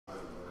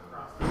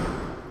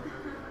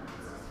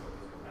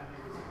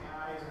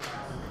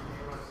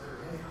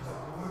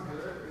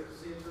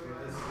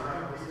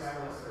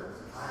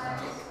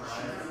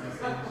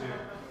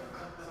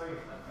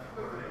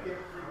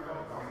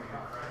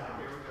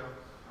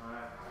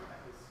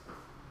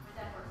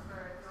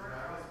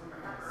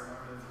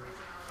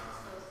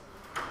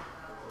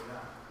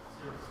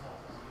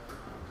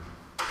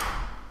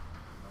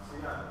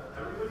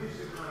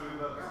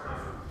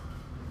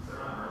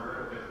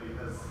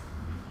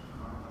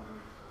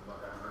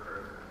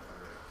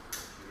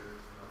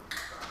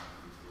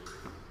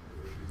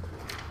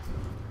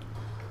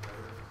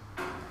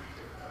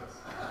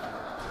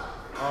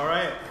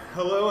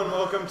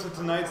welcome to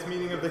tonight's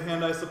meeting of the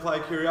Hand-Eye Supply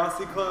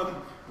Curiosity Club.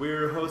 We're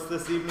your host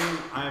this evening.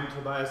 I am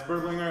Tobias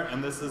Berglinger,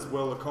 and this is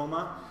Will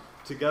Lacoma.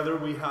 Together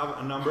we have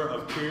a number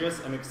of curious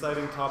and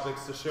exciting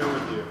topics to share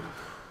with you.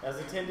 As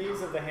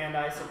attendees of the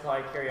Hand-Eye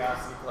Supply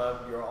Curiosity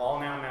Club, you are all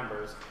now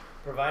members,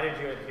 provided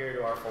you adhere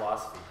to our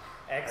philosophy.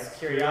 Ex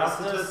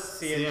Curiositas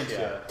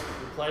Scientia.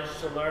 We pledge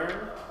to learn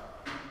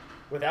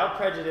without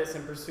prejudice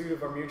in pursuit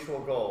of our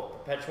mutual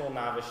goal, perpetual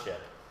noviceship.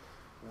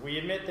 We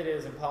admit that it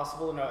is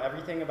impossible to know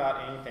everything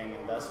about anything,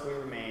 and thus we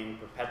remain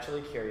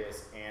perpetually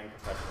curious and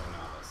perpetually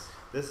novice.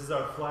 This is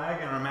our flag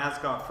and our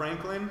mascot,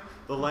 Franklin.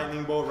 The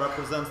lightning bolt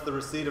represents the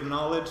receipt of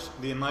knowledge,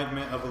 the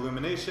enlightenment of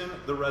illumination,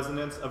 the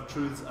resonance of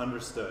truths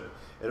understood.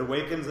 It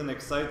awakens and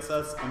excites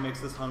us and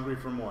makes us hungry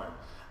for more.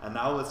 And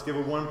now let's give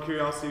a warm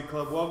Curiosity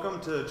Club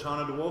welcome to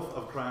Chana DeWolf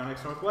of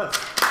Cryonics Northwest.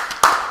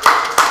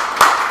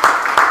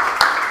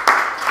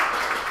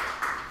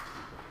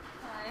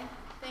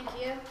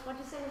 What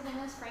did you say his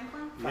name is?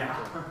 Franklin? Yeah.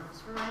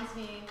 This reminds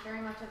me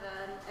very much of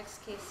an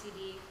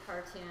XKCD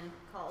cartoon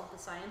called The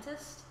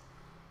Scientist,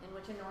 in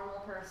which a normal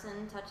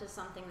person touches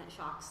something that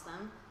shocks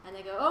them, and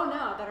they go, oh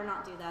no, I better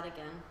not do that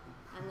again.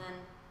 And then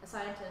a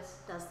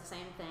scientist does the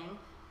same thing,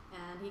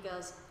 and he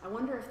goes, I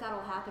wonder if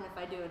that'll happen if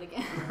I do it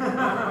again.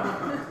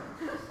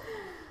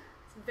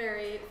 It's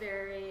very,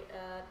 very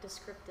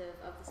descriptive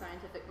of the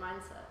scientific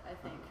mindset, I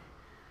think.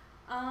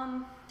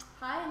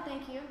 Hi, and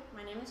thank you.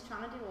 My name is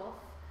Chana DeWolf.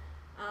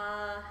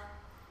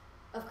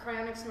 Of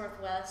Cryonics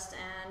Northwest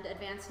and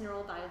Advanced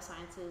Neural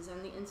Biosciences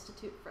and the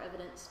Institute for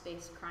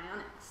Evidence-Based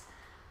Cryonics,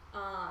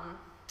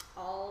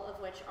 all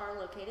of which are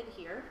located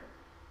here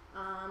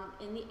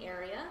in the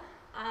area.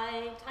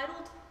 I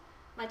titled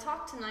my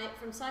talk tonight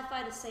From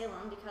Sci-Fi to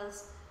Salem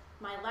because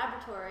my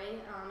laboratory,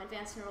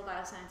 Advanced Neural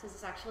Biosciences,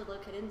 is actually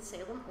located in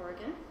Salem,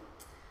 Oregon.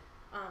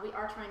 We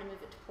are trying to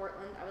move it to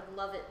Portland. I would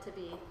love it to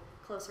be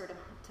closer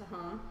to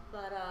home,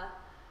 but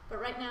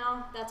right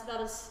now that's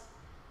about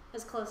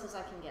as close as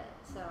I can get.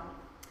 So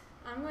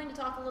I'm going to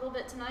talk a little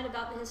bit tonight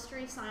about the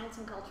history, science,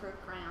 and culture of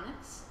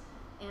cryonics.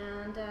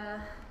 And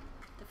the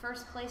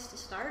first place to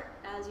start,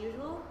 as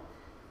usual,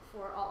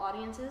 for all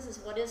audiences is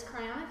what is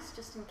cryonics,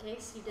 just in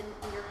case you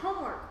didn't do your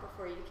homework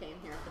before you came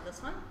here for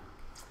this one.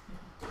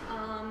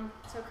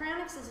 So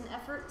cryonics is an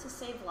effort to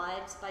save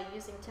lives by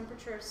using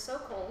temperatures so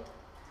cold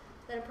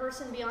that a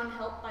person beyond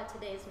help by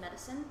today's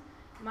medicine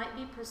might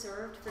be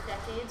preserved for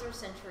decades or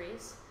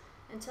centuries,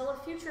 until a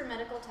future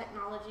medical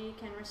technology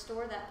can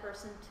restore that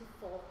person to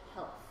full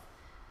health.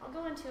 I'll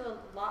go into a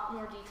lot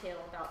more detail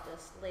about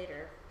this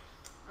later.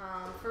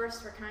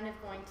 First, we're kind of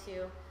going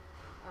to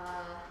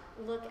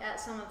look at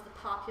some of the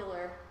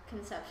popular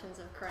conceptions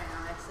of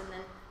cryonics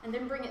and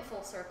then bring it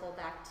full circle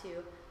back to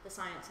the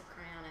science of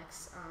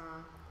cryonics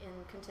in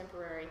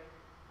contemporary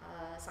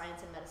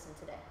science and medicine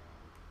today.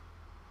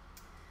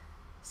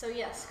 So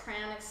yes,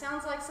 cryonics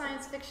sounds like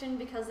science fiction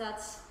because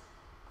that's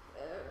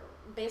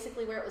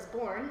basically where it was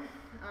born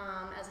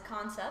as a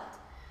concept,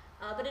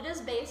 but it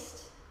is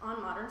based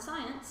on modern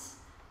science,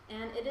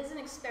 and it is an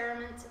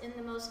experiment in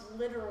the most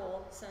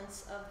literal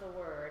sense of the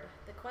word.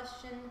 The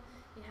question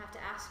you have to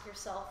ask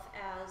yourself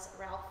as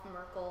Ralph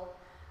Merkel,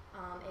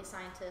 a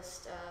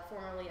scientist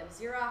formerly of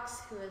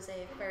Xerox, who is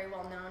a very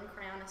well-known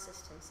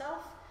cryonicist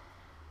himself,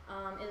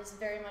 is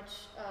very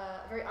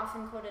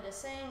often quoted as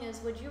saying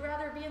is, would you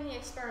rather be in the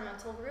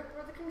experimental group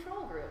or the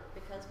control group?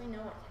 Because we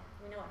know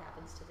what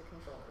happens to the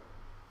control group.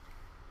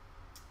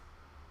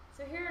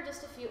 So here are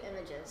just a few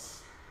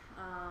images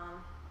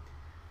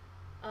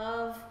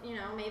of,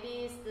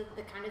 maybe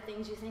the kind of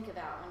things you think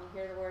about when you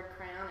hear the word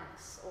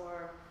cryonics,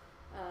 or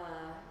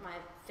my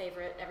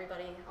favorite,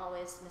 everybody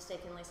always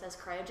mistakenly says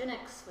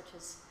cryogenics, which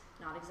is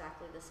not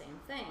exactly the same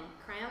thing.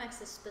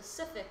 Cryonics is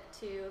specific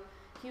to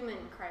human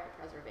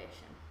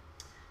cryopreservation.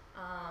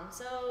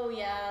 So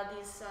yeah,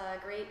 these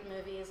great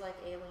movies like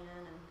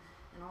Alien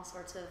and all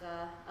sorts of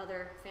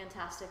other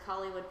fantastic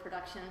Hollywood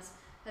productions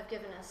have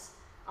given us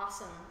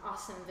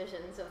awesome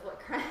visions of what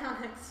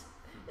cryonics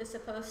is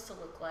supposed to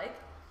look like.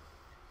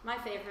 My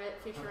favorite,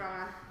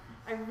 Futurama.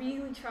 I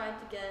really tried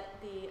to get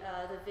the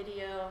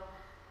video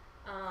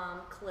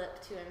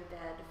clip to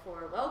embed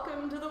for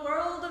Welcome to the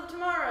World of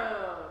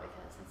Tomorrow,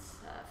 because it's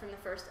from the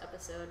first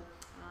episode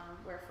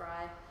where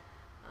Fry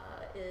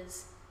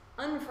is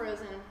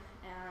unfrozen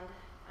and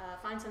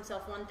finds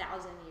himself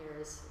 1,000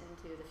 years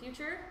into the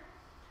future.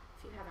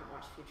 If you haven't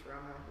watched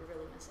Futurama, you're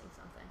really missing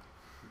something.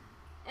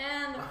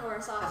 And of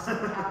course, Austin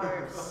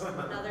Powers,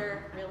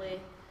 another really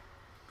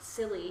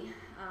silly,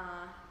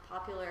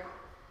 popular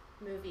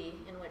movie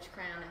in which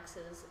cryonics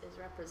is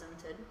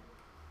represented.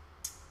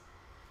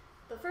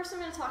 But first I'm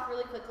going to talk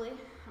really quickly.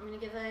 I'm going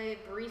to give a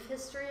brief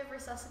history of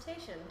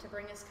resuscitation to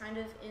bring us kind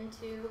of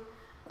into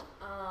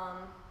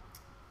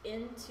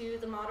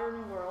the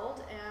modern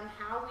world and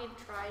how we've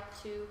tried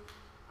to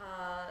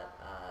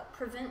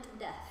prevent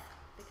death,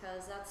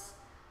 because that's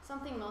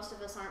something most of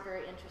us aren't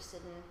very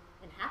interested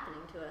in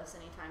happening to us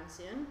anytime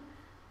soon.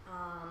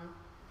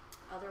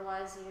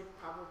 Otherwise, you'd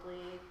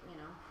probably,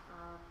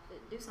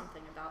 do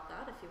something about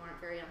that if you weren't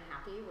very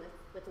unhappy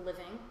with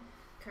living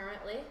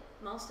Currently,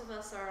 most of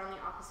us are on the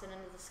opposite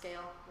end of the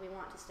scale. We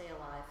want to stay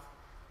alive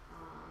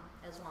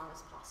as long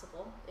as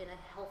possible, in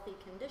a healthy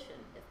condition,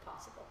 if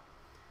possible.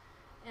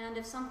 And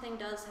if something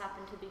does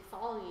happen to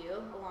befall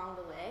you along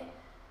the way,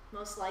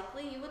 most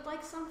likely you would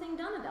like something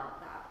done about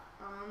that,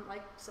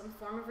 like some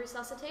form of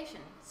resuscitation.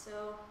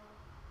 So,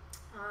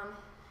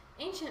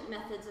 ancient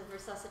methods of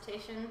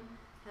resuscitation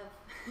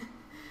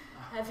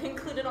have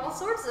included all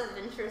sorts of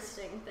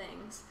interesting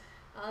things.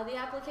 The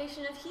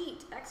application of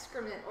heat,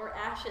 excrement, or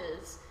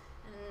ashes.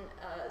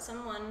 And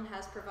someone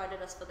has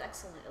provided us with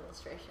excellent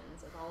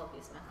illustrations of all of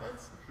these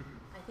methods.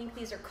 I think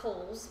these are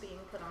coals being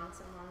put on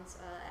someone's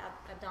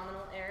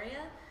abdominal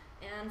area.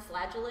 And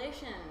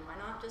flagellation. Why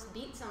not just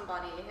beat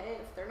somebody? Hey,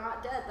 if they're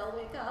not dead, they'll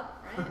wake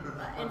up,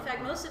 right? In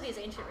fact, most of these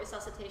ancient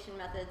resuscitation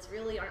methods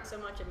really aren't so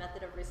much a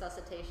method of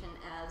resuscitation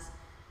as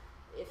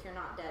if you're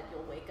not dead,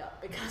 you'll wake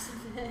up because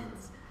of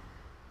this.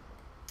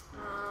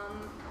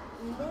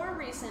 More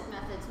recent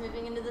methods,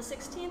 moving into the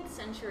 16th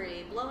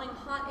century, blowing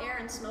hot air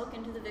and smoke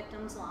into the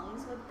victim's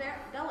lungs with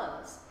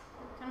bellows.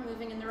 Kind of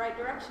moving in the right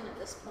direction at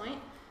this point.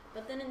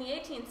 But then in the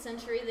 18th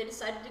century, they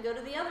decided to go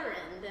to the other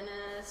end and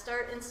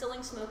start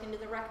instilling smoke into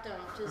the rectum,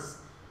 which is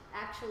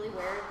actually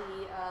where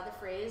the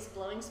phrase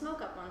blowing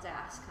smoke up one's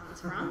ass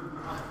comes from.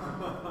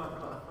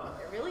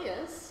 It really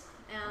is.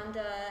 And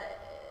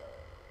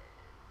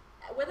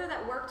whether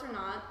that worked or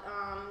not,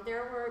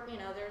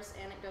 there's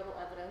anecdotal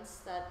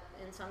evidence that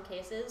in some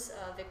cases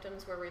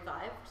victims were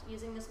revived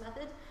using this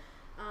method.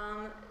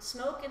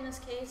 Smoke in this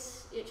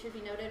case, it should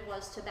be noted,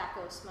 was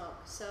tobacco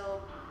smoke.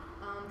 So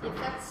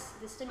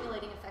the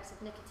stimulating effects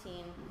of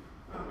nicotine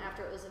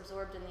after it was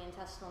absorbed in the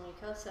intestinal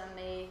mucosa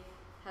may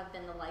have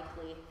been the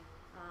likely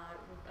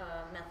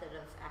method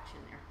of action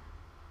there.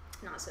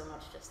 Not so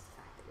much just the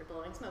fact that you're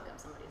blowing smoke up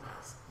somebody's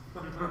ass.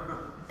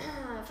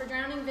 For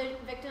drowning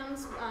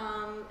victims,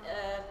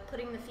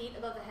 putting the feet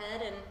above the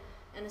head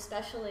and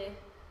especially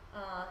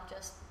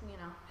just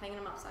hanging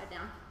them upside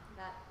down.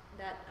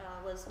 That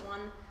was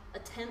one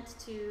attempt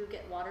to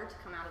get water to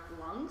come out of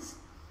the lungs.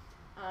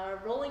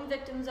 Rolling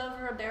victims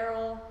over a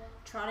barrel,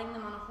 trotting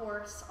them on a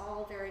horse,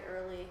 all very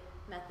early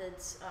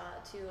methods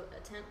to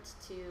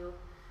attempt to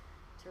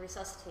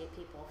resuscitate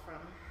people from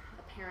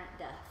apparent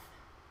death.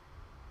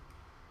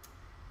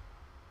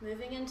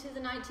 Moving into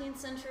the 19th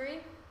century,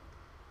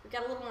 we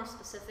got a little more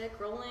specific,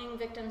 rolling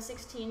victims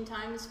 16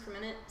 times per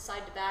minute,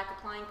 side to back,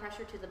 applying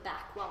pressure to the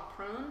back while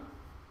prone.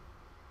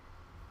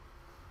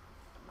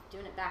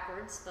 Doing it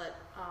backwards, but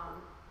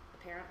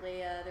apparently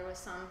there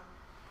was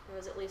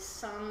at least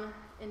some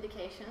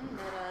indication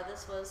that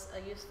this was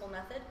a useful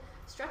method.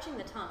 Stretching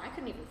the tongue, I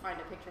couldn't even find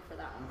a picture for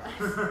that one, guys.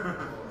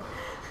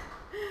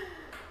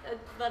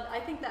 But I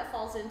think that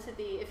falls into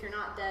the if you're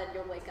not dead,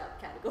 you'll wake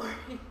up category.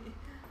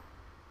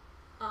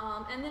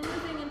 And then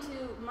moving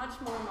into much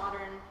more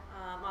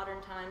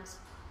modern times.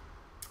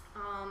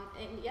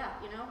 And yeah,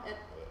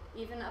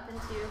 even up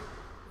into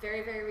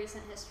very, very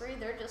recent history,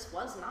 there just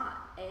was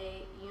not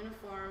a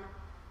uniform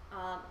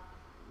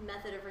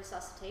method of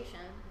resuscitation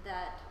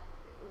that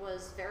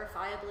was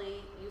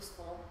verifiably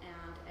useful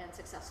and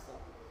successful.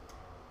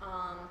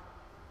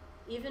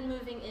 Even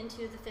moving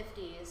into the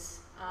 50s,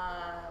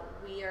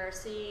 we are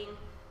seeing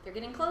they're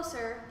getting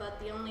closer, but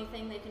the only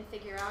thing they can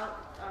figure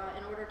out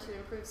in order to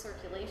improve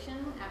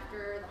circulation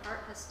after the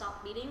heart has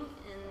stopped beating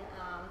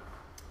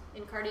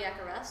in cardiac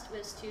arrest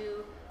was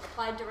to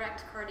apply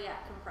direct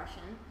cardiac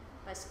compression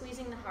by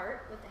squeezing the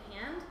heart with the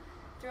hand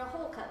through a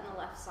hole cut in the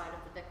left side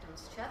of the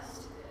victim's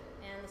chest.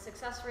 And the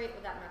success rate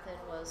with that method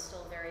was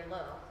still very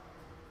low.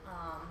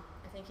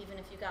 I think even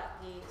if you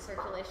got the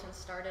circulation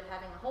started,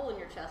 having a hole in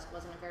your chest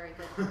wasn't a very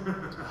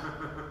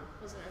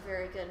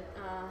good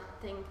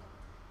thing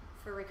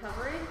for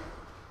recovery.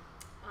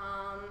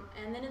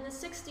 And then in the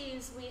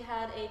 60s, we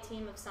had a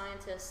team of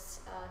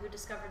scientists who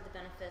discovered the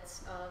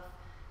benefits of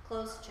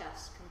closed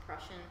chest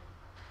compression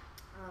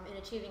in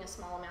achieving a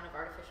small amount of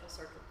artificial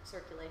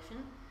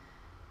circulation.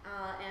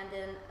 And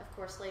then, of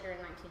course, later in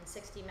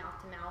 1960,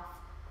 mouth-to-mouth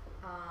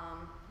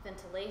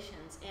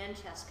ventilations and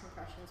chest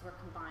compressions were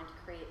combined to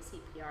create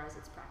CPR as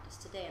it's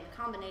practiced today. And the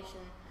combination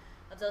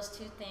of those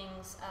two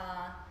things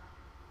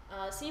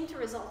seem to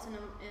result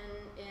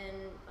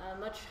in a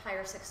much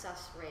higher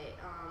success rate.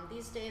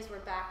 These days we're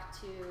back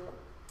to,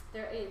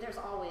 there's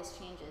always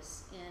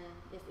changes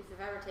if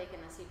you've ever taken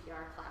a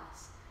CPR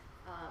class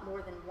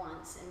more than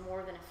once and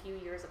more than a few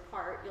years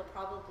apart, you'll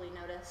probably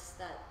notice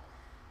that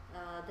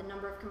the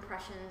number of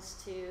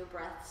compressions to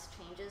breaths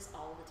changes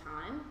all the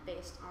time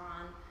based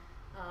on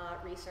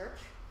research.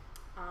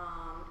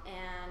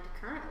 And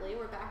currently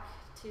we're back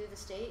to the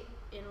state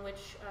in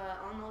which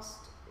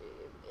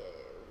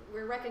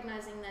we're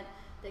recognizing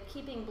that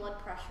keeping blood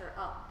pressure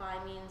up by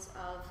means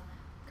of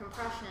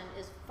compression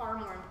is far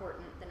more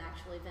important than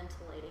actually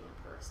ventilating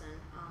a person.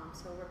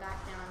 So we're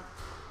back down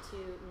to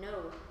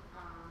no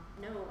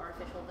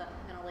artificial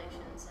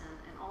ventilations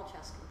and all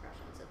chest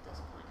compressions at this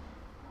point.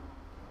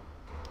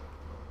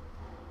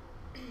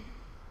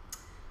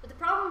 But the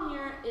problem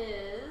here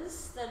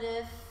is that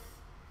if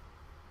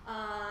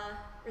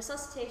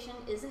resuscitation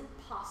isn't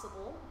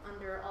possible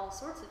under all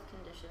sorts of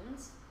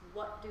conditions,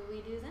 what do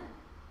we do then?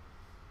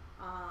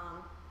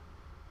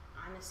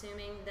 I'm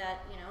assuming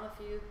that, you know,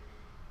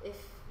 if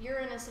you're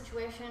in a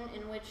situation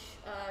in which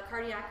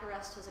cardiac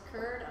arrest has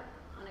occurred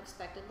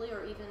unexpectedly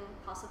or even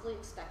possibly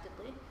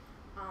expectedly,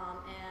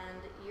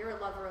 and you're a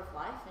lover of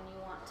life and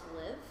you want to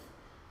live,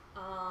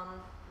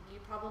 you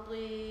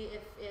probably,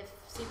 if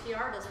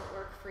CPR doesn't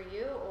work for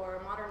you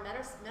or modern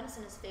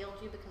medicine has failed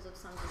you because of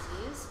some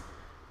disease,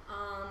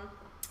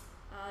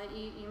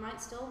 you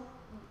might still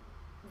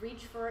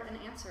reach for an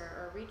answer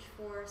or reach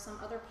for some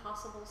other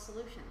possible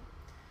solution.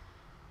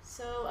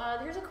 So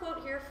here's a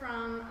quote here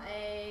from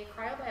a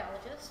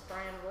cryobiologist,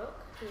 Brian Woke,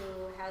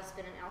 who has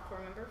been an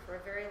Alcor member for a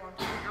very long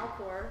time.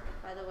 Alcor,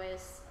 by the way,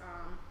 is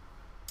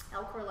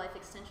Alcor Life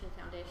Extension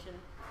Foundation.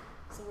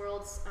 It's the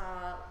world's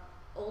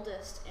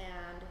oldest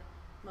and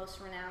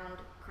most renowned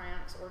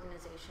cryonics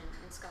organization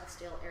in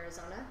Scottsdale,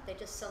 Arizona. They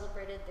just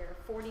celebrated their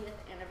 40th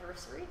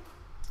anniversary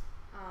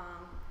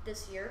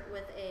this year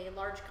with a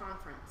large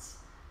conference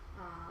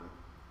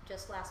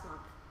just last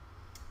month.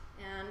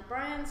 And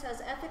Brian says,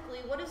 ethically,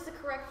 what is the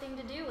correct thing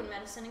to do when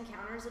medicine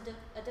encounters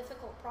a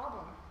difficult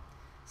problem?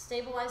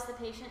 Stabilize the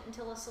patient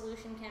until a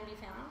solution can be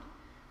found?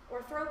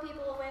 Or throw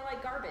people away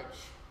like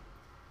garbage?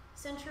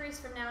 Centuries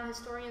from now,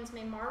 historians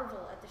may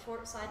marvel at the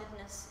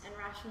short-sightedness and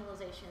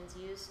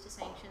rationalizations used to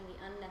sanction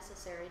the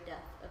unnecessary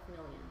death of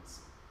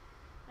millions.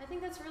 I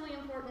think that's a really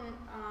important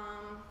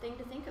thing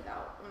to think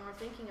about when we're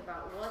thinking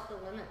about what the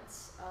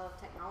limits of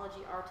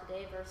technology are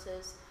today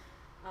versus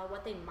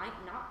what they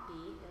might not be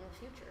in the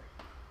future.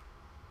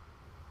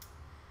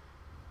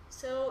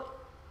 So,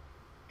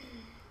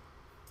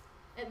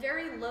 at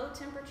very low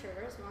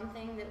temperatures, one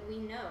thing that we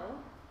know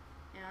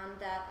and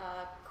that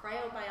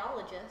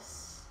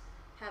cryobiologists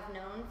have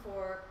known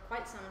for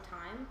quite some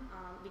time,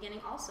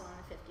 beginning also in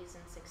the 50s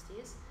and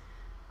 60s,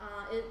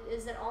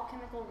 is that all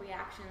chemical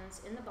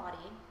reactions in the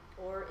body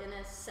or in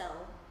a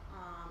cell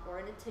or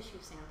in a tissue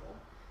sample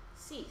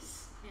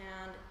cease.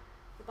 And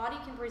the body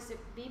can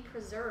be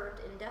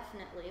preserved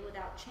indefinitely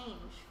without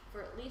change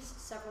for at least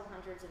several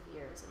hundreds of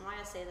years. And why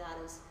I say that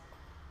is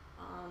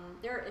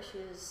there are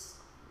issues,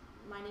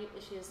 minute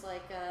issues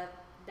like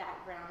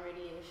background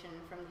radiation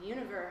from the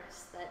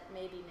universe that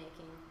may be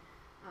making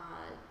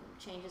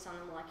changes on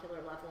the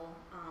molecular level,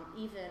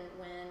 even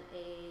when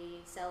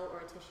a cell or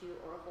a tissue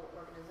or a whole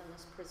organism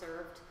is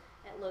preserved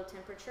at low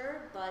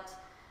temperature, but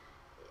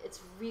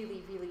it's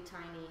really, really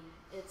tiny.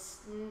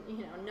 It's,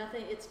 you know,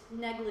 nothing, it's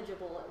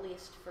negligible at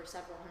least for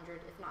several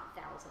hundred, if not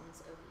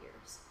thousands of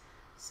years.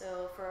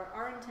 So for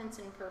our intents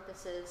and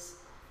purposes,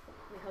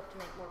 we hope to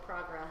make more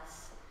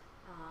progress.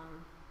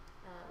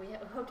 We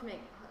hope to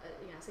make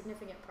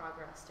significant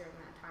progress during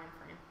that time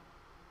frame.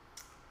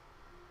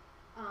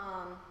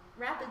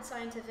 Rapid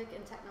scientific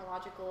and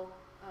technological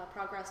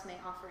progress may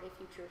offer a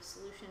future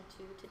solution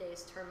to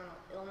today's terminal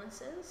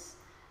illnesses.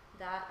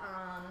 That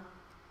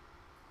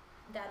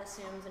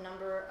assumes a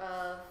number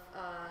of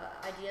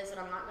ideas that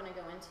I'm not going to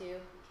go into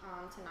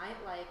tonight,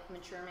 like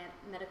mature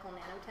medical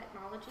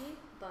nanotechnology,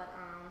 but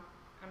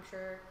I'm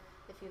sure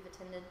if you've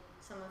attended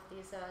some of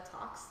these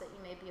talks that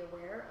you may be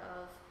aware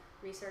of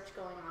research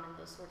going on in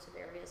those sorts of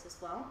areas as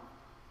well.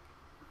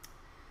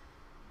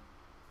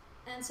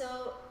 And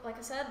so, like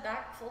I said,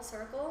 back full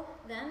circle,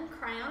 then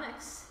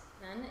cryonics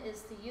then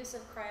is the use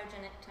of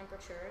cryogenic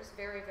temperatures,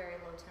 very, very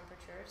low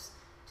temperatures,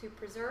 to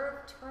preserve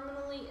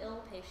terminally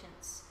ill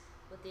patients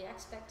with the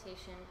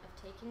expectation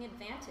of taking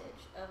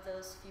advantage of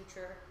those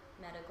future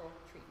medical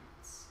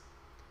treatments.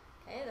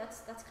 Okay,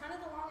 that's kind of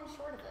the long and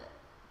short of it.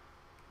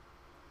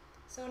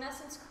 So in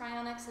essence,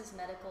 cryonics is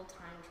medical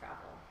time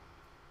travel.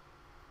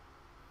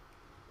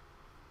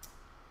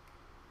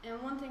 And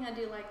one thing I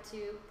do like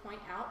to point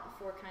out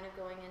before kind of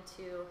going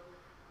into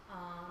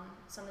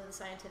some of the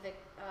scientific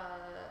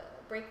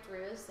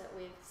breakthroughs that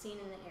we've seen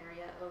in the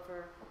area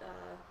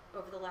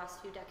over the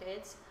last few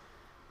decades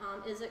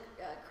is that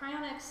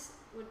cryonics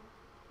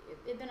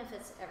it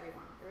benefits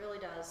everyone. It really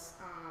does.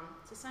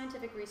 It's a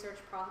scientific research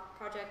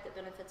project that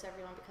benefits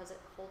everyone because it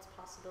holds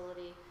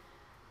possibility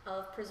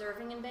of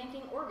preserving and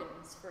banking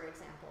organs, for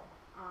example.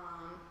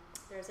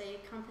 There's a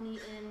company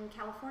in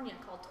California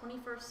called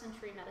 21st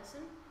Century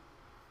Medicine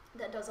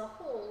that does a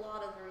whole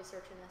lot of the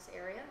research in this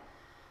area.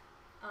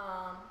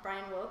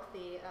 Brian Woke,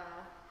 the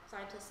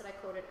scientist that I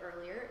quoted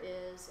earlier,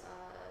 is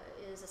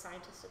a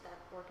scientist at that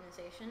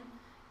organization,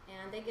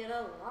 and they get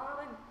a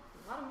lot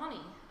of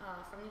money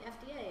from the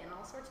FDA and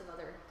all sorts of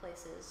other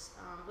places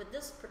with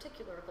this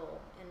particular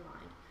goal in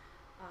mind,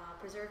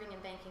 preserving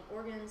and banking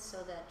organs so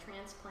that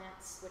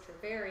transplants, which are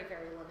very,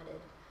 very limited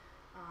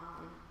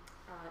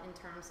in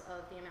terms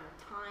of the amount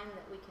of time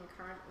that we can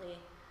currently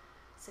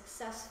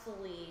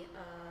successfully,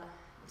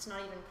 it's not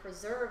even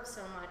preserve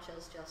so much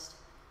as just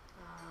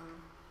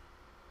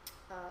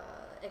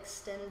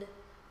extend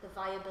the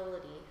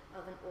viability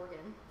of an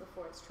organ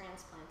before it's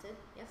transplanted.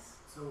 Yes?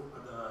 So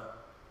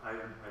I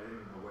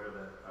didn't aware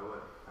that I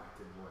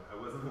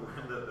wasn't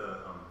aware that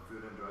the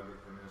Food and Drug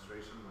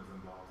Administration was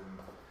involved in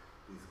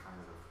these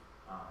kinds of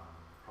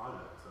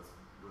projects. That's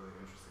really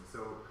interesting.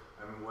 So,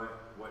 I mean,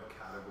 what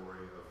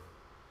category of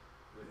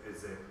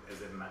is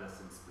it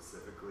medicine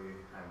specifically,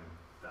 and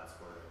that's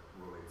what it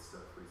relates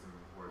to freezing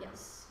organs?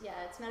 Yes,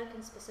 yeah, it's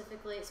medicine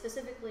specifically.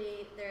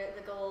 Specifically,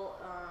 the goal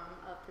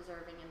of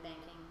preserving and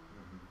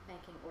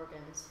banking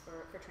organs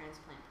for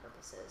transplant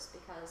purposes.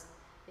 Because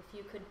if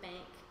you could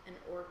bank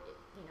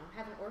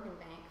have an organ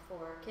bank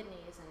for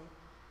kidneys and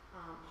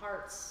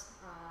hearts,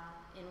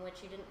 in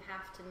which you didn't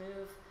have to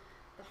move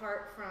the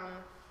heart from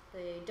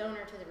the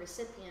donor to the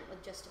recipient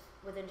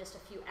within just a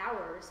few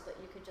hours, but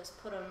you could just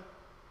put them,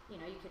 you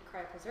could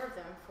cryopreserve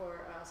them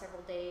for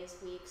several days,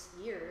 weeks,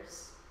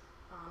 years,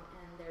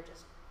 and they're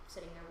just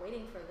sitting there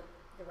waiting for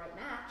the right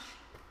match.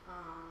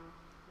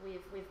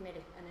 We've made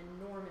an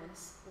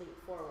enormous leap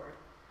forward.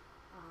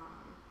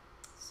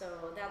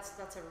 So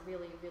that's a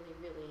really, really,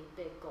 really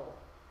big goal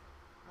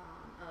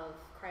of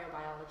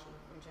cryobiology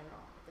in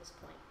general at this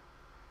point.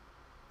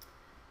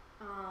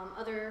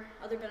 Other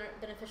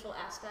beneficial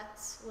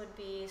aspects would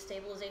be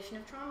stabilization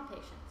of trauma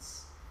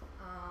patients.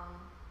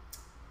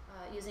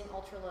 Using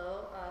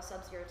ultra-low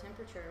sub-zero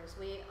temperatures.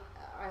 We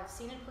have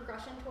seen a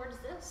progression towards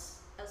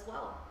this as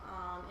well.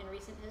 In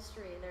recent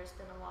history, there's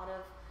been a lot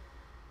of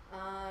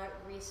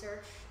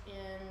research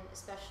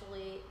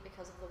especially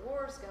because of the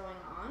wars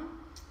going on,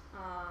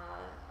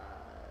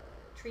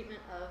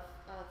 treatment of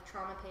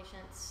trauma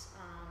patients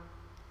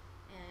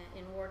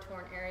in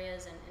war-torn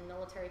areas and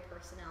military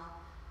personnel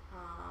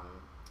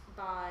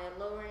by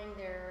lowering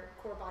their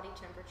core body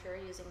temperature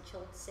using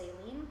chilled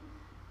saline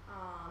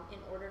in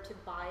order to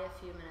buy a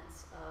few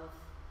minutes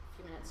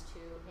to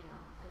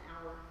an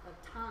hour of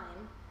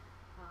time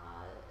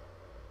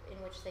in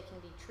which they can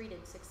be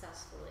treated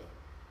successfully.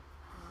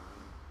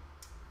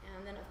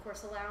 And then, of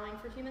course, allowing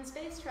for human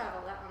space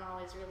travel. That one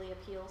always really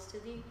appeals to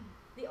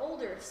the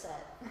older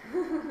set. To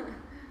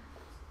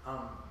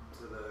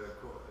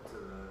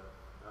the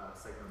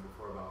segment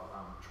before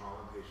about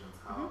trauma patients,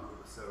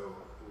 so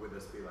would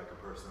this be like a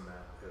person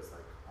that is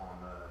like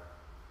on the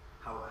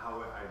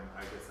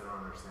I guess I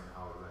don't understand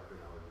exactly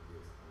how it would be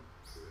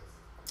do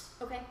this.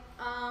 Okay,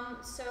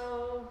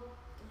 so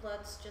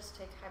let's just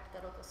take a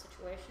hypothetical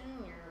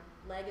situation. Your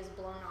leg is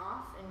blown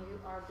off and you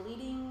are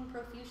bleeding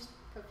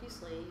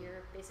profusely.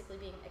 You're basically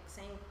being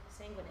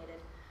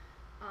exsanguinated.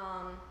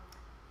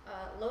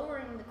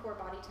 Lowering the core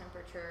body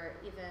temperature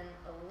even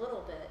a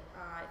little bit,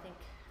 I think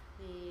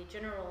the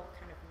general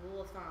kind of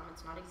rule of thumb,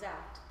 it's not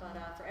exact, but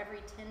for every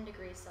 10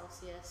 degrees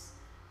Celsius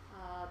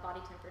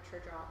body temperature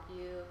drop,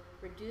 you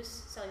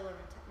reduce cellular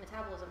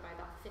metabolism by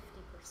about 50%.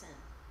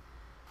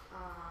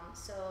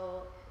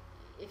 So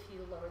if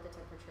you lower the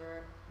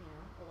temperature,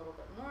 a little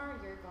bit more,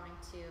 you're going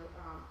to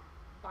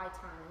buy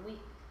time. And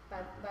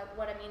but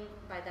what I mean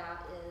by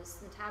that is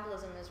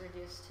metabolism is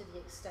reduced to the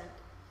extent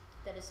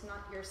that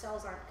your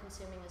cells aren't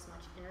consuming as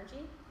much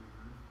energy.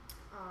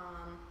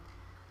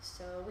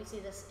 So we see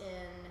this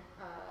in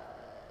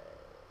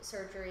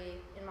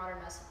surgery, in modern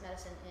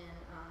medicine, in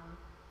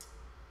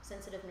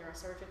sensitive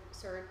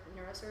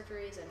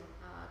neurosurgeries and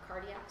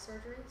cardiac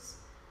surgeries,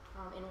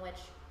 in which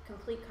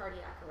complete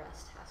cardiac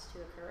arrest has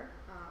to occur,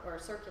 or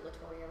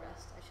circulatory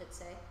arrest, I should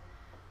say.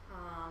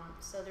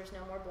 So there's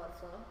no more blood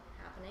flow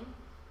happening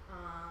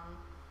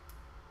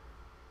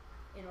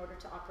in order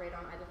to operate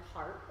on either the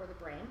heart or the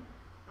brain.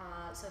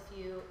 So if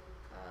you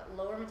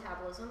lower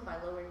metabolism by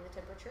lowering the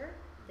temperature,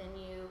 then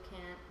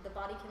the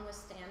body can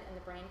withstand and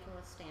the brain can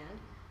withstand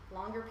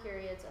longer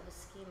periods of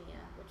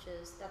ischemia,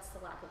 that's the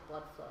lack of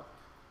blood flow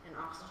and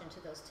oxygen to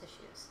those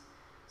tissues.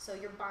 So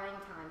you're buying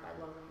time by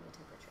lowering the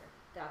temperature.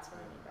 That's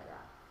what I mean by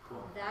that.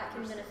 Cool. That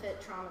can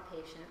benefit trauma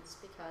patients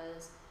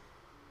because,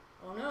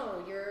 oh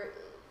no,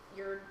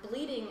 you're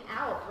bleeding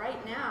out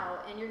right now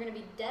and you're going to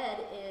be dead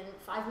in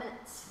 5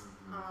 minutes.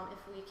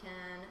 If we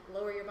can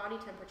lower your body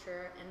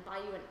temperature and buy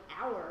you an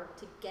hour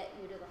to get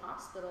you to the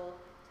hospital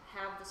to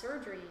have the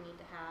surgery you need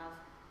to have,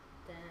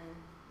 then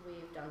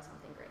we've done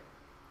something great.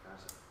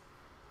 Gotcha.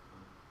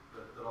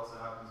 That also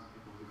happens with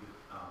people who get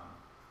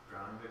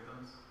drowning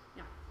victims.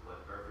 Yeah.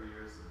 Lifeguard for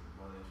years, and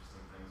one of the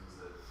interesting things was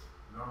that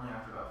normally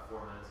after about 4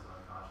 minutes of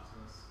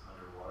unconsciousness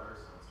underwater,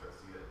 someone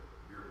starts to get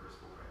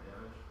irreversible brain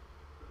damage.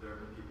 But there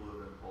have been people who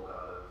have been pulled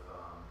out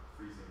of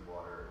freezing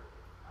water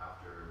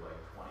after like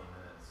 20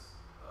 minutes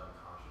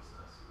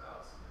unconsciousness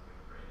without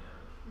significant brain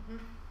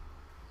damage.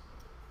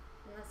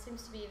 And that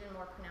seems to be even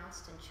more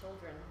pronounced in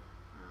children,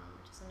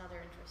 which is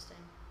another interesting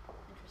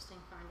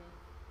finding.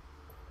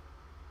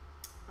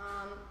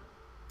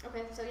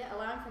 Okay, so yeah,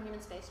 allowing for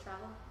human space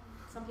travel.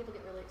 Some people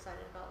get really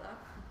excited about that.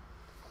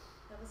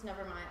 That was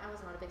never I was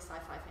not a big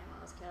sci-fi fan when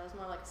I was a kid. I was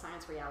more like a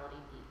science reality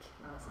geek,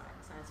 not a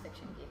science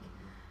fiction geek.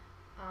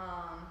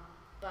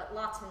 But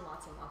lots and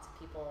lots and lots of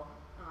people,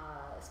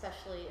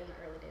 especially in the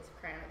early days of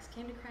cryonics,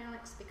 came to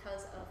cryonics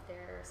because of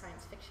their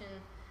science fiction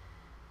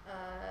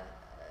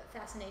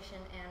fascination,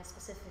 and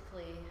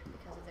specifically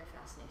because of their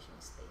fascination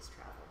with space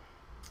travel.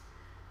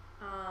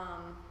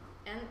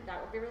 And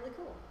that would be really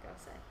cool, gotta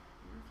say.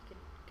 If you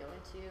could go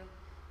into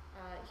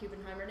human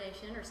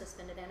hibernation or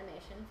suspended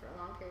animation for a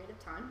long period of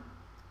time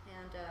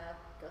and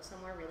go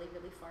somewhere really,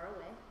 really far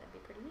away, that'd be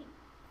pretty neat.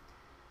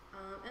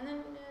 And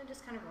then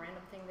just kind of a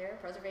random thing there,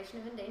 preservation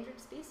of endangered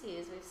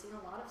species. We've seen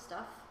a lot of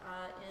stuff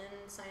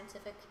in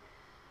scientific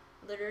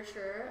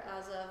literature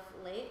as of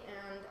late,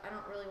 and I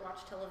don't really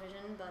watch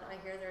television, but I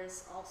hear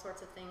there's all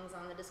sorts of things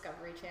on the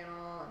Discovery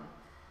Channel and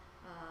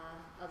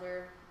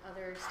other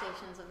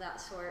stations of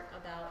that sort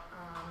about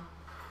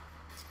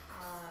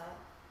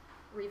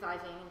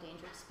reviving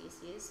endangered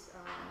species,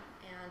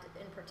 and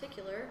in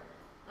particular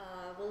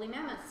woolly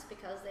mammoths,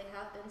 because they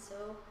have been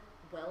so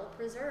well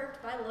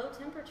preserved by low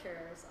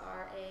temperatures,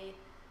 are a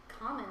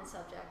common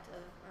subject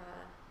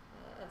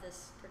of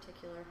this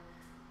particular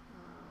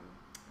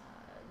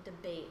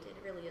debate. It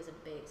really is a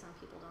debate. Some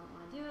people don't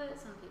want to do it,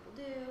 some people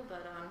do,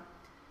 but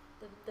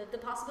the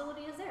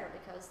possibility is there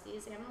because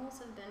these animals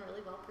have been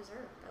really well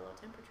preserved by low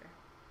temperature.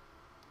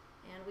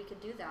 And we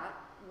could do that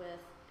with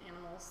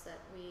animals that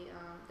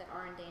that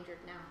are endangered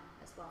now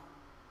as well.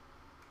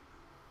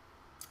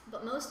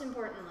 But most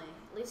importantly,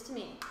 at least to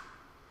me,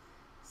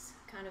 it's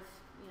kind of,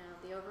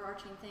 the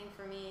overarching thing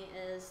for me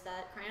is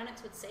that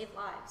cryonics would save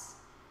lives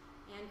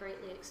and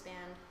greatly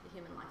expand the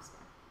human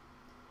lifespan.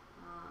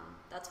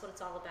 That's what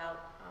it's all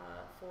about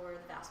for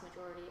the vast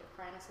majority of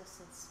cryonicists,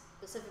 and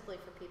specifically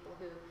for people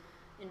who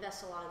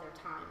invest a lot of their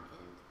time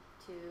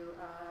into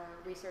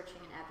researching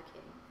and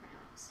advocating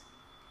cryonics.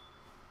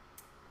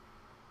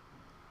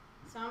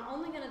 So I'm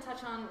only going to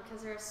touch on,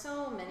 because there are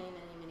so many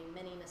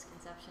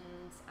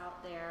misconceptions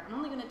out there, I'm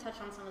only going to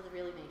touch on some of the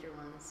really major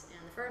ones.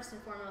 And the first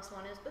and foremost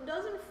one is, but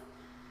doesn't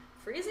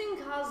freezing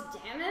cause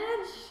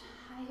damage?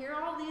 I hear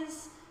all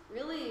these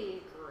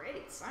really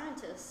great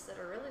scientists that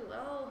are really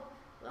well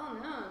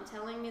known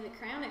telling me that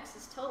cryonics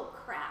is total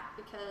crap,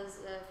 because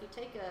if you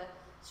take a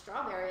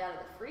strawberry out of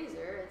the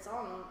freezer, it's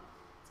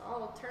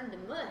all turned to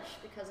mush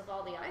because of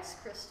all the ice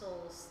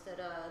crystals that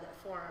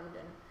formed,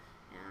 and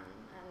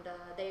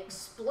they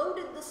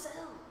exploded the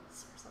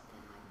cells or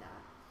something like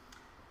that,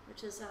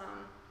 which is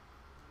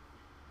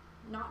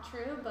not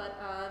true.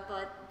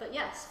 But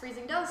yes,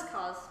 freezing does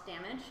cause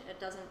damage. It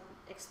doesn't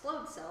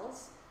explode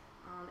cells.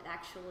 It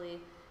actually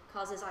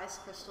causes ice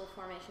crystal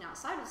formation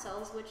outside of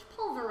cells, which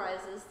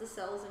pulverizes the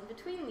cells in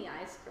between the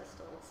ice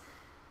crystals.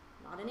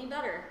 Not any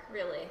better,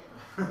 really.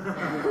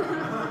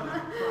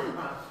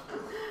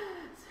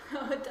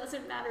 So it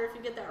doesn't matter if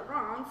you get that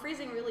wrong.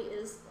 Freezing really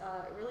is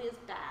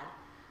bad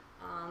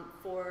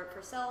for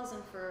cells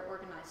and for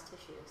organized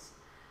tissues.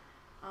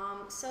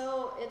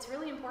 So it's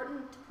really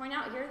important to point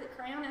out here that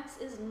cryonics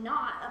is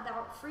not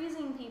about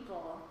freezing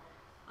people.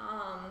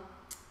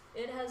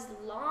 It has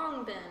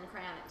long been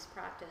cryonics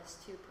practice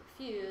to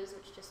perfuse,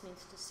 which just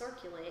means to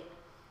circulate,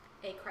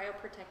 a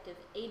cryoprotective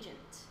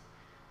agent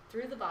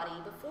through the body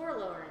before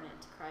lowering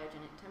it to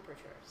cryogenic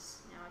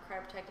temperatures. Now, a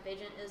cryoprotective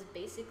agent is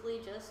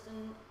basically just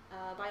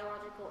a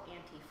biological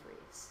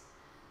antifreeze.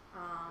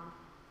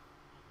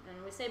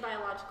 And we say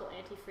biological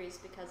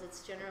antifreeze because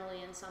it's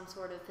generally in some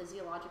sort of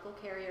physiological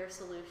carrier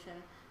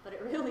solution, but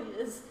it really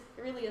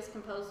is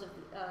composed of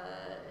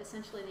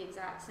essentially the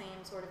exact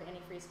same sort of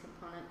antifreeze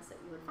components that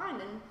you would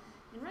find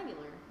in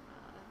regular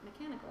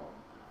mechanical,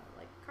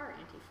 like car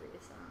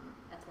antifreeze,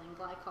 ethylene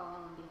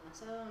glycol and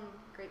BMSO and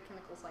great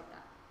chemicals like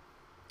that.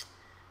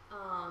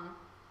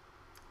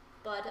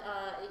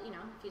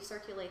 If you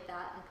circulate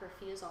that and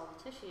perfuse all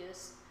the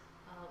tissues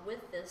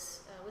with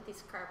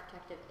these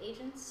cryoprotective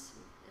agents,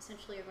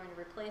 essentially you're going to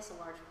replace a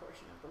large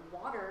portion of the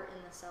water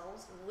in the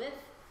cells with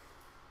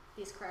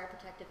these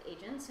cryoprotective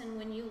agents, and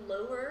when you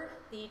lower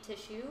the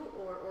tissue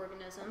or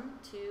organism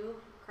to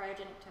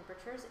cryogenic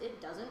temperatures, it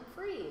doesn't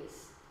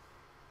freeze.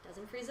 It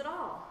doesn't freeze at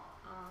all,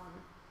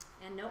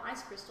 and no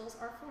ice crystals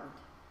are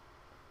formed.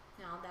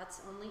 Now,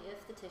 that's only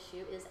if the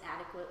tissue is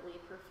adequately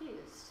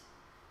perfused,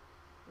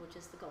 which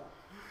is the goal.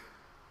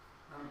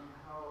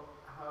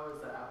 How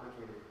is that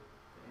applicated,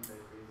 the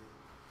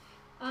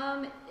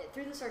antifreeze?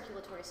 Through the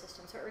circulatory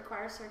system, so it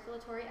requires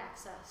circulatory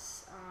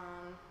access,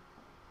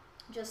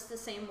 just the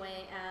same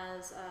way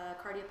as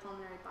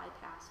cardiopulmonary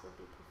bypass would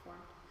be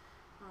performed.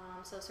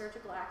 So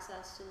surgical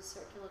access to the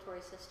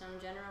circulatory system,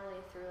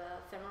 generally through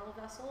a femoral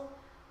vessel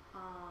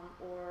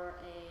or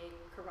the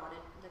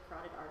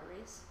carotid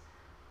arteries,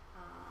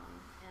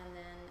 and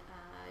then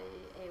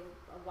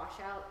a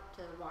washout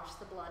to wash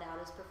the blood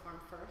out is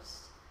performed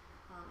first,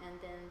 and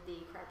then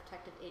the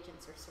cryoprotective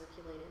agents are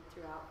circulated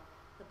throughout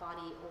the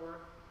body or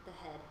the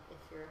head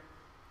if there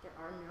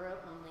are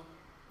neuro-only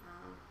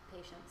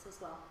patients as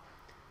well,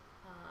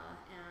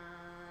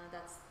 and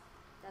that's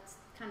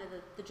kind of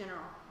the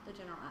general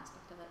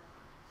aspect of it.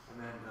 And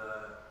then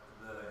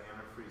the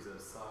antifreeze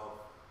itself,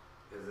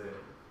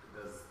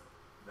 does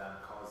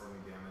that cause any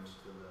damage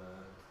to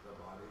the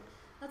body?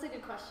 That's a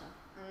good question,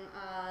 and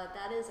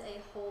that is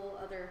a whole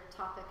other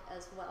topic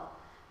as well.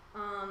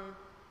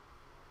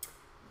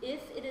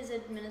 If it is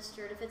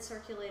administered, if it's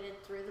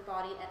circulated through the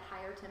body at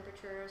higher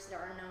temperatures, there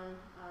are known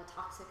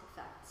toxic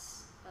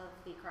effects of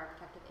the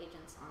cryoprotective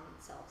agents on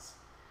cells,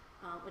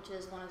 which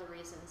is one of the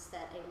reasons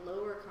that a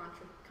lower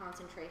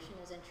concentration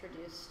is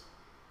introduced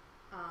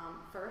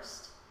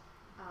first,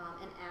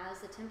 and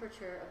as the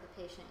temperature of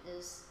the patient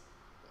is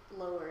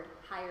lowered,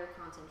 higher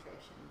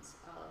concentrations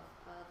of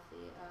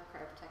the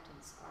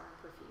cryoprotectants are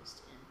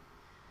perfused in.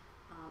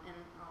 And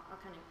I'll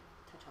kind of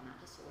touch on that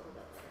just a little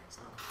bit later.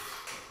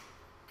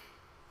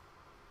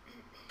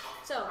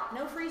 So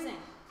no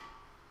freezing.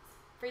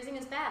 Freezing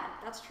is bad.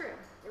 That's true.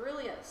 It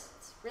really is.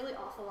 It's really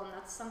awful, and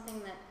that's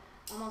something that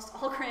almost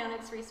all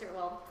cryonics research,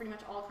 well, pretty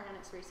much all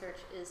cryonics research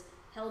is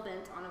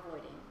hell-bent on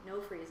avoiding. No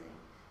freezing.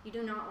 You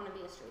do not want to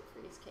be a straight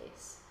freeze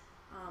case.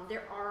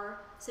 There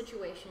are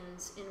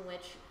situations in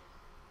which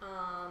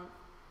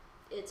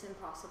it's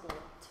impossible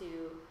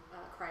to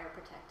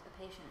cryoprotect a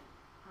patient.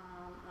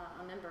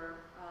 A member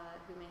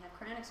who may have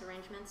cryonics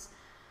arrangements,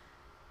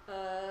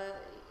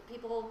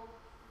 people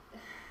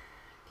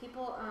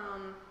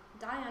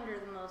die under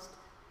the most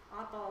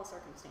oddball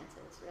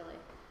circumstances, really.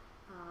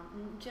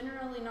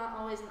 Generally not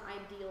always an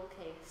ideal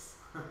case.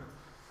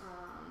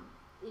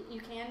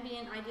 You can be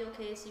an ideal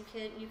case. You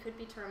could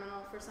be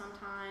terminal for some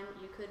time.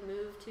 You could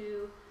move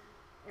to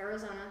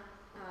Arizona,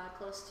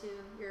 close to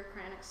your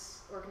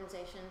cryonics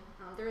organization.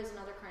 There is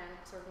another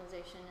cryonics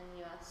organization in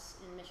the U.S.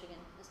 in Michigan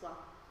as well.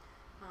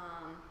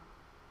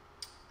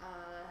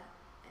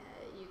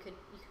 You could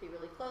be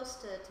really close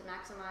to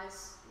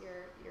maximize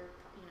your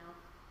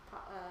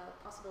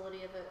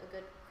possibility of a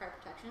good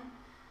cryoprotection,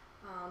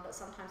 but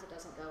sometimes it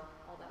doesn't go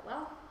all that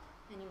well,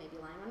 and you may be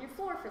lying on your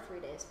floor for 3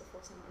 days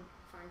before someone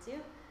finds you.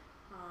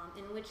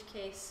 In which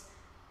case,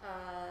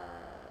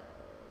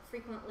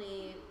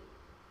 frequently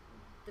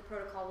the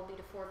protocol will be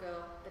to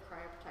forego the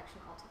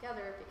cryoprotection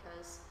altogether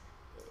because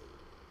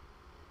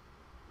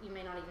you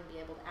may not even be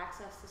able to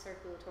access the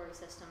circulatory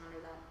system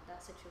under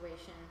that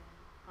situation.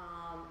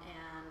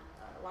 And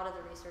a lot of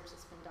the research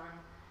that's been done,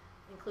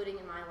 including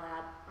in my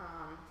lab,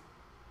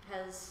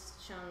 has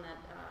shown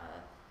that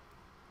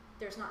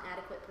there's not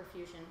adequate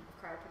perfusion of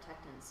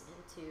cryoprotectants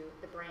into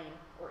the brain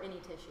or any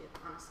tissue,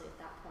 honestly, at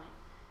that point.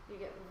 You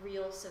get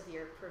real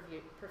severe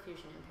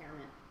perfusion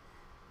impairment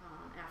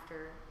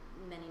after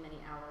many, many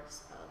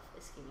hours of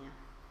ischemia.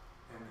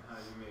 And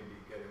you may be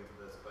getting to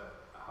this,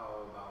 but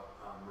how about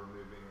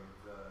removing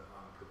the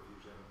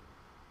perfusion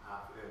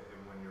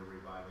and when you're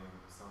reviving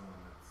someone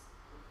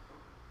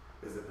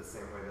is it the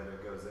same way that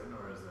it goes in,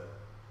 or is it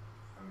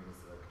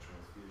like a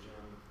transfusion?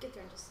 Get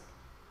there in just a second.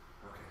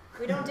 Okay.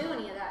 We don't do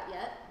any of that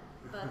yet,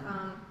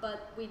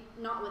 but we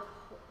not with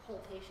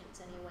whole patients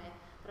anyway.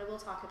 But I will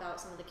talk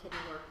about some of the kidney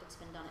work that's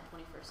been done at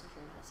 21st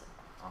Century Medicine.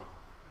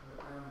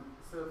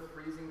 So if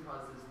freezing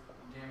causes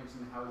damage,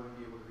 then how would we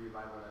be able to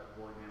revive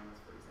woolly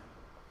mammoths, for example?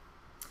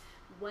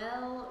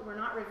 Well, we're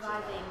not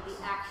reviving the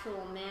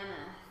actual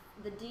mammoth.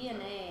 The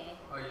DNA.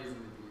 Oh, using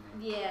the DNA.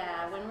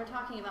 Yeah, when we're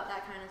talking about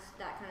that kind of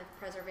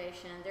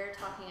preservation, they're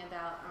talking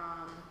about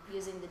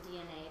using the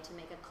DNA to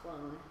make a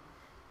clone,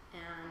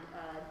 and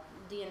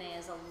DNA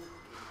is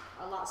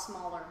a lot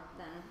smaller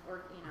than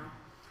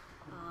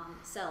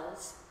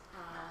cells.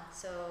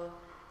 So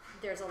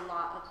there's a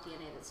lot of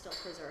DNA that's still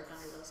preserved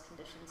under those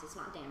conditions. It's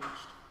not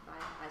damaged by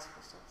ice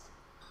crystals.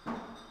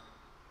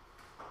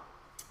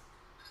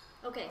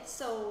 Okay,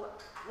 so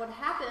what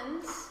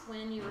happens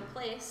when you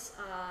replace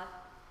a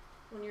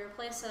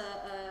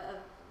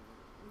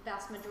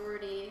vast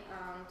majority,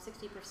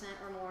 60%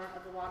 or more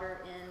of the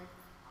water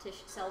in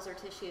cells or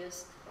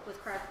tissues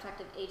with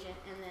cryoprotective agent,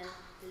 and then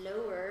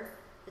lower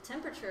the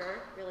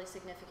temperature really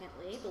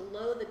significantly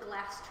below the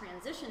glass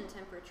transition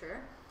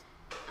temperature,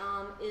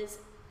 is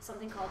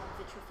something called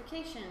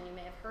vitrification. You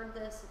may have heard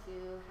this if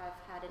you have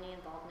had any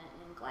involvement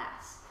in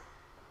glass,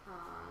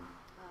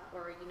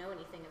 or you know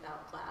anything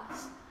about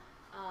glass.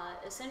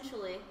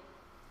 Essentially,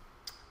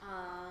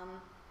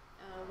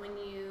 when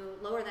you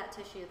lower that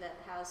tissue that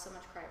has so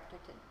much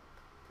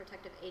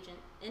cryoprotective agent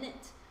in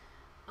it,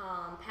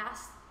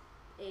 past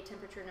a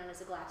temperature known as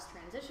the glass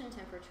transition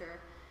temperature,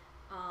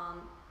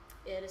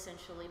 it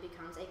essentially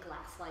becomes a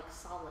glass-like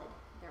solid.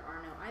 There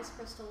are no ice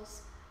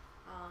crystals,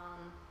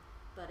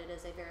 but it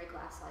is a very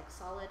glass-like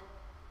solid,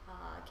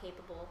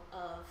 capable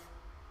of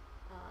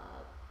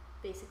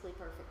basically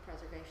perfect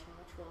preservation,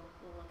 which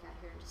we'll look at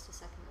here in just a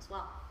second as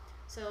well.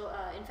 So,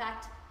 in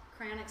fact,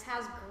 cryonics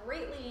has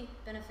greatly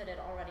benefited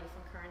already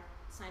from current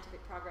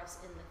scientific progress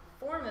in the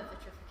form of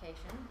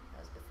vitrification,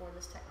 as before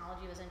this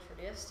technology was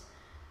introduced.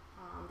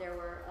 There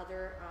were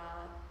other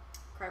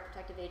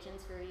cryoprotective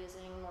agents. We were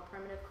using more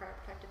primitive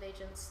cryoprotective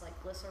agents like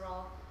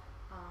glycerol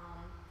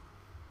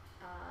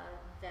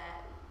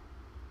that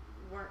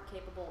weren't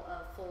capable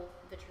of full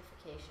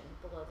vitrification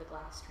below the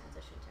glass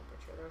transition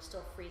temperature. There was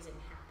still freezing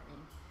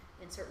happening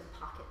in certain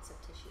pockets of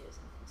tissues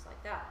and things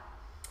like that.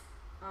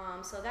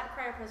 So that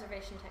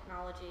cryopreservation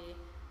technology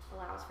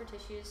allows for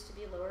tissues to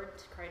be lowered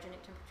to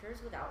cryogenic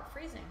temperatures without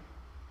freezing.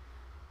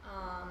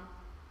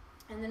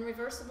 And then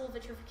reversible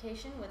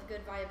vitrification with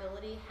good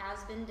viability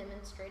has been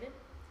demonstrated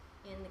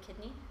in the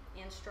kidney,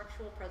 and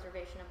structural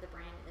preservation of the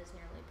brain is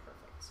nearly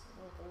perfect. So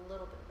we'll look a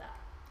little bit at that.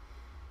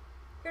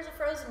 Here's a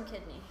frozen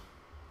kidney.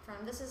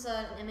 This is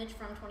an image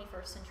from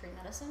 21st Century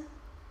Medicine.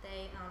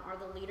 They are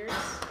the leaders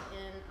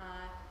in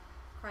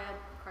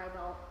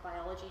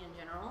cryobiology in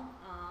general.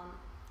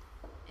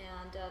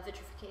 and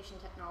vitrification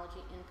technology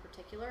in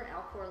particular.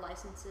 Alcor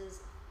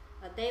licenses,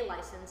 they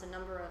license a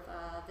number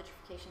of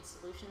vitrification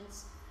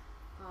solutions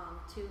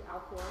to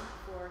Alcor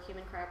for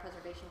human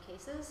cryopreservation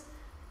cases.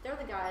 They're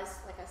the guys,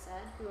 like I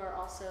said, who are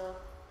also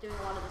doing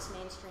a lot of this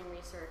mainstream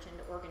research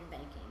into organ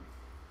banking,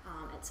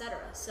 etc.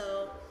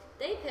 So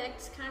they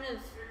picked kind of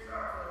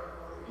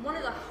one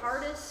of the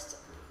hardest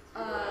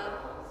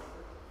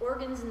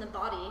organs in the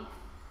body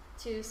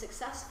to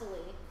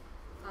successfully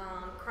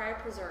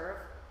cryopreserve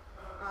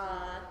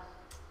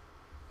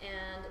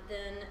and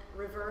then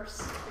reverse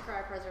the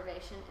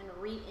cryopreservation and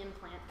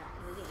re-implant back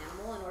into the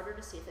animal in order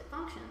to see if it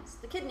functions.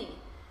 The kidney.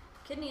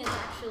 Kidney is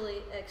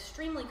actually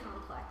extremely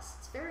complex.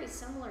 It's very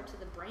similar to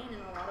the brain in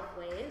a lot of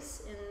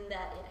ways in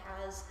that it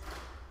has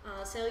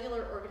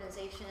cellular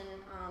organization,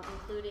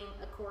 including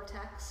a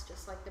cortex,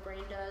 just like the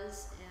brain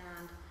does,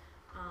 and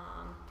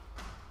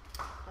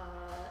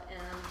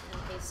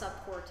a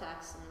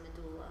subcortex and a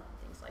medulla,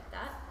 things like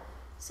that.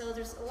 So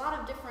there's a lot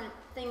of different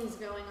things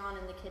going on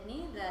in the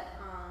kidney that,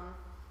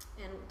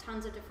 and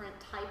tons of different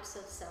types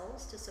of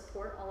cells to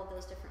support all of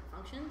those different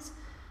functions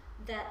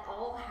that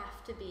all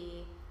have to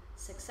be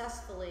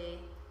successfully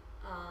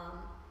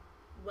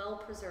well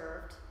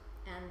preserved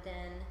and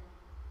then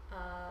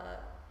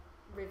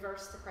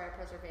reverse the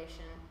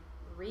cryopreservation,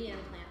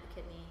 re-implant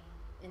the kidney.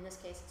 In this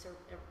case, it's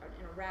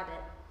in a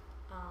rabbit,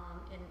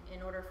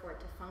 in order for it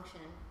to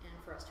function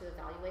and for us to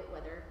evaluate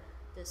whether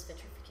this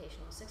vitrification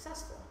was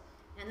successful.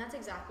 And that's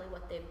exactly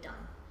what they've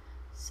done.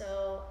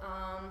 So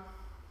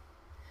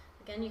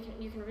again,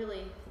 you can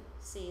really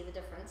see the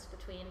difference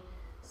between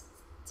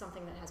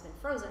something that has been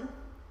frozen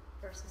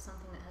versus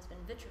something that has been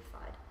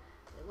vitrified.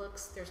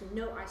 There's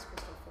no ice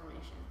crystal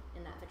formation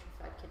in that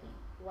vitrified kidney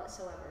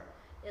whatsoever.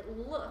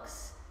 It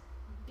looks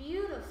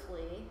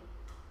beautifully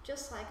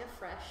just like a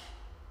fresh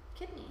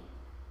kidney.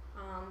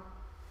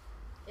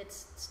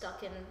 It's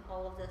stuck in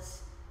all of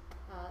this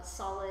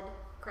solid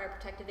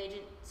cryoprotective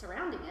agent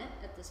surrounding it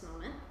at this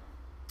moment.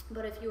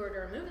 But if you were to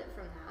remove it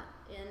from that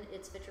in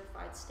its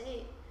vitrified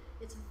state,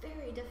 it's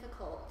very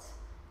difficult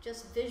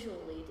just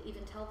visually to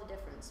even tell the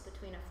difference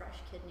between a fresh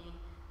kidney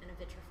and a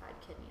vitrified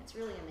kidney. It's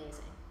really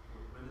amazing.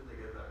 When did they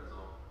get that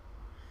result?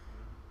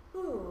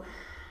 Ooh.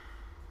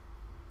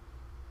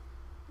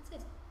 I'd say,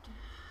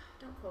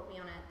 don't quote me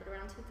on it, but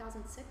around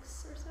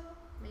 2006 or so,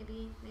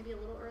 maybe a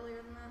little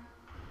earlier than that.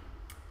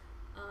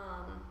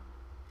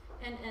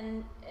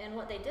 And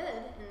what they did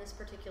in this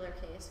particular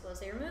case was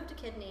they removed a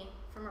kidney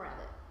from a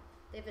rabbit.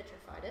 They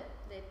vitrified it.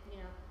 They,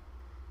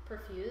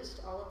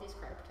 perfused all of these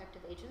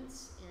cryoprotective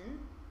agents in,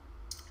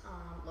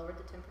 lowered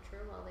the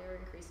temperature while they were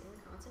increasing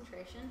the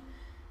concentration.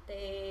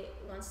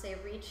 Once they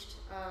reached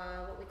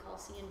what we call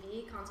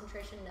C&V,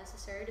 concentration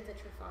necessary to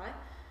vitrify,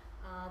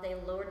 they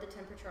lowered the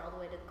temperature all the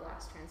way to the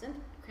glass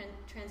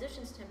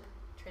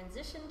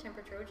transition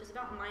temperature, which is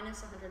about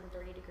minus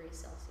 130 degrees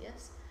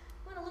Celsius.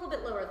 Went a little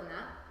bit lower than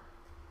that,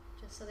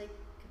 just so they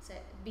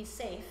could be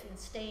safe in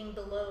staying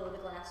below the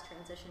glass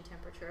transition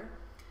temperature.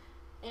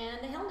 And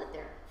they held it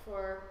there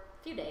for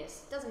a few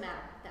days. Doesn't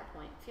matter at that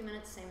point. A few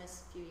minutes, same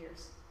as a few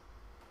years.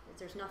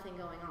 There's nothing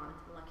going on at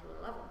the molecular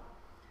level.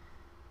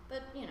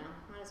 But,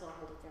 might as well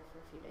hold it there for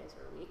a few days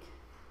or a week,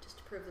 just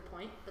to prove the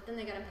point. But then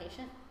they got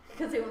impatient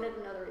because they wanted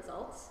to know the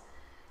results.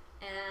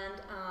 And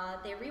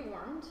they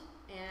rewarmed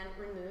and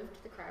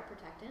removed the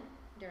cryoprotectant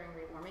during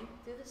rewarming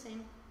through the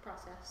same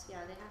process.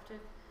 Yeah, they have to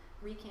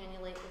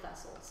recannulate the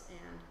vessels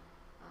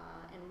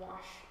and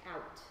wash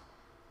out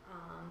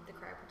the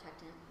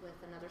cryoprotectant with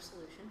another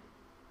solution.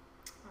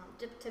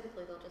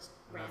 Typically, they'll just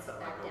ramp it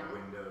back like down. A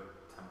window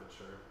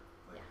temperature.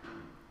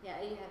 Yeah,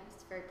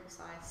 it's very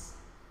precise,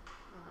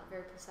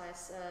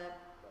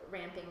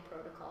 ramping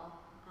protocol.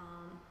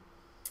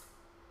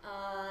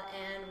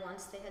 And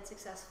once they had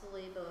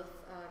successfully both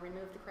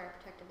removed the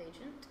cryoprotective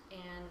agent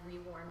and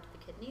rewarmed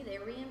the kidney, they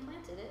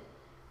reimplanted it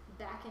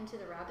back into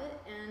the rabbit,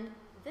 and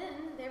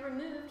then they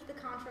removed the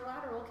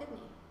contralateral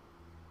kidney.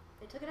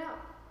 They took it out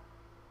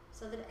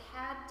so that it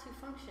had to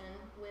function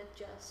with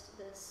just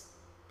this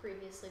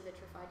previously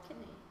vitrified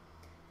kidney,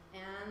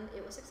 and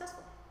it was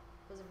successful.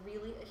 It was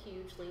really a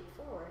huge leap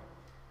forward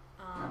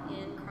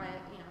in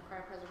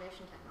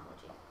cryopreservation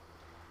technology.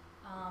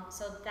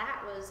 So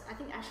that was, I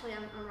think actually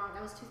I'm wrong,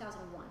 that was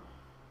 2001.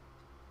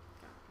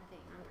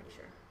 I'm pretty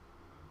sure.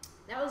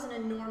 That was an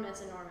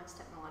enormous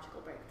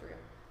technological breakthrough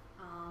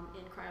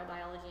in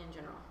cryobiology in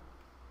general.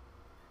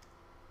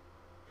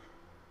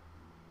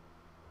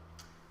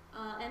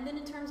 And then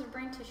in terms of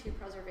brain tissue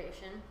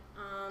preservation,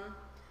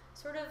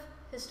 sort of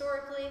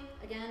historically,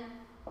 again,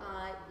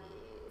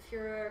 if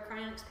you're a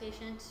cryonics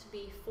patient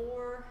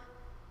before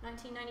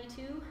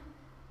 1992,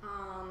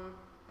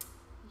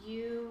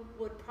 you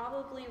would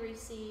probably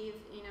receive,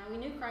 we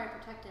knew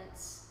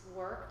cryoprotectants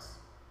worked,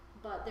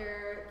 but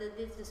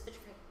this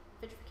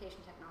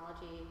vitrification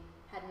technology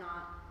had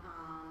not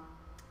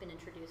been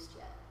introduced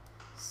yet.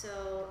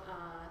 So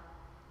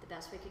the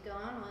best we could go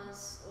on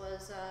was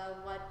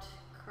what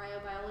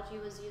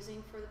cryobiology was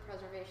using for the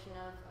preservation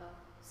of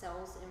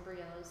cells,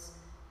 embryos,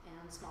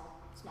 and small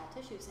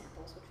tissue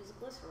samples, which was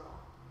glycerol.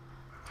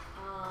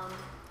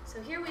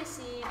 So here we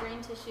see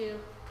brain tissue.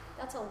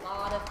 That's a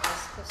lot of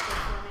ice crystal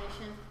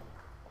formation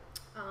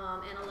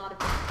and a lot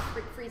of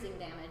freezing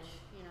damage,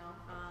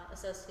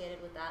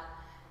 associated with that.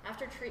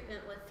 After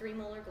treatment with 3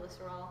 molar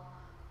glycerol,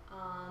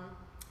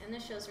 and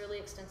this shows really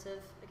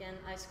extensive, again,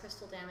 ice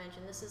crystal damage,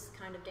 and this is the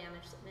kind of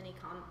damage that many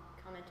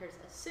commenters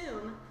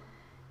assume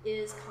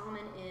is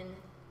common in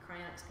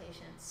cryonics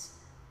patients,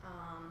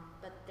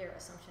 but their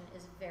assumption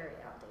is very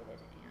outdated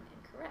and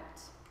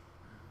incorrect.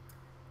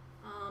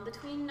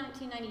 Between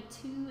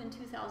 1992 and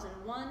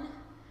 2001,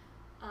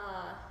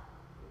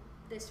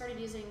 they started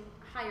using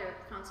higher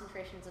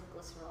concentrations of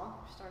glycerol.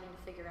 We're starting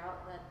to figure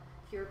out that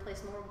if you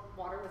replace more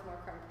water with more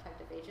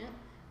cryoprotective agent,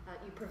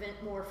 you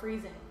prevent more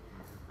freezing.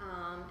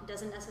 It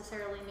doesn't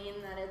necessarily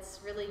mean that it's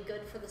really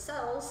good for the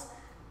cells,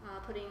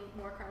 putting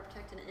more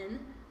cryoprotectant in,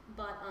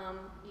 but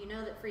you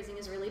know that freezing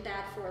is really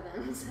bad for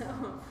them, so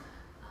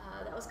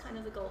that was kind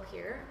of the goal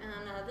here.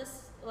 And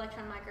this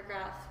electron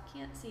micrograph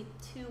can't see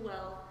too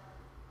well,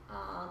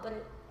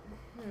 but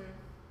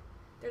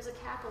there's a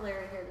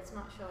capillary here that's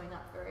not showing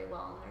up very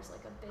well, and there's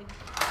like a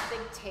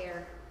big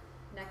tear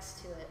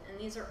next to it. And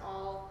these are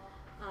all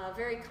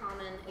very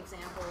common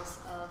examples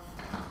of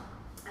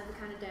the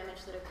kind of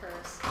damage that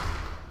occurs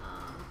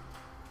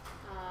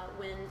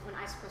when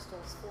ice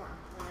crystals form,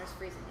 when there's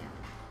freezing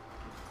damage.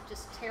 It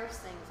just tears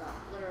things up,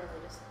 literally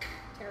just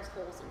tears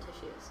holes in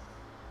tissues.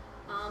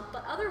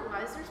 But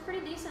otherwise, there's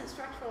pretty decent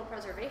structural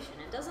preservation.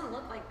 It doesn't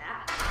look like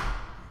that.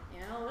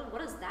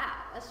 What is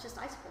that? That's just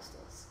ice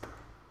crystals.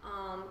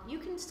 You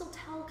can still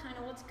tell kind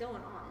of what's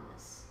going on in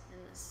this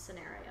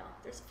scenario.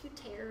 There's a few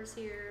tears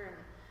here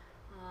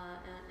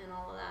and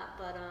all of that,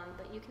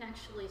 but you can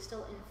actually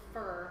still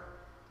infer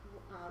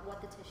what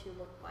the tissue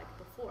looked like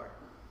before.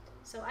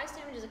 So ice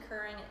damage is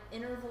occurring at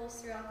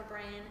intervals throughout the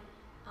brain,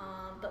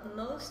 but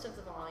most of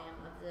the volume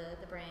of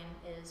the brain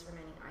is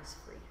remaining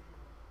ice-free.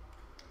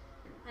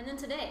 And then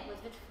today, with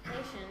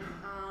vitrification,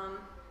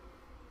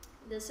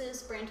 this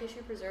is brain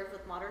tissue preserved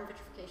with modern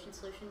vitrification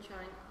solution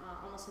showing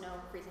almost no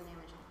freezing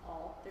damage at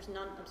all. There's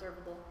none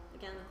observable.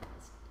 Again,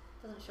 this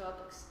doesn't show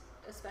up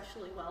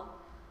especially well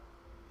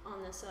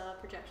on this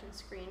projection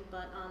screen,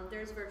 but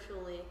there's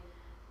virtually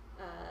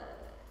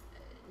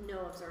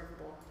no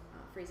observable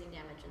freezing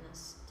damage in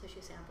this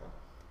tissue sample.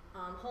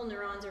 Whole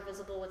neurons are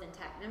visible with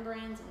intact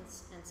membranes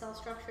and cell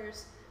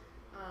structures.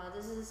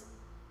 This is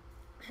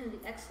the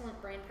excellent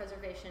brain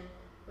preservation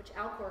which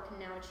Alcor can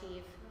now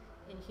achieve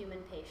in human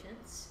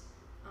patients.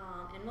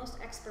 And most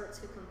experts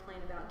who complain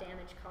about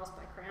damage caused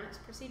by cryonics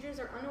procedures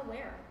are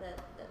unaware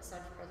that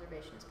such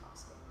preservation is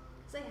possible,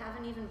 because they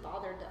haven't even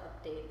bothered to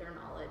update their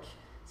knowledge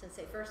since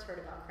they first heard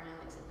about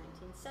cryonics in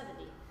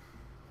 1970.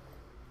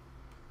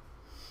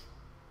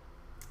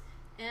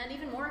 And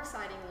even more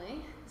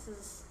excitingly, this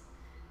is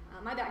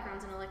my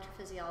background's in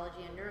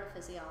electrophysiology and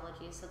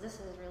neurophysiology, so this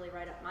is really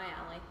right up my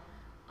alley.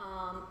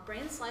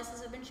 Brain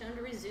slices have been shown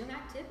to resume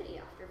activity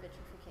after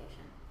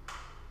vitrification.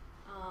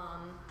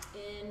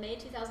 In May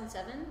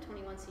 2007,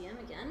 21cm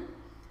again,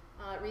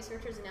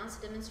 researchers announced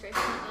a demonstration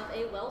of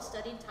a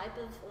well-studied type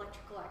of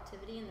electrical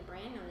activity in the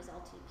brain known as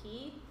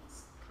LTP.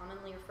 It's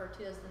commonly referred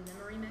to as the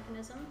memory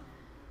mechanism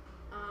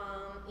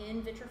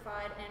in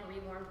vitrified and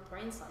rewarmed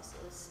brain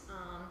slices.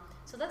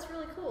 So that's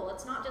really cool.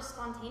 It's not just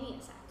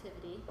spontaneous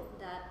activity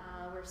that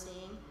we're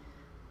seeing.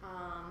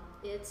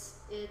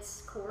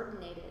 It's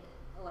coordinated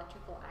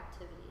electrical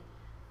activity.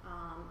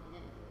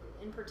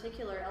 In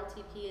particular,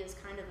 LTP is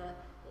kind of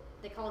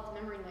they call it the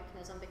memory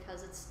mechanism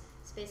because it's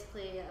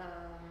basically,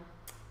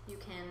 you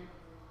can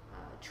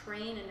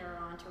train a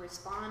neuron to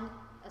respond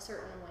a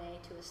certain way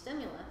to a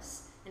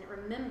stimulus, and it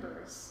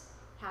remembers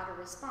how to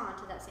respond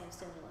to that same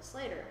stimulus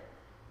later.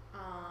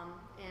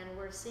 And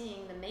we're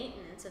seeing the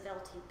maintenance of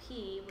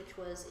LTP, which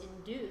was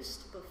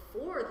induced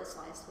before the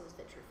slice was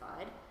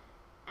vitrified,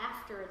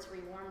 after it's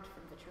rewarmed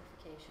from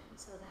vitrification.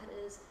 So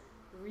that is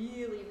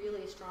really,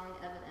 really strong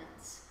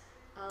evidence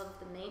of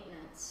the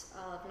maintenance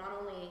of not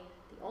only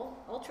the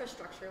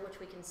ultrastructure, which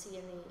we can see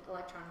in the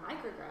electron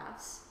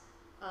micrographs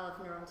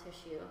of neural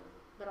tissue,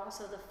 but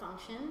also the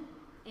function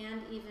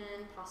and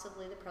even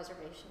possibly the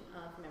preservation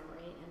of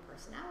memory and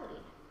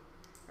personality,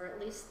 or at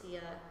least the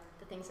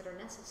things that are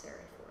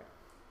necessary for it.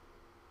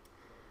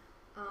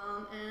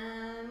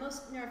 And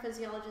most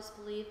neurophysiologists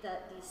believe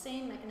that the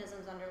same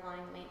mechanisms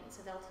underlying the maintenance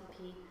of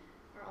LTP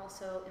are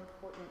also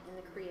important in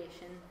the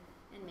creation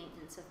and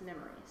maintenance of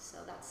memory. So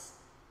that's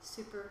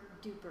super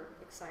duper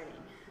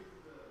exciting.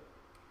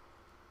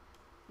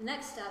 The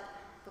next step,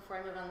 before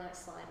I move on to the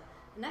next slide,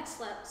 the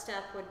next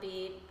step would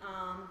be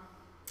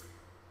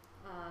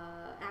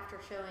after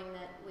showing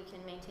that we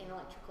can maintain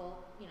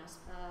electrical,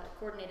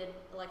 coordinated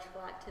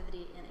electrical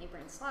activity in a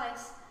brain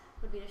slice,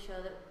 would be to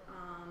show that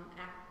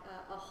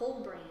a whole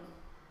brain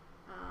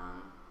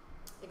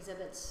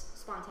exhibits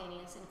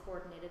spontaneous and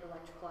coordinated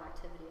electrical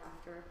activity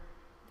after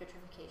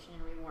vitrification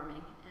and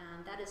rewarming,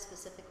 and that is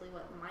specifically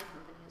what my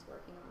company is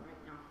working on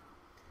right now.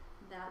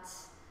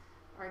 That's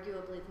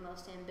arguably the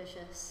most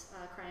ambitious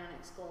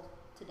cryonics goal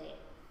to date.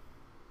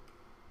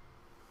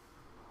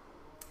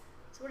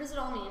 So So what does it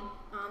all mean?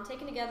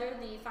 Taken together,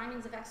 the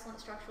findings of excellent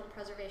structural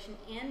preservation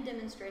and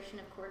demonstration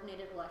of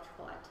coordinated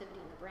electrical activity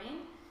in the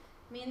brain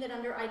mean that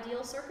under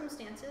ideal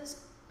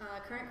circumstances,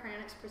 current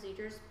cryonics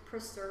procedures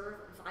preserve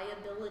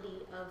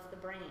viability of the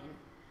brain,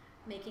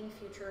 making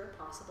future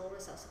possible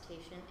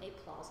resuscitation a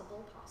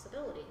plausible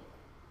possibility.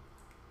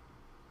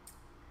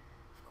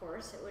 Of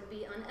course, it would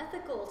be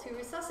unethical to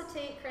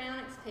resuscitate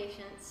cryonics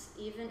patients,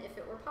 even if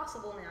it were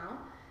possible now,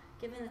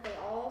 given that they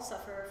all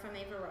suffer from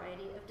a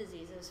variety of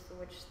diseases for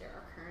which there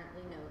are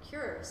currently no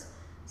cures.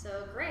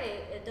 So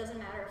great, it doesn't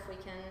matter if we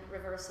can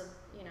reverse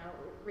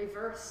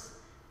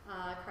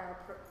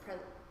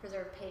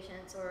cryopreserved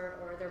patients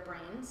or their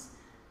brains.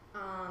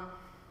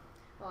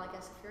 Well, I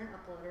guess if you're an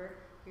uploader,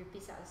 you'd be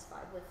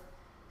satisfied with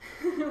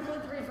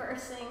with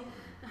reversing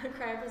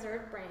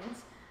cryopreserved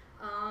brains.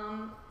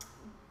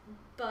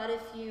 But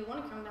if you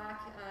want to come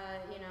back,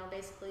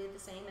 basically the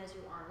same as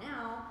you are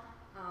now,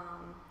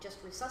 just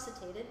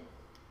resuscitated,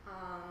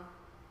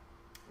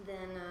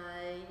 then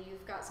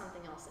you've got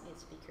something else that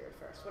needs to be cured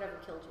first, whatever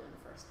killed you in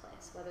the first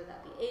place, whether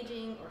that be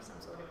aging or some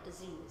sort of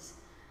disease.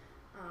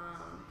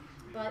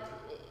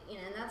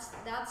 And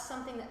that's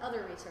something that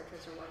other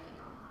researchers are working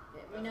on.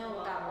 We know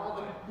about all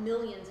the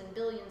millions and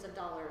billions of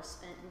dollars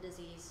spent in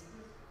disease,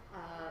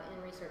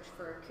 in research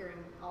for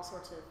curing all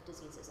sorts of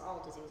diseases,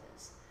 all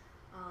diseases.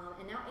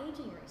 And now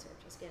aging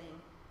research is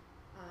getting,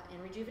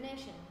 and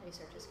rejuvenation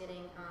research is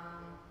getting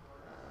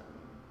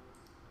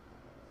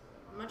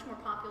much more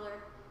popular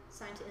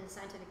in the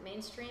scientific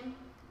mainstream,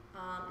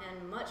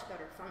 and much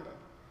better funded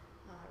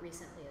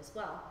recently as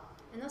well.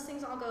 And those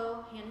things all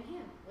go hand in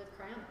hand with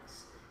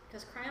cryonics,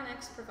 because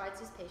cryonics provides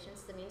these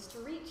patients the means to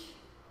reach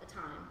a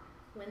time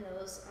when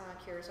those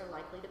cures are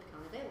likely to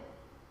become available.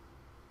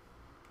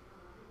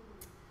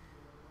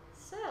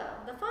 So,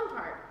 the fun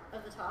part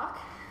of the talk.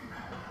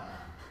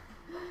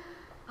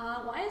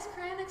 Why is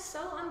cryonics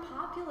so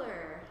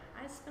unpopular?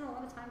 I spent a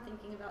lot of time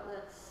thinking about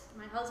this.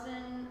 My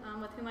husband,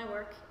 with whom I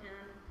work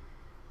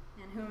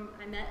and whom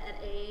I met at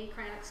a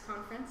cryonics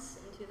conference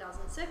in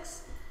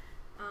 2006,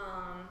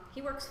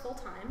 he works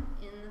full-time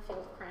in the field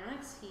of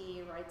cryonics.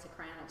 He writes a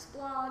cryonics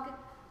blog,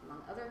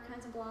 among other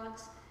kinds of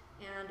blogs,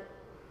 and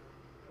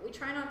we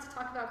try not to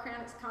talk about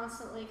cryonics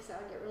constantly because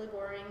that would get really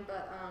boring,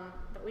 but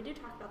we do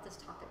talk about this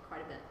topic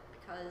quite a bit,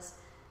 because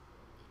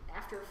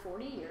after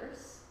 40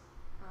 years,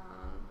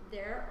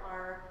 there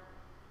are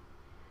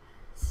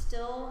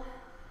still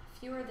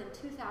fewer than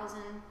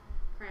 2,000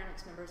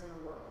 cryonics members in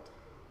the world.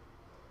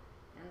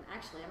 And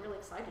actually, I'm really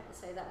excited to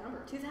say that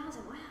number,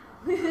 2,000, wow.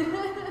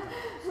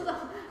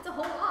 It's a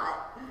whole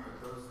lot. Are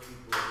those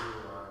people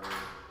who are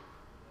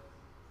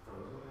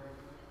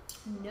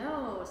frozen?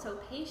 No, so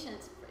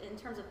patients, in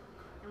terms of,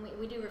 and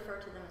we do refer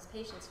to them as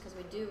patients because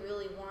we do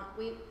really want,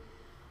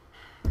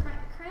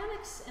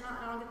 cryonics, and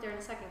I'll get there in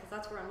a second because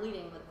that's where I'm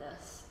leading with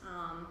this.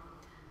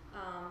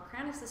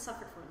 Cryonics has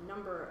suffered from a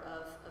number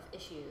of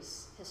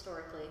issues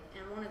historically,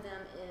 and one of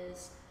them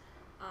is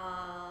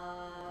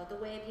the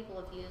way people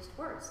have used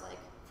words like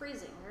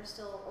freezing. There are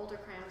still older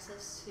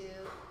cryonicists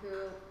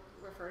who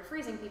refer to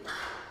freezing people,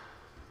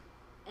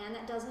 and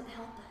that doesn't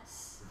help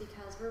us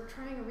because we're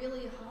trying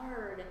really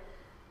hard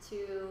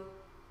to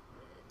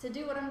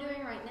do what I'm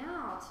doing right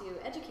now,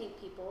 to educate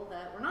people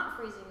that we're not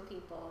freezing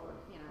people.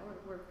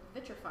 We're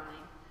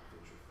vitrifying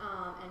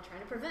and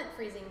trying to prevent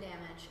freezing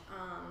damage.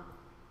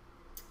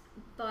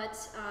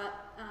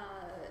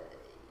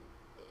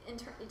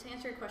 To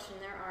answer your question,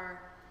 there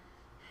are,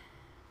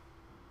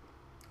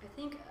 I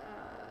think,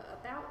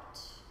 about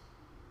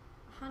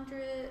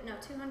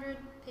 200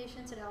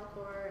 patients at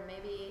Alcor, and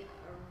maybe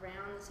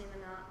around the same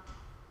amount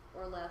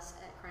or less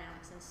at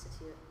Cryonics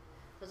Institute.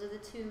 Those are the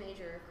two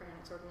major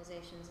cryonics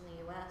organizations in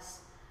the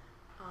U.S.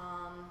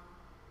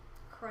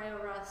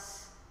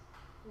 CryoRus,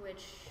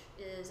 which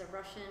is a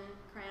Russian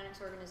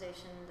cryonics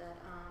organization that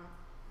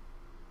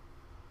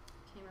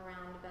came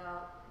around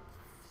about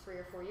 3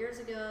 or 4 years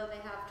ago. They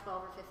have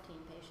 12 or 15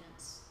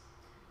 patients.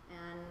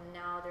 And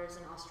now there's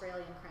an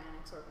Australian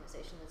cryonics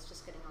organization that's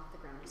just getting off the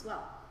ground as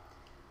well.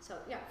 So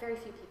yeah, very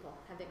few people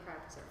have been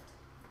cryopreserved.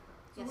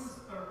 So what's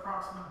an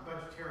approximate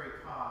budgetary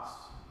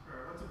cost,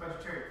 or what's the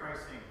budgetary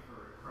pricing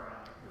for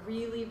cryonics?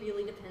 Really,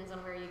 really depends on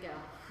where you go.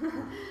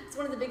 It's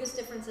one of the biggest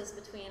differences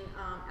between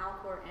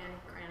Alcor and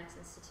Cryonics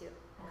Institute.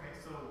 Okay,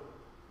 so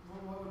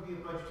what would be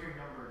a budgetary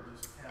number?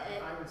 Just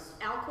if I was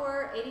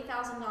Alcor,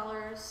 $80,000,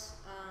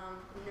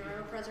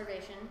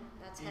 neuropreservation,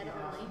 that's head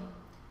only.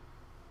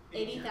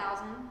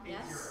 80,000,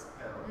 yes.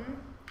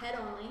 Head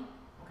only.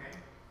 Okay.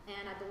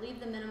 And I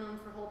believe the minimum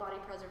for whole body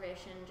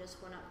preservation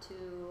just went up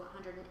to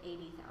 180,000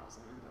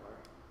 or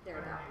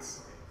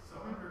thereabouts. Okay, so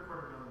under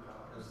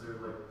 $250,000. Is there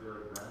like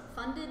rent?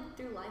 Funded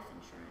through life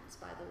insurance,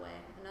 by the way.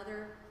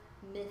 Another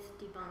myth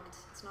debunked.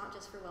 It's not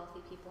just for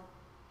wealthy people.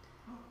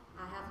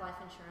 I have life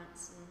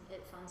insurance, and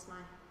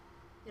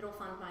it'll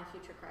fund my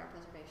future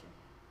cryopreservation.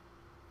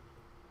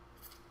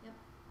 Yep.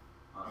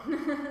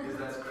 Is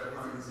that spread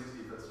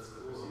 160? That's just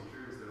the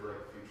procedure. Is there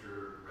like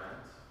future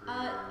rent?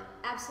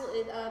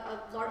 Absolutely.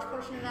 A large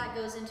portion of that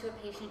goes into a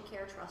patient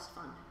care trust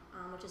fund,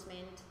 which is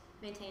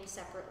maintained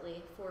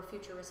separately for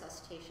future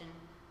resuscitation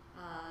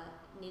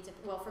needs.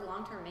 Well, for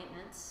long-term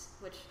maintenance,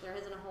 which there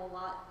isn't a whole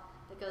lot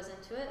that goes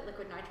into it.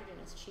 Liquid nitrogen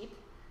is cheap,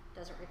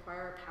 doesn't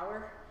require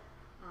power,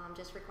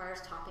 just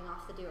requires topping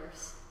off the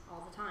dewars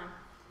all the time.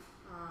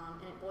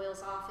 And it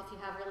boils off if you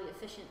have really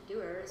efficient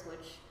dewars,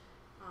 which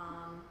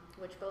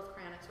both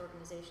cryonics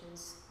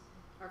organizations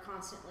are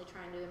constantly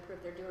trying to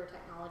improve their dewar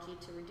technology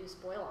to reduce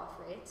boil-off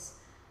rates.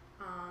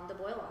 The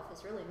boil-off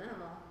is really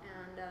minimal,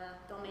 and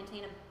they'll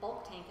maintain a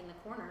bulk tank in the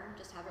corner,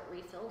 just have it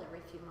refilled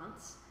every few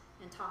months,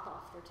 and top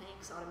off their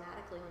tanks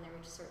automatically when they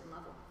reach a certain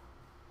level.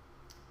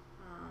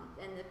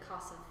 And the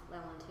cost of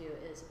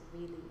LN2 is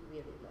really,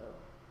 really low.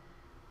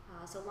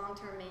 So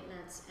long-term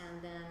maintenance,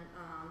 and then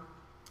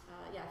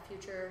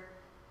future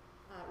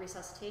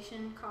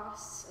resuscitation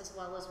costs, as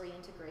well as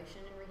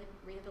reintegration and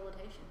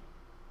rehabilitation,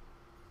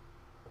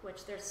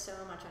 which there's so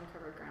much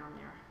uncovered ground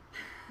there.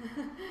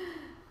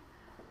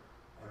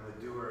 And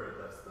the dewar,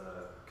 that's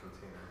the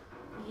container.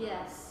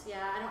 Yes,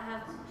 yeah, I don't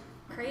have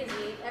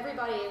crazy.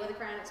 Everybody with a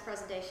cryonics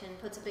presentation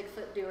puts a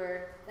Bigfoot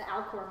dewar, the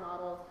Alcor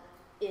model,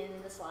 in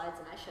the slides,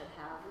 and I should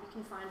have. You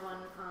can find one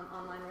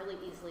online really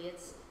easily.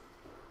 It's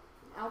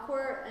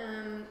Alcor.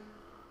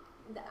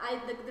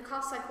 The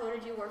costs I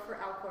quoted you were for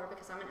Alcor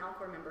because I'm an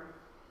Alcor member.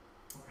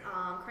 Okay.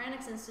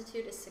 Cryonics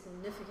Institute is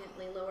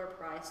significantly lower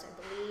priced. I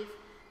believe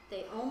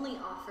they only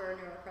offer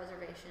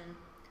neuropreservation,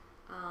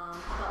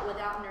 but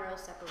without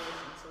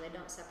neuroseparation, so they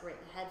don't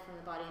separate the head from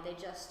the body. They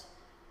just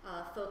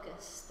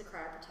focus the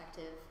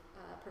cryoprotective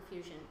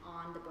perfusion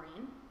on the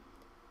brain,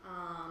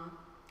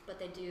 but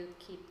they do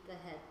keep the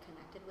head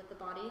connected with the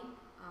body,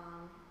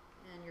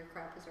 and you're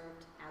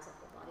cryopreserved as a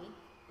whole body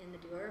in the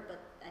dewar.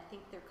 But I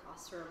think their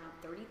costs are around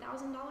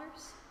 $30,000.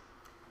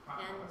 Wow,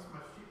 and that's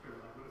much cheaper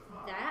than I would have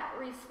thought. That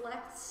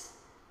reflects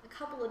a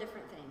couple of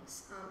different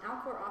things.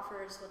 Alcor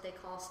offers what they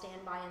call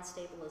standby and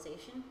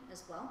stabilization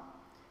as well,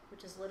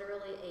 which is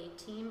literally a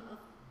team of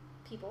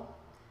people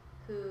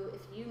who,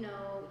 if you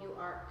know you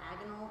are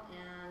agonal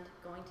and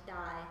going to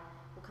die,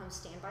 will come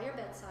stand by your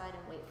bedside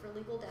and wait for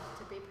legal death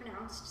to be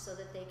pronounced so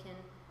that they can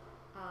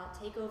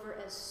take over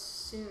as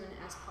soon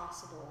as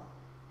possible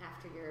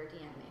after your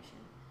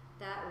deanimation.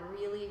 That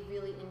really,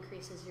 really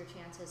increases your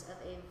chances of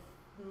a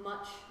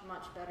much,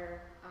 much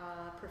better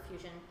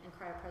perfusion and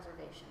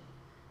cryopreservation,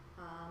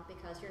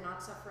 because you're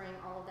not suffering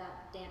all of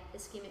that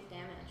ischemic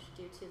damage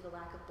due to the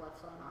lack of blood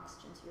flow and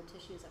oxygen to your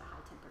tissues at a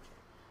high temperature.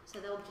 So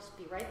they'll just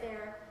be right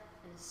there,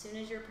 and as soon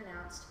as you're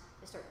pronounced,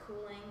 they start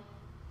cooling.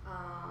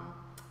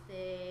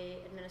 They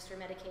administer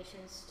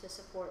medications to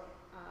support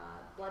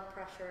blood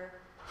pressure,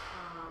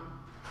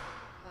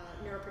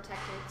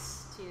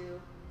 neuroprotectants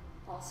to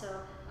also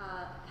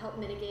help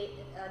mitigate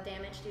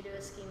damage due to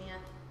ischemia,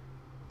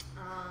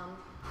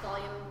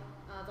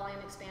 volume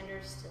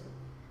expanders to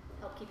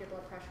help keep your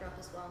blood pressure up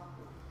as well,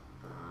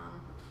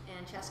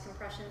 and chest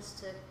compressions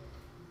to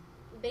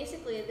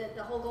basically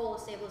the whole goal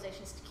of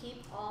stabilization is to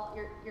keep all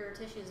your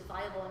tissues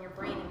viable, and your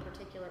brain in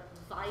particular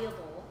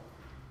viable,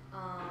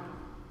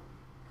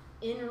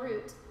 en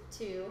route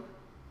to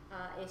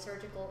a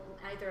surgical,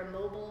 either a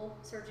mobile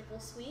surgical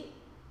suite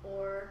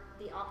or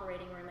the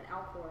operating room at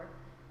Alcor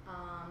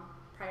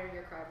prior to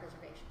your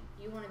cryopreservation.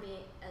 You want to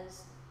be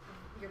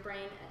your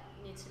brain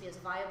needs to be as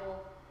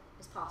viable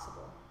as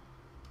possible.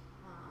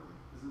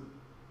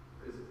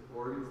 Is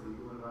Oregon's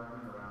legal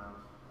environment around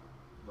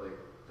like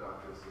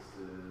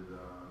doctor-assisted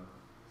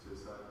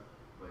suicide,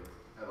 like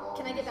at all?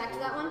 Can I get back to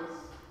that one?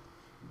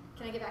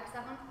 Can I get back to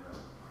that one?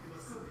 Yeah.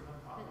 It's really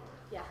unpopular.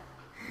 Yeah.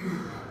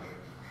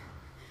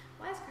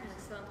 Why is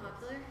cryonics so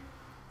unpopular?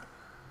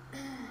 A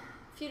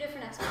few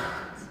different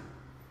explanations.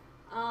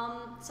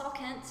 Saul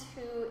Kent,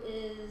 who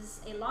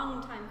is a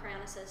longtime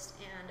cryonicist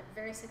and a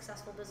very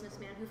successful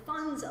businessman who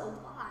funds a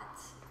lot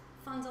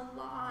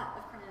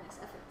of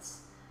cryonics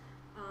efforts,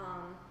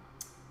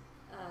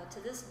 to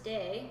this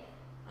day,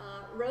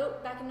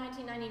 wrote back in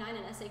 1999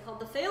 an essay called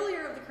 "The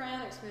Failure of the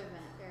Cryonics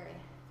Movement." Very,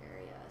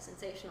 very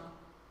sensational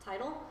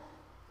title.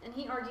 And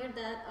he argued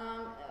that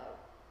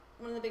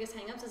one of the biggest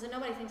hangups is that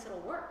nobody thinks it'll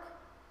work.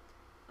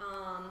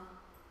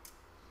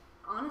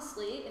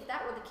 Honestly, if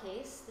that were the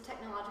case, the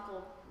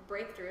technological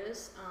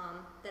breakthroughs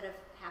that have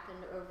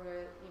happened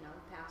over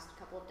the past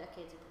couple of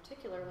decades in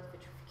particular with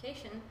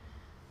vitrification,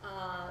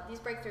 these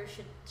breakthroughs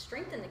should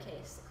strengthen the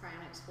case that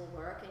cryonics will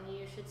work, and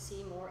you should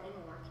see more and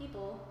more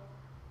people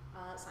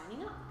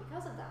signing up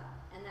because of that,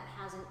 and that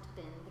hasn't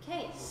been the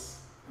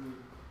case.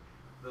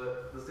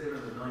 The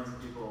statement that millions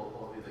of people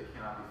hold view that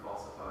cannot be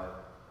falsified,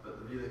 but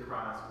the view that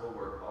cryonics will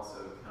work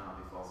also cannot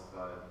be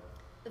falsified.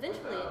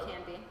 Eventually it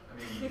can be. I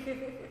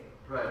mean,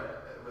 right,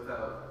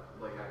 without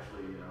like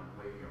actually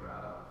waking a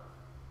rat up.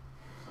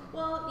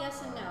 Well,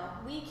 yes and no.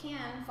 We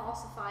can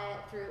falsify it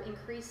through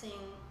increasing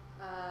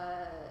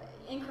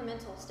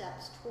incremental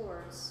steps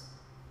towards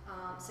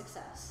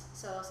success.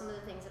 So some of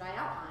the things that I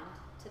outlined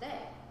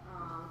today,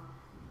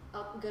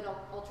 good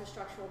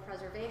ultrastructural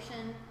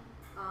preservation,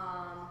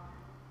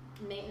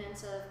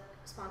 maintenance of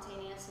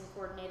spontaneous and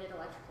coordinated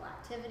electrical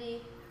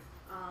activity,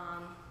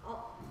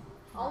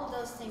 all of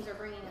those things are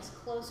bringing us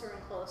closer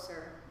and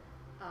closer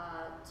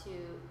to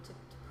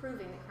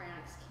proving that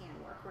cryonics can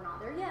work. We're not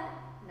there yet.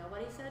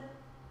 Nobody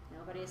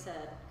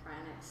said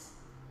cryonics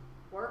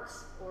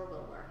works or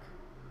will work,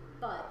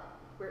 but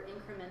we're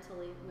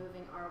incrementally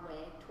moving our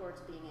way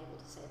towards being able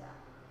to say that.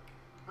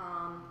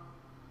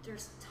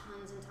 There's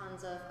tons and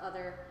tons of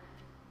other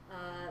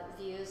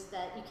views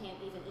that you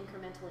can't even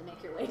incrementally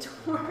make your way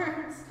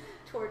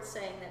towards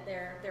saying that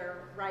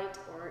they're right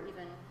or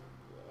even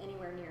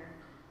anywhere near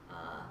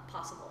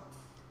possible.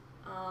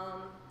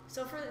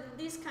 So for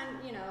these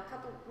a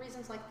couple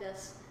reasons like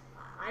this,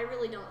 I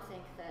really don't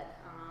think that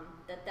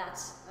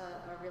that's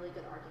a really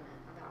good argument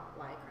about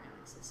why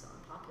cryonics is so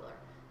unpopular.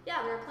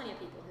 Yeah, there are plenty of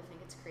people who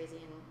think it's crazy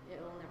and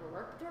it will never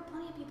work, but there are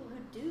plenty of people who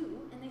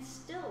do, and they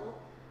still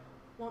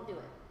won't do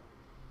it.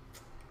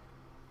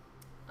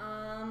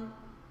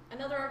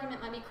 Another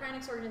argument might be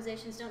cryonics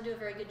organizations don't do a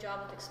very good job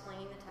of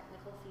explaining the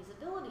technical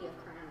feasibility of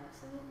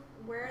cryonics, and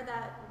where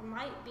that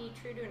might be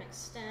true to an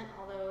extent,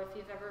 although if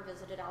you've ever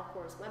visited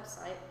Alcor's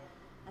website,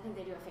 I think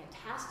they do a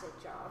fantastic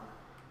job.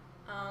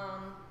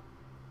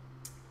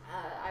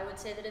 I would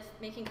say that if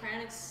making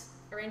cryonics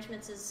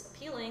arrangements is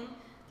appealing,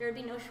 there would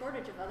be no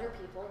shortage of other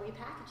people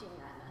repackaging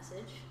that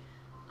message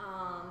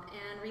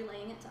and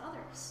relaying it to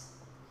others.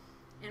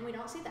 And we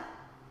don't see that,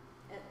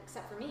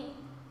 except for me,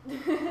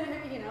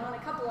 and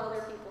a couple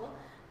other people.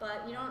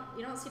 But you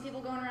don't see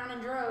people going around in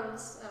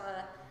droves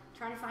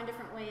trying to find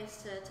different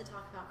ways to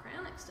talk about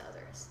cryonics to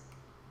others.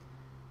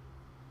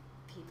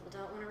 People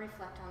don't want to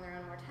reflect on their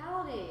own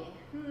mortality.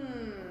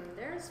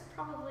 There's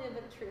probably a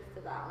bit of truth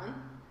to that one.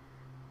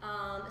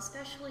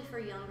 Especially for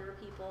younger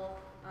people,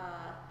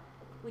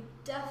 we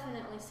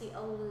definitely see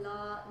a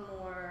lot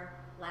more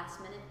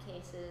last-minute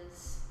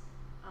cases,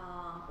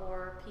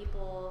 or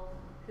people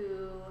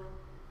who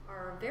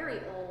are very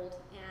old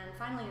and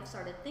finally have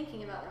started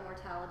thinking about their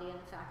mortality and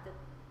the fact that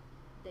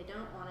they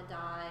don't want to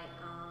die,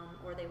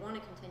 or they want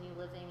to continue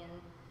living,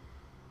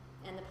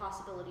 and the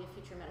possibility of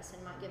future medicine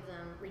might give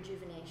them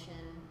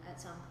rejuvenation at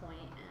some point,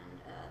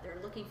 and they're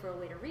looking for a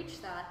way to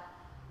reach that.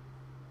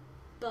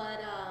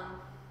 But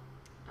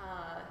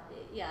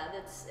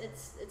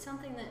it's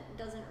something that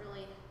doesn't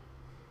really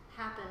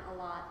happen a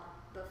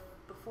lot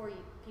before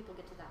people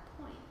get to that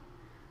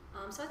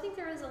point. So I think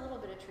there is a little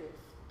bit of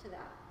truth to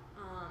that.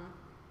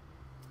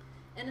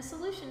 And a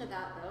solution to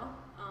that, though,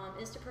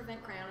 is to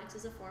prevent cryonics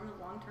as a form of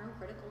long-term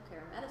critical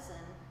care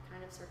medicine,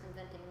 kind of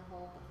circumventing the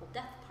whole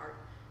death part,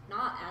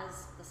 not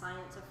as the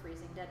science of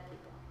freezing dead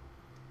people.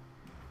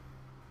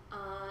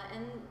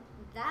 And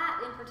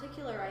that, in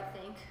particular, I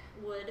think,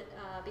 would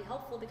be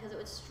helpful because it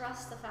would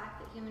stress the fact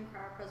that human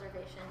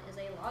cryopreservation is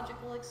a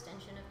logical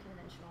extension of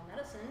conventional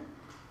medicine,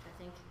 which I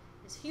think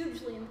is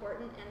hugely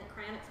important, and that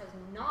cryonics has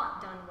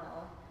not done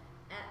well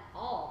at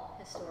all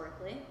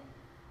historically,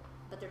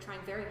 but they're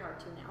trying very hard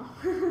to now.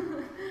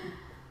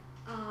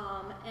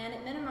 And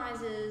it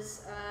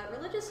minimizes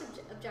religious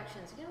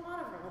objections. You get a lot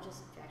of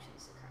religious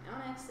objections to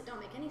cryonics that don't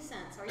make any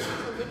sense. Are you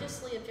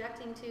religiously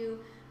objecting to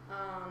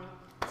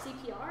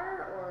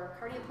CPR or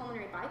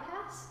cardiopulmonary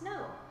bypass?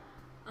 No.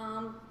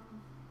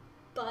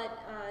 But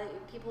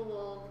people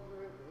will,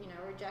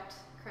 reject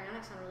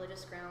cryonics on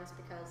religious grounds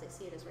because they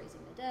see it as raising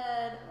the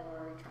dead,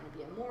 or you're trying to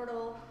be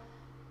immortal,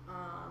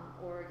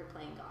 or you're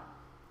playing God.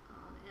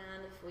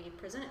 And if we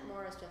present it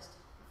more as just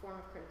a form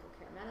of critical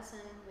care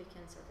medicine, we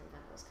can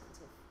circumvent those kinds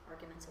of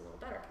arguments a little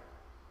better.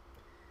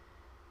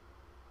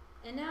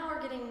 And now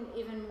we're getting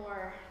even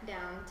more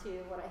down to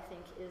what I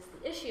think is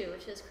the issue,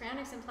 which is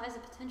cryonics implies a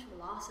potential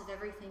loss of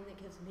everything that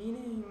gives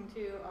meaning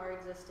to our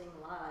existing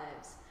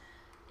lives.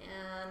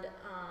 And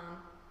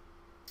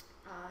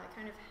I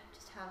kind of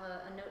just have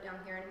a note down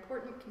here. An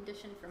important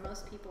condition for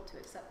most people to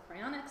accept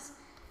cryonics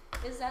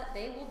is that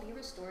they will be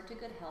restored to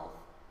good health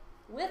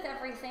with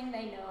everything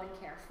they know and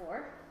care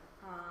for.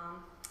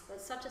 But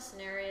such a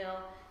scenario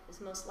is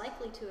most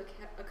likely to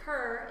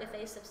occur if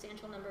a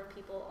substantial number of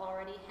people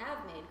already have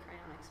made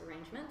cryonics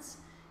arrangements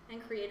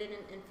and created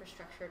an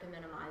infrastructure to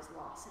minimize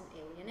loss and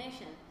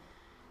alienation.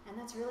 And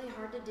that's really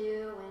hard to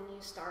do when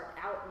you start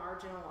out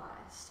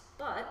marginalized.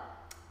 But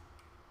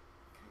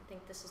I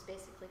think this is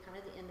basically kind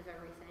of the end of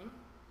everything.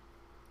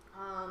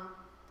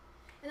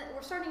 And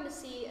we're starting to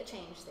see a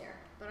change there.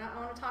 But I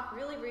want to talk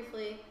really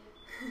briefly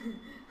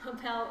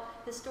about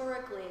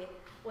historically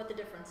what the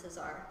differences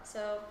are.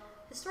 So,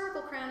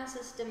 historical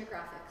cryonicist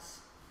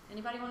demographics.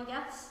 Anybody want to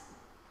guess?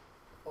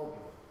 Old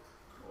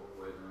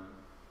white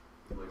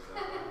man. Like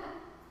that.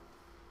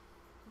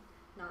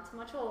 Not so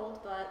much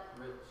old, but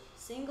Rich.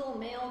 single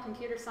male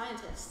computer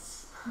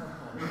scientists.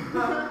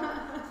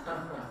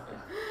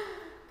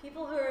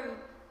 People who are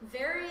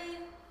very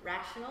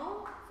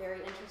rational, very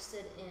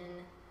interested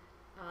in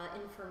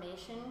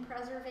information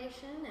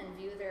preservation, and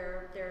view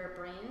their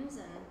brains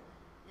and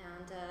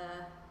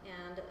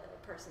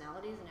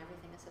personalities and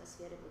everything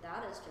associated with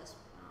that as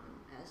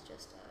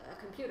just a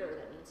computer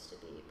that needs to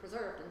be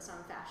preserved in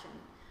some fashion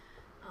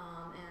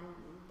and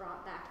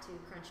brought back to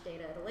crunch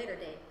data at a later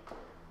date.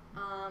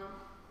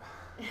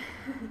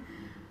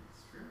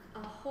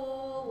 A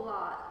whole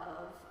lot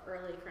of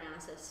early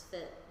cryonicists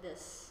fit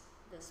this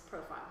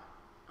profile.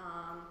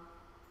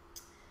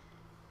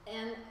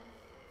 And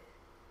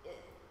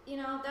you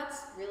know,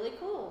 that's really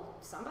cool.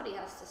 Somebody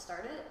has to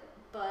start it,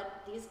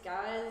 but these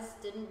guys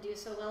didn't do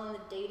so well in the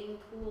dating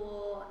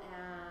pool,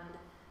 and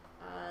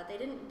they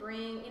didn't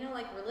bring, you know,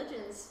 like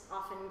religions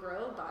often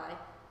grow by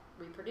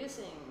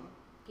reproducing,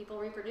 people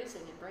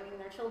reproducing and bringing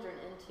their children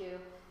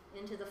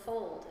into the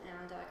fold,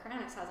 and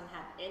cryonics hasn't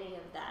had any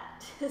of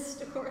that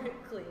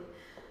historically.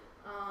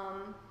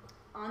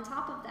 On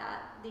top of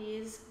that,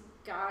 these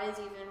guys,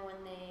 even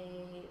when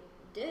they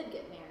did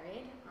get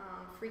married,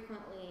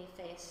 frequently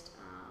faced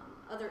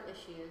other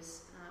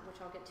issues, which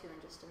I'll get to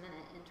in just a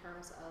minute, in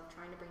terms of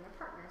trying to bring their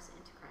partners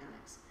into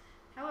cryonics.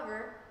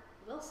 However,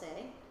 I will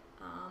say,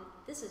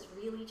 this is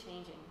really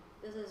changing.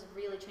 This has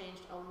really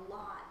changed a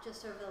lot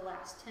just over the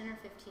last 10 or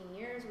 15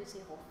 years. We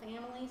see whole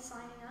families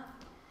signing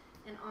up.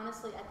 And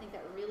honestly, I think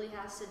that really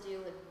has to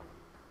do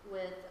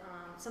with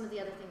some of the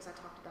other things I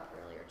talked about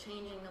earlier,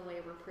 changing the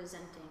way we're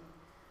presenting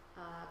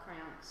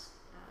cryonics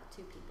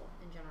to people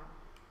in general.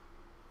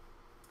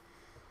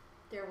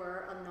 There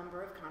were a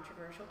number of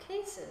controversial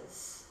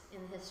cases in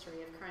the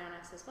history of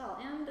cryonics as well,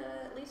 and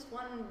at least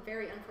one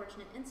very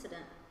unfortunate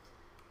incident.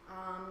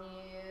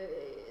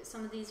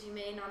 Some of these you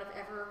may not have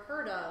ever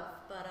heard of,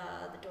 but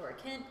the Dora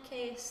Kent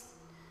case,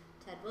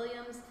 Ted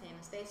Williams, the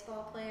famous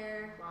baseball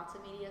player, lots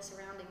of media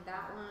surrounding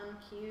that one,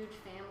 huge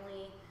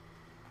family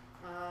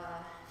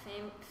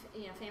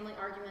family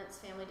arguments,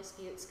 family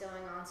disputes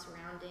going on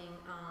surrounding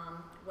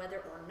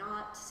whether or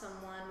not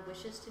someone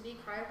wishes to be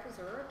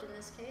cryopreserved. In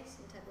this case,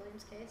 in Ted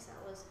Williams' case,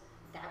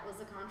 that was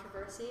the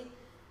controversy.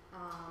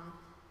 And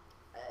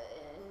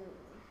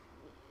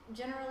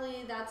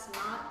generally, that's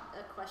not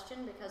a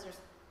question because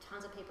there's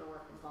tons of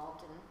paperwork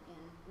involved in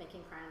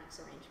making cryonics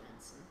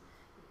arrangements, and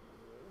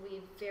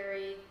we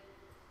very,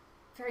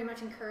 very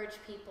much encourage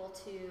people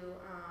to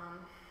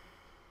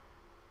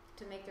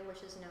make their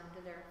wishes known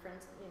to their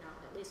friends, you know,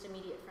 at least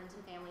immediate friends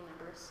and family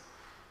members,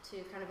 to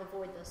kind of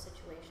avoid those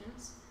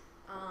situations.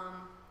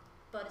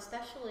 But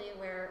especially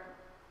where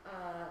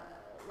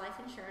life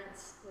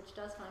insurance, which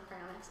does fund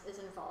cryonics, is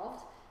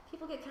involved,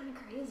 people get kind of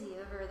crazy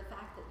over the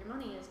fact that your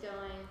money is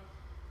going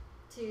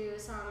to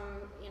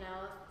some, you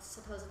know,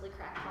 supposedly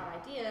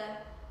crackpot idea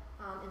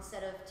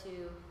instead of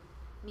to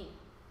me.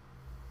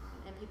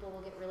 And people will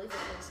get really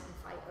vicious and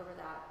fight over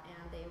that,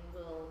 and they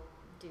will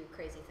do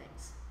crazy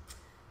things.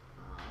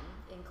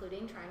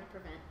 Including trying to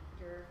prevent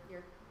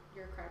your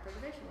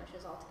cryopreservation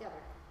wishes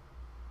altogether.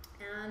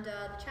 And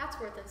the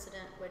Chatsworth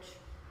incident, which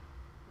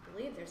I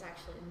believe there's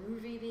actually a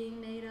movie being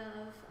made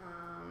of.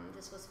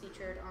 This was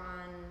featured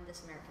on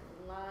This American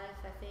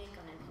Life, I think,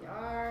 on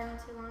NPR not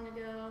too long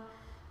ago.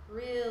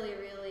 Really,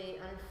 really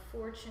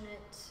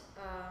unfortunate,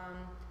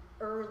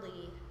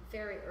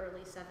 very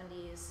early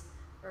 70s,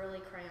 early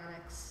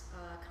cryonics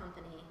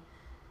company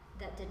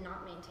that did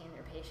not maintain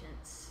their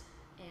patients,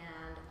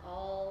 and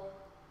all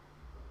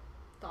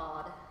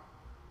thawed.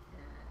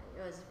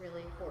 It was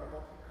really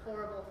horrible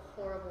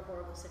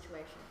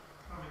situation.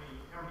 How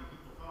many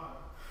people thought?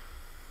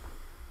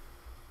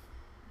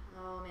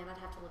 Oh man, I'd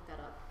have to look that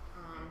up.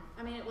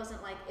 I mean, it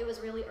wasn't like, it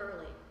was really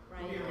early,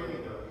 right?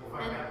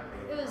 We'll And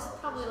it was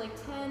probably like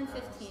 10,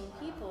 15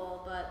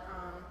 people, but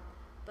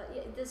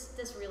yeah,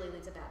 this really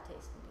leaves a bad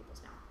taste in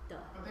people's mouth. Duh.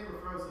 But they were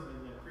frozen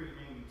in the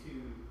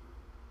pre-92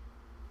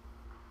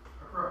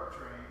 approach,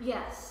 right?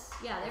 Yes,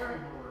 yeah, they were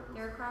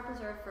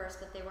cryopreserved first,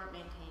 but they weren't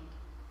maintained.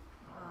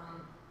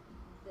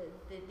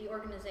 The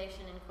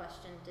organization in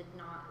question did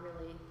not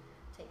really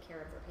take care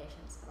of their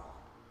patients at all.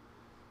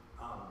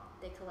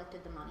 They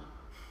collected the money.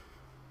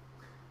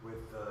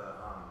 With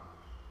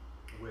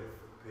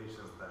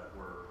patients that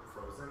were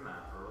frozen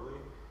that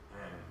early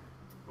and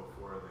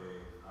before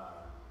they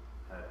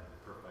had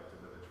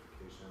perfected the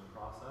vitrification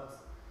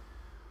process,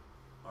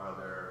 are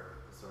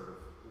there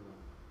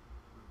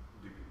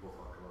do people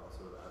talk about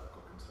sort of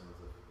ethical concerns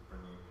of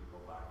bringing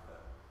people back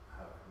that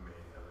may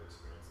have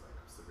experienced like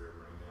severe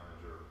brain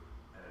damage or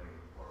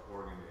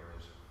organ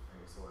damage of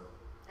any sort?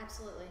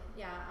 Absolutely,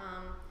 yeah.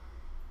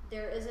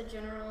 There is a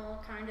general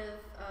kind of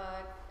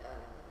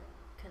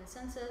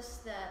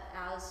consensus that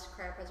as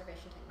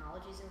cryopreservation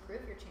technologies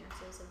improve, your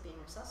chances of being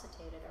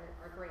resuscitated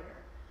are greater.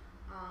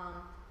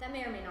 That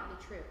may or may not be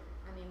true.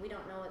 I mean, we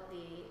don't know what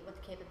the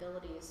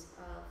capabilities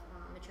of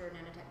mature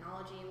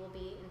nanotechnology will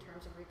be in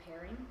terms of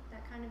repairing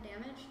that kind of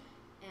damage,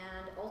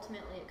 and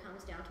ultimately it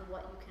comes down to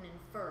what you can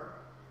infer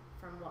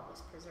from what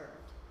was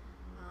preserved,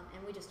 and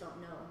we just don't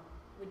know.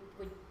 We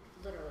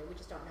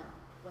just don't know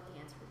what the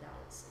answer to that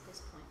is at this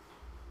point.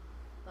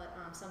 But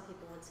some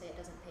people would say it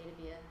doesn't pay to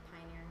be a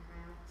pioneer in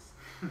cryonics.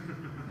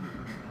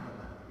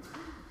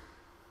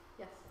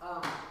 Yes.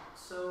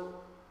 So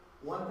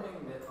one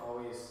thing that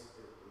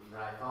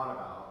I thought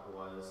about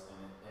was,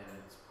 and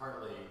it's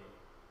partly it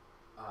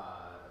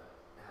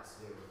has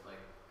to do with,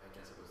 like, I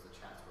guess it was the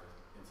Chatsworth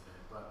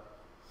incident,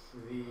 but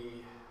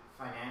the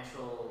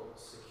financial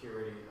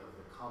security of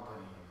the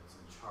company that's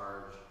in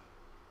charge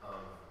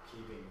of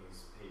keeping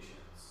these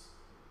patients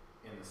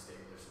in the state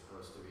they're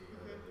supposed to be,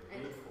 or that they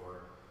paid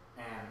for,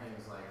 and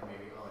things like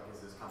maybe, is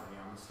this company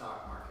on the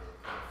stock market?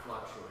 Could it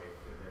fluctuate?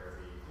 Could there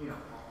be,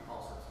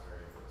 all sorts of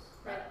variables?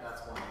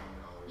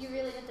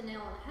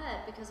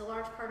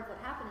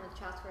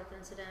 Chatsworth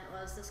incident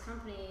was this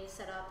company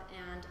set up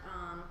and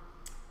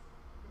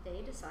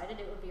they decided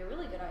it would be a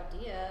really good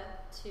idea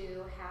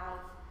to have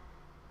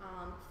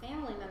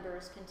family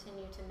members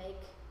continue to make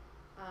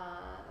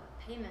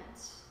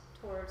payments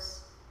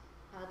towards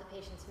the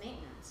patient's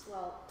maintenance.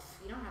 Well,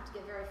 you don't have to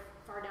get very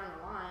far down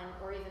the line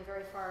or even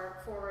very far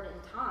forward in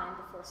time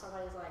before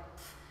somebody's like,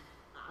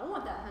 I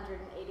want that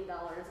 $180 a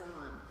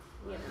month,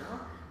 you know?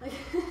 Like,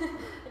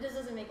 it just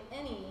doesn't make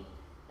any,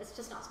 it's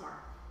just not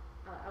smart.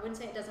 I wouldn't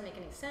say it doesn't make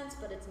any sense,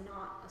 but it's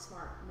not a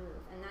smart move,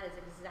 and that is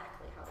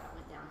exactly how that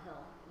went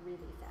downhill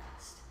really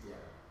fast. Yeah.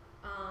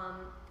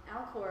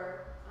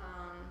 Alcor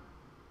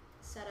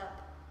set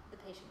up the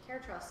patient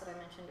care trust that I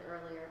mentioned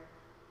earlier,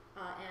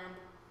 and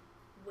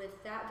with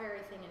that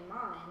very thing in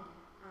mind,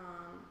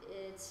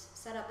 it's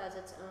set up as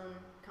its own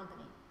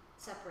company,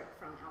 separate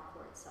from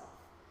Alcor itself.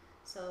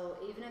 So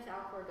even if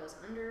Alcor goes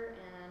under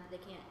and they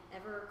can't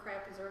ever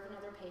cryopreserve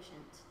another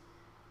patient,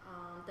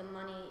 the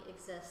money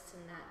exists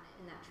in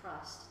that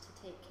trust to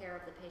take care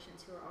of the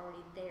patients who are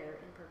already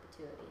there in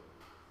perpetuity.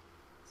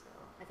 So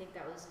I think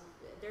that was,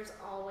 there's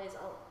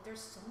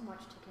so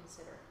much to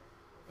consider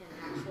in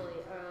actually,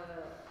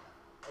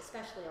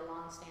 especially a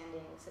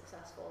long-standing,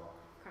 successful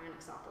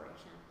cryonics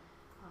operation.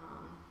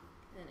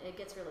 And it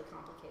gets really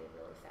complicated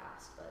really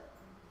fast, but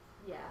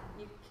yeah,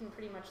 you can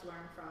pretty much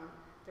learn from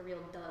the real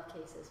duh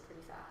cases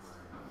pretty fast.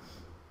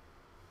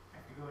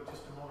 I have to go in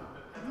just a moment,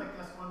 but I'd like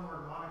to ask one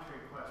more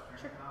monetary question,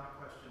 Sure. economic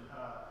question.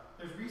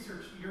 There's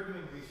research, you're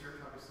doing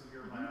research, obviously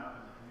your lab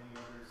and many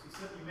others.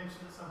 You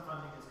mentioned that some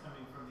funding is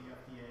coming from the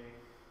FDA.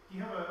 Do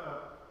you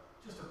have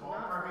just a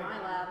ballpark? Not from my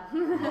lab.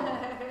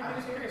 I'm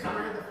just curious,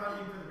 where the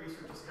funding for the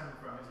research is coming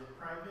from? Is it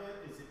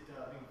private? Is it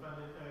being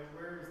funded?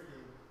 Where is the?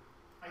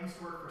 I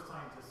used to work for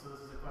scientists, so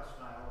this is a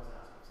question I always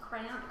ask.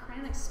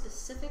 Cryonics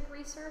specific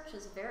research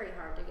is very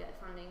hard to get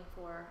funding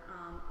for.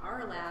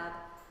 Our lab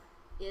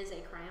is a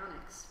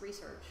cryonics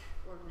research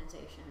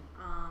organization.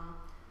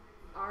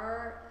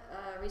 Our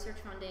research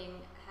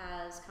funding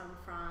has come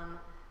from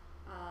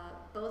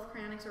both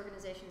cryonics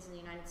organizations in the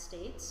United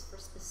States for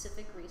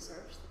specific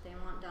research that they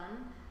want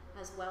done,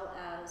 as well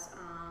as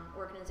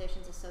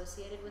organizations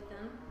associated with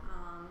them.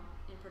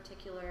 In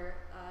particular,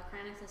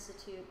 Cryonics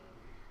Institute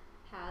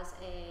has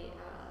a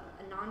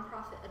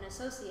nonprofit, an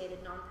associated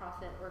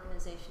nonprofit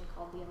organization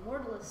called the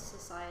Immortalist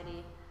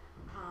Society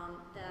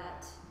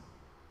that,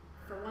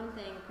 for one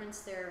thing,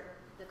 prints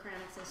the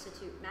Cryonics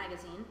Institute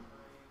magazine,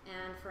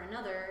 and for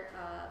another,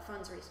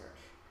 funds research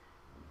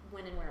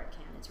when and where it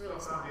can. It's really So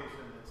a small.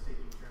 foundation that's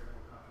taking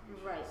charitable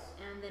contributions. Right,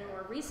 and then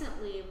more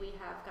recently we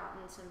have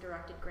gotten some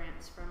directed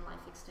grants from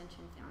Life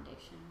Extension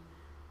Foundation,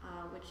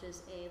 which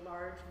is a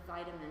large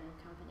vitamin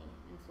company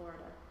in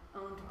Florida,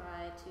 owned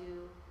by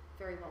two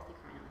very wealthy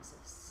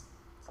cryonicists.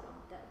 So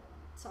that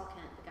Saul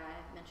Kent, the guy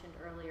I mentioned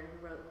earlier who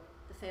wrote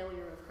The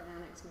Failure of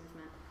Cryonics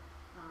Movement,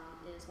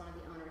 is one of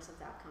the owners of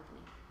that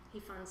company.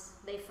 They fund,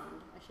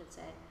 I should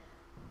say,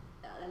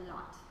 a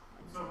lot.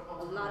 So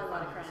a lot of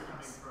funding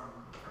is cryonics.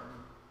 coming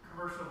from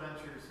commercial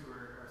ventures who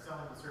are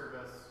selling the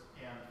service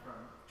and from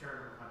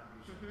charitable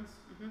contributions.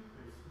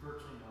 There's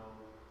virtually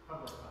no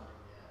public funding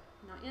yet.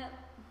 Not yet.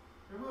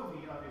 There will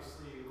be,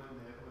 obviously, when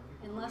people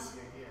Unless-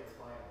 believe the idea is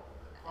viable.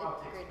 But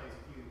politics Agreed. plays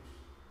a huge.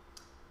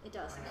 It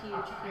does, I a know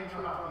huge, how huge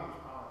huge role.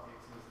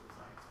 politics is in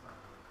science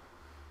funding.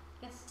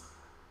 Yes.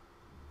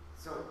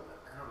 So,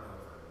 I don't know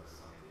if I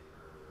missed something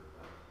earlier,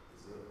 but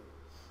is it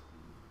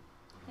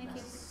Thank you.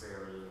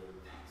 necessary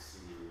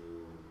to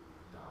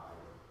die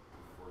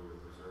before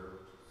you're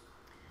preserved?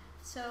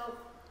 So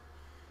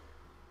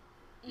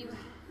you It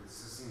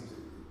just seems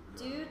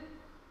dude,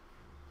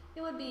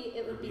 it would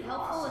be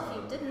helpful if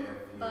you didn't,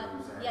 but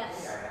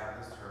yes. Hey, I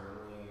have this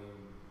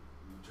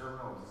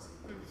terminal disease,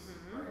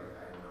 Mhm. right?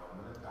 I know I'm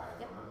gonna die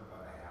Yep. from it,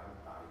 but I haven't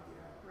died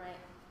yet. Right.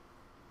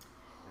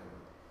 And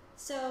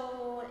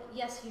So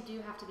yes, you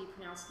do have to be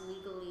pronounced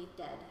legally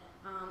dead.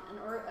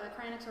 A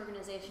cryonics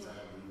organization, is that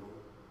illegal?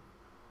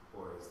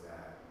 Or is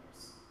that,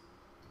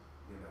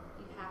 you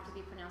have to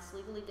be pronounced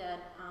legally dead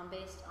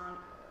based on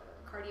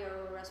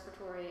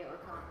cardiorespiratory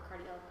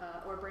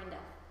or brain death.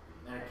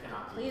 And it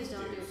cannot be Please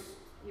don't do. induced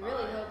You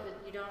really by- hope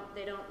that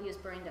they don't use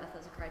brain death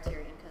as a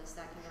criterion, because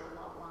that can go a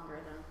lot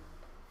longer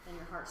than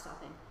your heart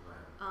stopping.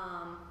 Right.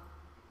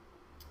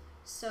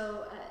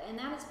 And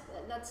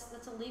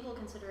that's a legal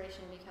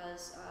consideration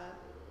because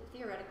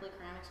theoretically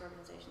cryonics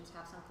organizations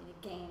have something to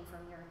gain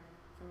from your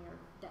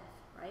death,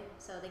 right?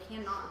 So they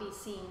cannot be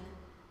seen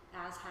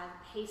as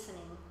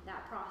hastening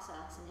that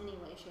process in any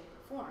way, shape,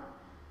 or form.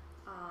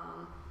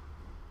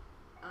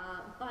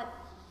 But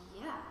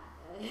yeah,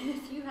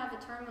 if you have a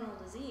terminal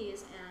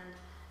disease and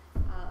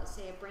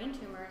say a brain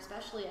tumor,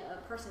 especially a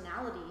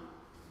personality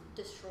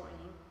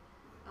destroying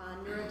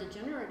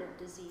neurodegenerative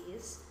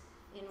disease,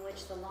 in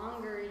which the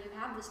longer you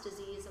have this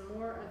disease, the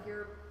more of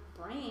your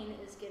brain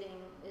is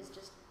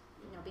just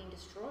being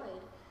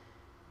destroyed.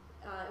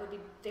 It would be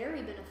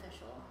very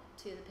beneficial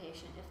to the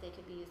patient if they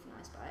could be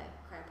euthanized by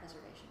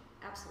cryopreservation.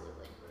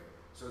 Absolutely.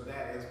 So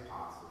that is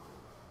possible,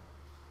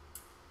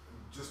 though.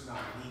 Just not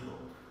legal.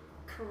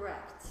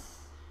 Correct.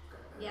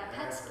 Okay. Yeah,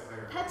 That's pets the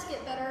better pets way.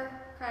 get better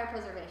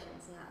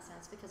cryopreservations in that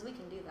sense because we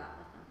can do that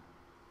with them.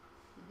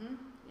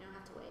 You don't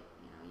have to wait.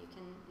 You know, you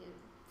can.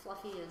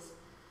 Fluffy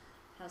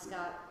has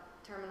got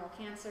terminal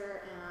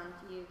cancer, and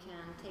you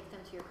can take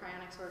them to your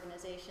cryonics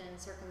organization,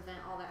 circumvent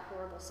all that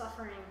horrible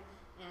suffering,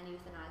 and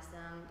euthanize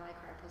them by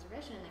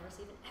cryopreservation, and they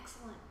receive an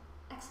excellent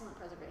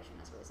preservation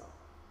as a result.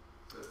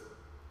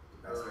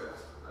 Earlier,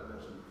 I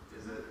mentioned,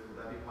 would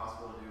that be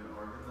possible to do in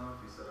Oregon though,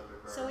 if you set up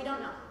a So we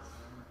don't know.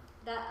 center?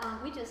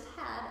 That we just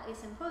had a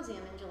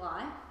symposium in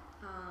July,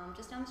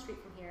 just down the street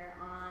from here,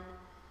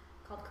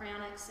 called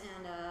Cryonics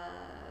and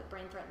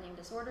Brain-Threatening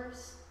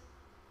Disorders,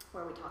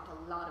 where we talked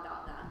a lot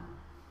about that.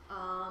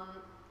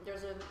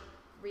 There's a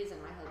reason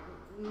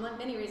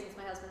many reasons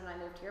my husband and I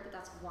moved here, but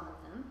that's one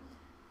of them.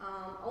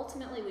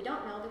 Ultimately, we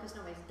don't know because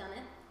nobody's done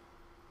it.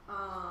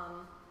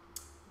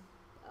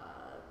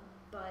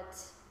 But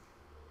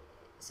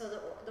so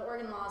the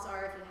Oregon laws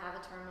are if you have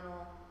a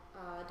terminal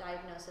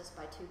diagnosis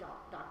by two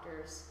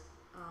doctors,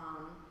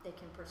 they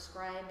can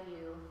prescribe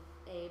you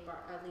a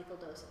lethal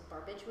dose of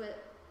barbiturate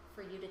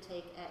for you to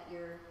take at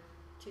your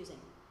choosing.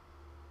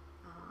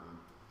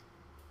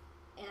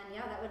 And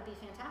yeah, that would be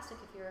fantastic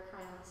if you're a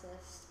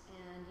cryonicist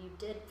and you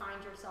did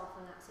find yourself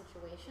in that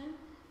situation,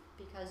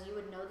 because you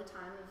would know the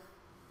time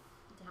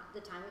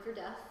of your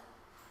death.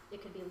 It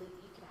could be,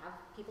 you could have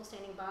people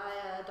standing by,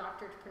 a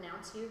doctor to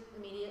pronounce you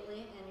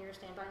immediately, and your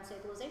standby and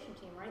stabilization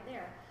team right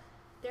there.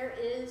 There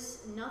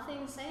is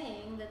nothing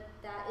saying that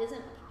that isn't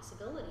a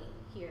possibility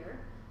here,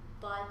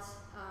 but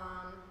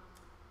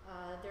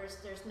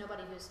there's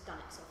nobody who's done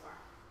it so far.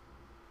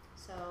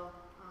 So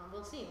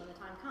we'll see when the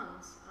time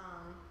comes.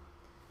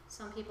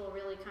 Some people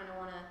really kind of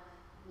want to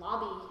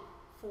lobby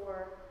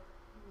for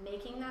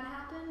making that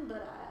happen,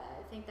 but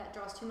I think that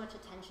draws too much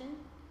attention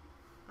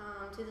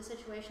to the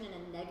situation in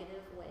a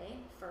negative way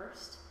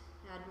first.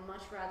 I'd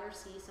much rather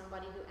see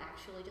somebody who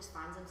actually just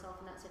finds himself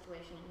in that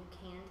situation and who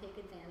can take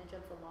advantage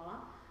of the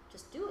law,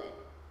 just do it,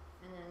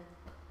 and then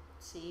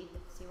see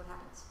what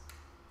happens.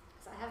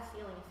 Because I have a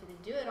feeling if you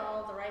do it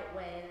all the right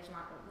way,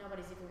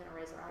 nobody's even going to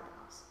raise their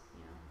eyebrows.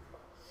 You know.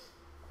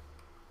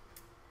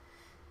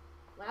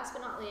 Last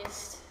but not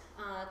least,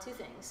 two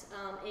things.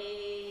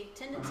 A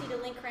tendency to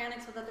link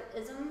cryonics with other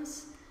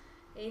isms,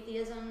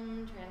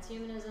 atheism,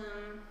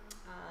 transhumanism,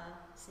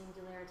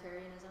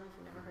 singularitarianism, if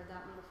you've never heard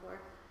that one before.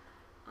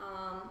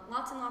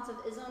 Lots and lots of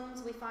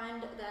isms. We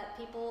find that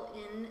people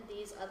in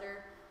these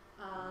other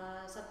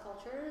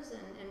subcultures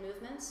and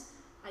movements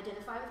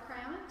identify with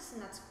cryonics,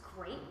 and that's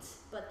great,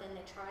 but then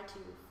they try to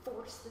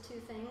force the two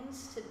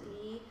things to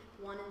be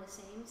one and the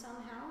same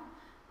somehow.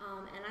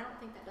 And I don't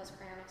think that does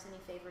cryonics any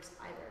favors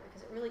either,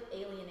 because it really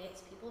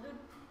alienates people who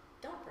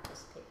don't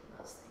participate in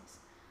those things.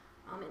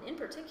 And in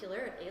particular,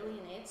 it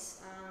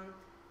alienates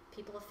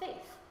people of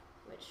faith,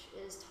 which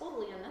is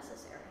totally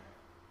unnecessary.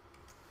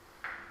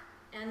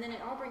 And then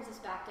it all brings us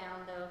back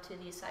down, though,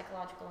 to these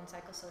psychological and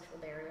psychosocial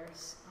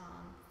barriers.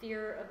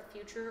 Fear of the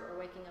future or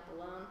waking up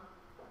alone,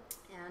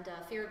 and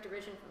fear of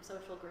derision from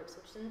social groups,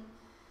 which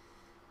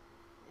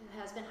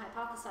has been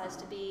hypothesized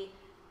to be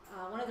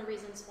one of the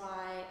reasons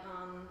why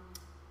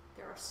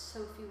there are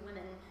so few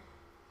women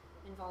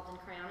involved in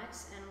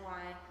cryonics, and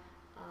why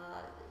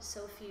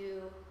so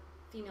few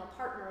female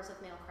partners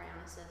of male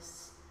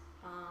cryonicists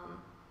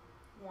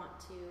want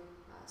to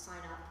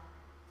sign up,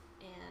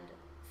 and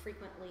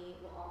frequently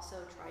will also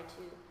try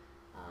to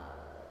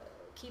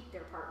keep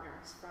their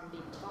partners from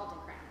being involved in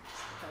cryonics,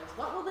 because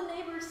what will the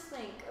neighbors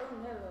think? Oh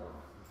no.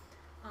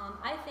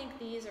 I think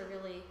these are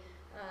really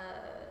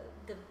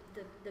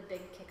the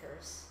big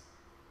kickers.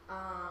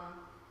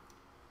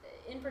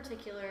 In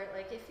particular,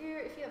 like if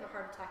you have a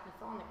heart attack and you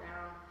fall on the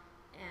ground,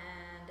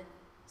 and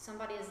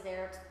somebody is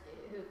there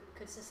who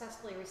could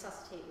successfully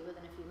resuscitate you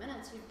within a few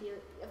minutes,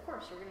 of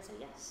course, you're going to say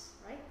yes,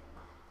 right?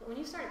 But when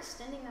you start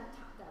extending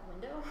that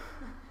window,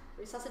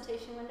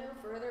 resuscitation window,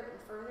 further and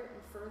further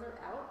and further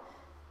out,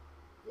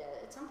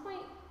 at some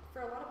point,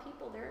 for a lot of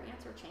people, their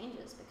answer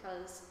changes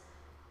because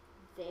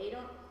they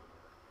don't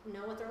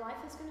know what their life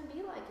is going to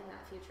be like in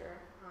that future.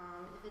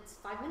 If it's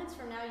 5 minutes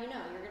from now,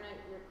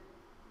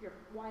 your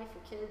wife,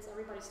 your kids,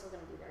 everybody's still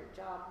going to be there, your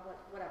job,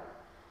 whatever.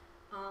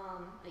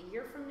 A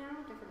year from now,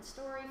 different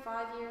story.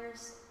 5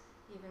 years,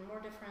 even more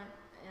different.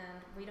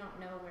 And we don't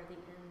know where the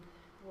end,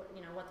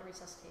 what the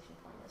resuscitation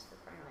point is for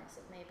cryonics.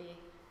 It may be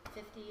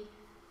 50,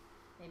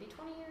 maybe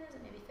 20 years.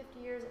 It may be 50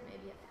 years. It may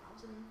be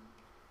 1,000.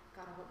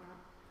 God, I hope not.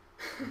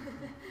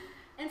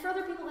 And for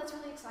other people, that's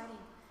really exciting.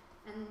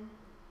 And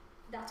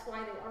that's why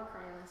they are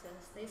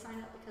cryonicists. They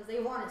sign up because they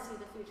want to see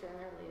the future, and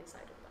they're really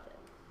excited about it.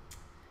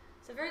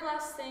 So the very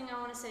last thing I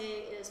want to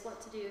say is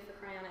what to do for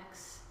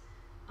cryonics.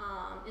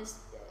 Is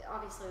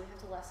obviously we have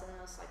to lessen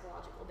those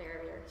psychological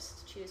barriers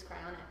to choose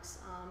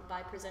cryonics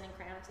by presenting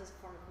cryonics as a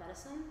form of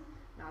medicine,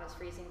 not as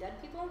freezing dead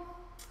people.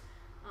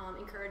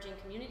 Encouraging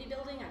community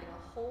building. I do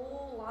a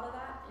whole lot of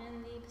that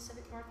in the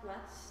Pacific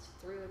Northwest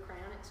through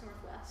Cryonics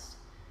Northwest.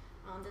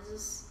 This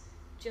is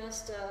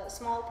just a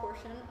small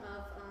portion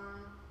of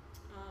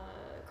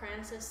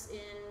cryonicists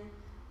in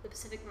the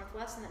Pacific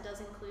Northwest, and that does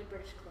include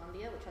British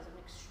Columbia, which has an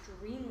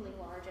extremely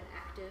large and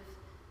active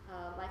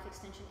life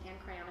extension and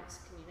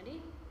cryonics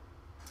community.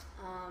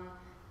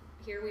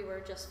 Here we were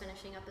just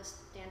finishing up a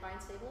standby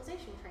and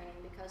stabilization training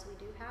because we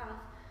do have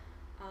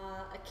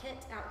a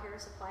kit out here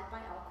supplied by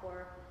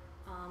Alcor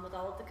with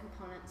all of the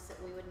components that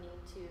we would need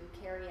to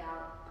carry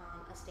out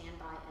a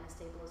standby and a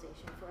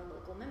stabilization for a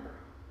local member.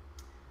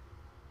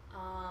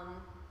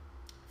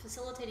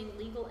 Facilitating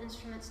legal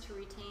instruments to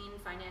retain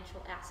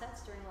financial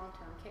assets during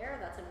long-term care.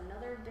 That's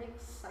another big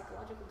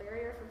psychological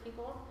barrier for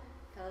people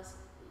because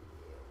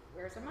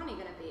where's their money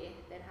going to be?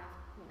 They'd have,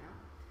 you know.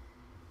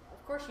 Of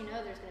course, you know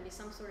there's going to be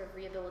some sort of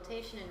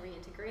rehabilitation and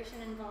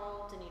reintegration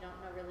involved, and you don't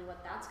know really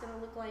what that's going to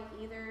look like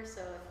either. So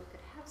if you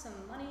could have some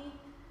money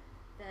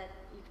that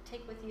you could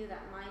take with you,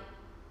 that might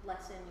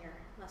lessen your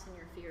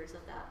fears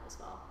of that as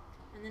well.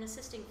 And then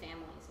assisting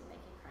families in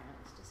making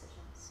cryonics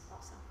decisions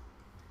also.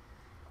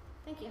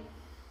 Thank you.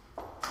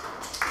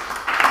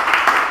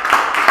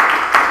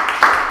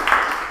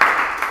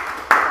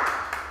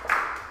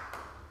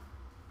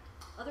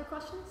 Other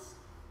questions?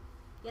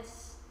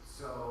 Yes?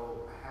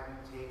 So, have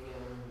you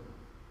taken,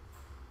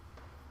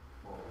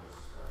 what was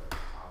the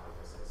topic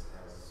that says,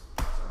 has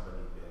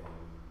somebody been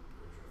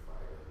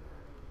vitrified and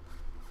then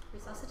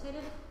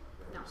Resuscitated?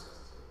 been No.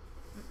 resuscitated?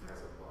 Mm-mm.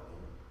 Has a body?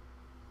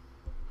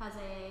 Has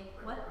a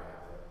Like, what?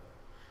 rabbit?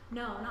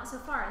 No, not so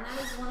far. And that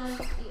is one of,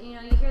 you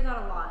know, you hear that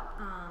a lot.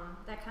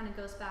 That kind of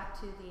goes back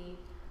to the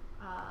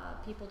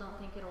people don't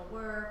think it'll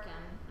work,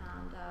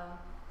 and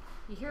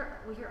we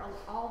hear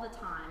all the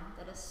time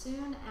that as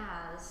soon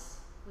as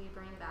we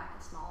bring back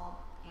a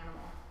small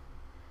animal,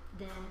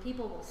 then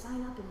people will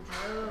sign up in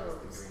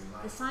droves.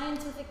 The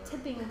scientific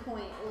tipping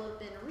point will have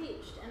been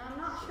reached, and I'm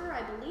not sure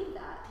I believe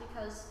that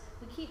because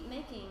we keep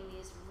making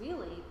these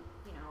really,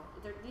 you know,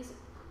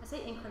 I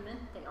say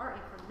they are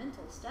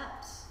incremental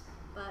steps,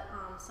 but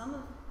some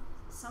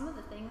of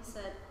the things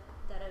that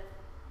have,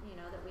 you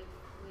know, that we've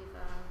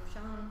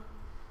shown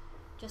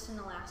just in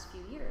the last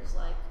few years,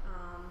 like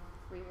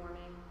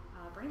rewarming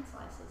brain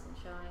slices and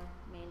showing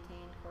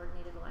maintained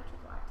coordinated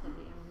electrical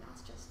activity. I mean,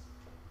 that's just,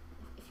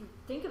 if you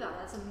think about it,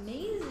 that's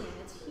amazing.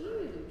 It's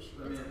huge.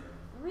 It's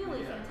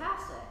really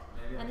fantastic.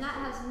 And that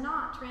has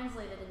not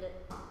translated into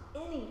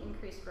any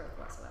increased growth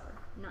whatsoever.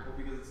 None. Well,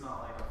 because it's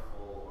not like a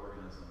full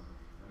organism.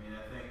 I mean,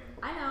 I think.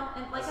 I know,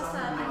 and like I As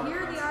said, someone I hear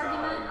the who has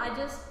argument. value,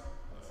 I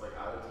It's like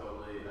I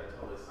totally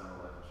sign a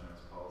life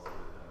insurance policy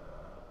that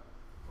had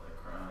like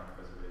cryonic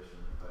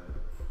preservation if I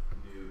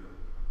knew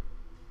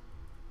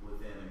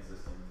within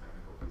existing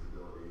technical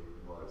feasibility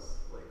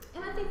was like.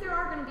 And I think there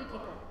are going to be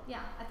people.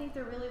 Yeah, I think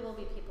there really will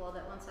be people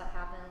that once that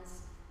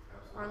happens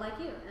are like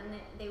you, and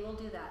they will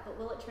do that. But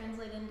will it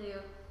translate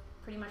into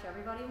pretty much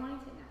everybody wanting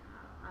to?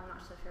 I'm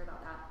not so sure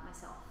about that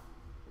myself.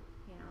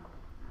 You know,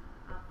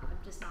 I'm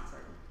just not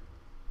certain.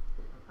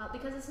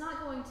 Because it's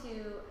not going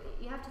to.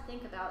 You have to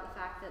think about the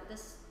fact that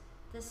this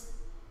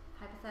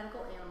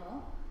hypothetical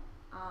animal,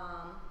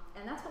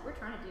 and that's what we're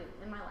trying to do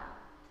in my lab.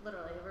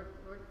 Literally,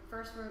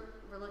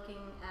 we're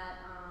looking at.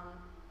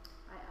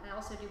 I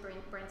also do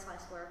brain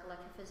slice work,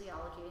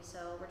 electrophysiology.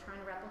 So we're trying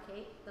to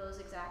replicate those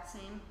exact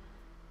same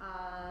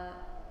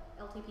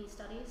LTP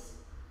studies.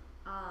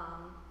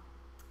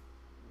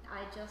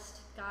 I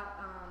just got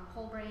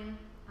whole brain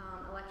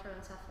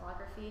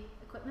electroencephalography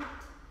equipment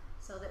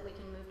so that we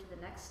can move to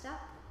the next step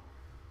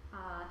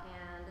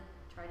and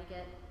try to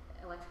get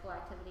electrical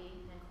activity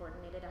and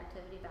coordinated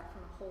activity back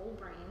from the whole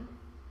brain.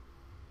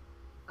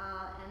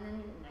 And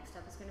then the next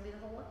step is going to be the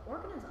whole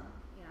organism.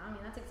 You know, I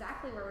mean, that's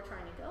exactly where we're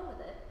trying to go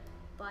with it.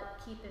 But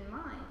keep in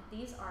mind,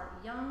 these are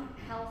young,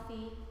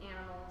 healthy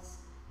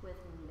animals with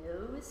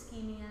no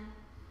ischemia.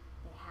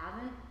 They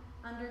haven't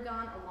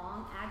undergone a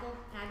long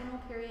agonal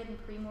period and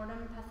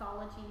premortem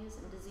pathologies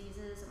and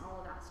diseases and all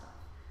of that stuff.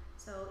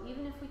 So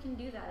even if we can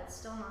do that, it's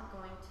still not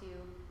going to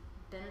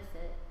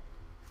benefit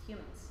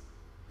humans.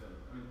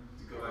 I mean,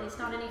 to go At back least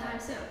to not anytime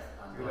soon.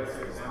 To go back to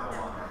your example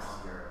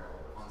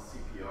on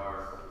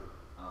CPR,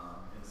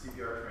 in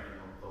CPR training,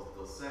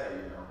 they'll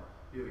say, you know,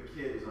 you have a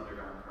kid who's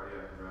undergone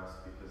cardiac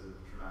arrest because of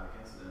a traumatic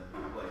incident, you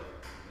have like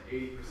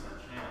an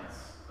 80%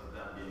 chance of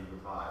them being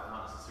revived,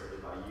 not necessarily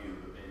by you,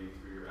 but maybe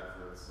through your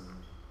efforts and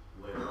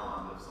later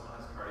on. But if someone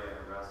has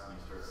cardiac arrest and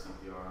you start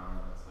CPR on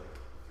them, that's like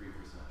a 3%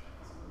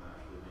 chance of them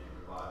actually being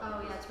revived.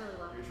 Oh yeah, it's really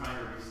low. You're trying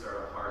to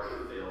restart a heart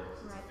that failed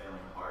because it's a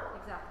failing heart.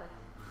 Exactly.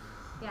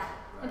 Yeah,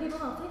 and people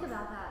don't think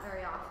about that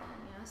very often.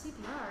 You know,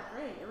 CPR,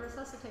 great. You're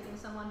resuscitating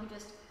someone who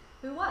just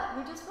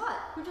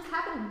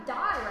happened to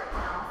die right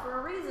now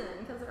for a reason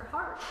because their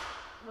heart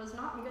was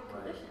not in good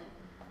condition.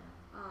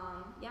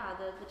 Yeah,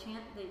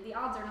 the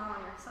odds are not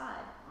on your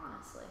side,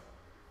 honestly.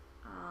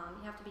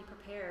 You have to be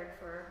prepared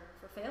for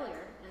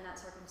failure in that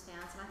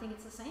circumstance, and I think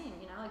it's the same.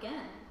 You know,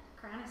 again,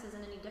 cryonics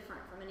isn't any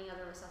different from any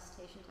other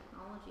resuscitation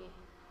technology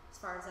as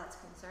far as that's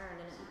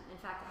concerned, and in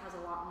fact, it has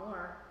a lot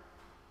more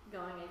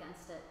going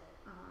against it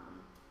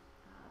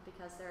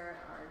because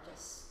there are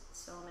just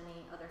so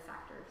many other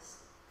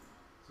factors.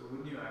 So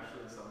wouldn't you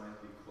actually in some ways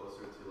be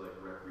closer to like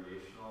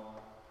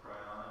recreational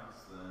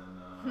cryonics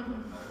than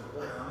medical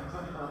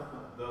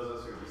cryonics. Those of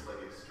us who are just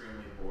like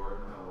extremely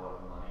bored and have a lot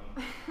of money,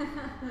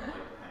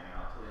 like hang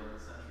out till the end of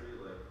the century.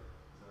 Like,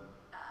 is that?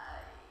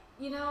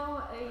 You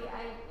know,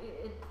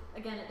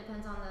 again, it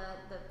depends on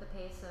the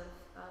pace of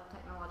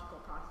technological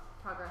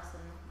progress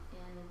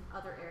in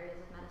other areas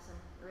of medicine.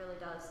 It really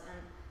does,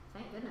 and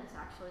thank goodness,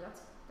 actually,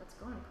 that's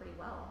going pretty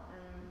well.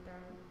 And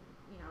they're,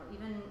 you know,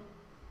 even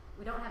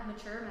we don't have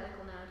mature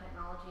medical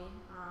nanotechnology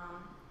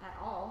at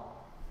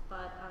all,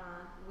 but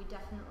we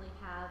definitely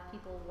have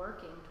people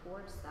working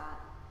towards that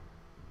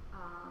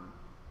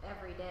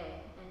every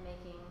day and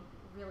making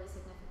really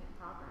significant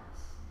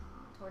progress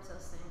towards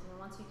those things. And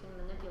once you can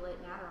manipulate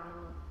matter on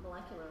a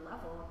molecular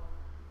level,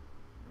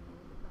 I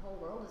mean, the whole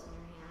world is in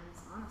your hands,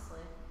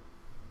 honestly.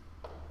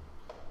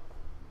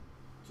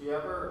 Do you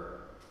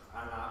ever,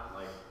 I'm not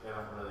like, I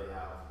don't really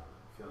have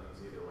feelings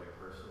either way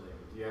personally,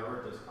 but do you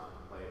ever just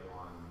contemplate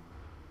on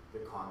the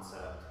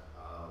concept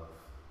of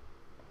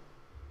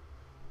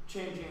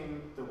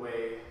changing the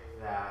way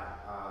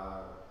that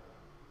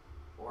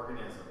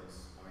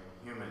organisms, I mean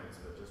humans,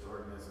 but just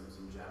organisms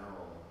in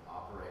general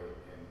operate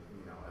in,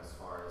 you know, as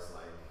far as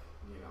like,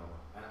 you know,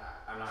 and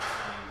I'm not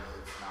saying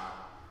that it's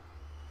not,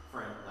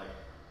 like,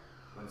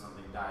 when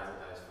something dies, it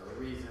dies for a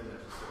reason.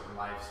 There's a certain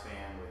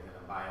lifespan within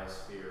a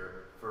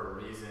biosphere for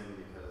a reason,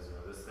 because, you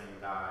know, this thing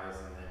dies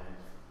and then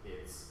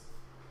it's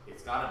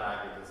got to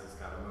die because it's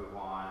got to move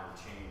on and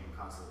change and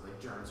constantly. Like,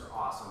 germs are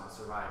awesome at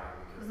surviving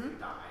because they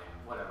die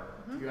and whatever.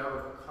 Do you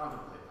ever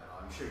contemplate that?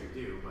 I'm sure you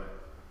do, but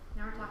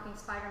Now we're talking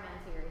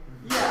Spider-Man theory.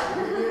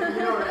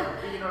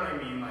 yeah, you know what I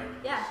mean. Like,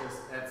 Yeah. it's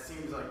just, that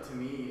seems like to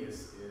me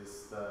is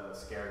the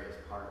scariest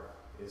part.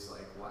 Is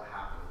like what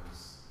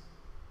happens.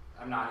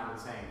 I'm not even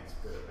saying it's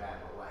good or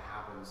bad, but what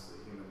happens to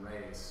the human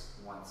race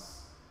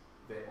once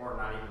they, or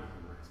not even the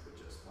human race, but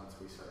just once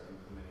we start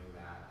implementing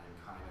that and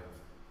kind of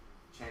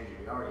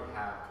changing. We already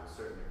have to a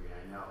certain degree, I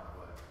know,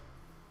 but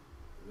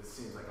this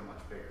seems like a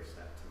much bigger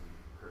step to me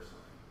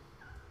personally.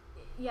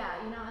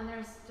 Yeah, you know, and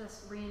there's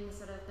just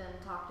reams that have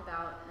been talked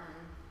about and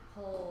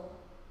whole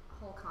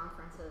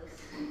conferences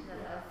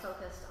that have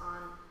focused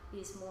on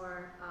these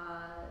more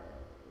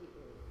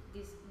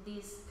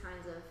these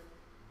kinds of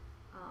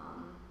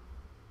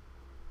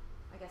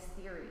I guess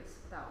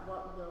theories about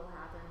what will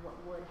happen, what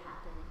would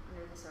happen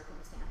under the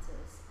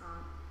circumstances.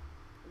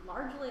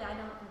 Largely, I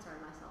don't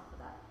concern myself with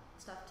that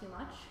stuff too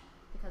much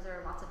because there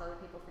are lots of other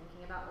people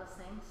thinking about those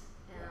things,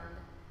 and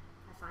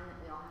I find that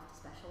we all have to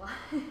specialize.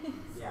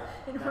 Yeah,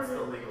 in that's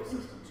order the legal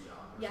system's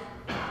job. Yeah.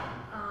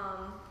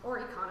 Or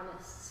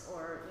economists,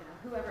 or you know,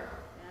 whoever,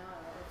 you know,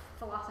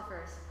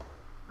 philosophers.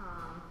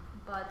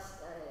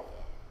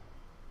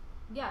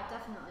 Yeah,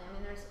 definitely. I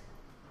mean, there's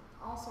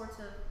all sorts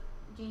of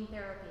gene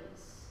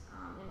therapies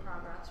in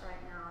progress right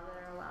now that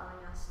are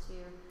allowing us to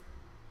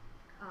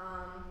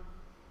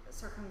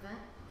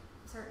circumvent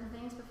certain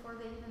things before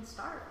they even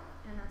start,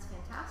 and that's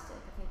fantastic.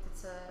 I think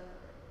it's a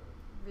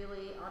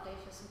really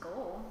audacious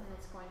goal, and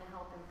it's going to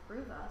help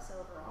improve us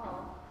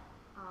overall.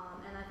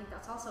 And I think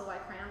that's also why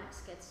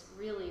cryonics gets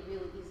really,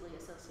 really easily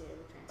associated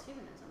with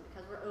transhumanism,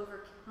 because we're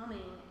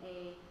overcoming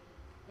a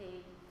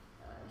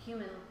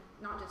human,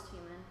 not just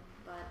human,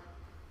 but,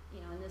 you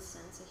know, in this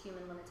sense, a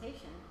human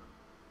limitation,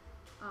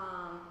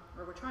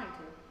 or we're trying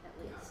to, at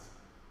least.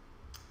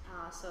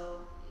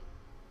 So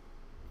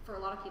for a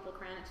lot of people,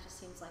 cryonics just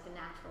seems like a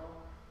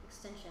natural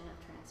extension of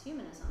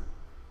transhumanism.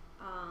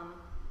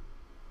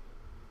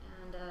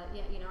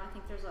 Yeah, you know, I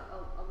think there's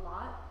a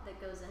lot that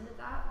goes into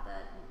that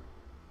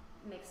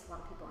makes a lot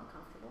of people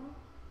uncomfortable.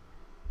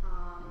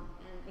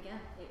 And again,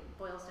 it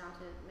boils down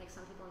to make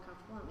some people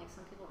uncomfortable and make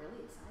some people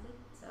really excited.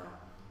 So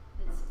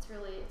it's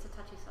really, it's a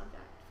touchy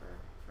subject for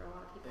a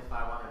lot of people. If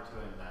I wanted to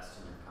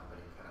invest in your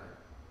company, could I?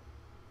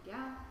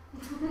 Yeah.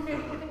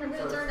 You're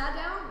gonna turn that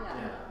down?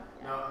 Yeah.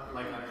 No,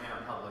 like in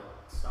a public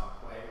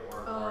stock way,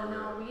 or Oh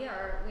no, we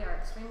are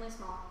extremely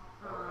small.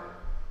 Okay.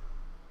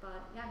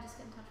 But yeah, just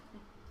get in touch with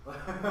me.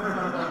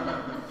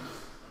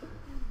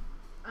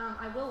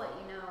 I will let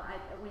you know.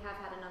 We have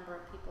had a number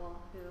of people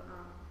who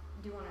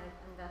do want to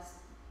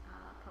invest,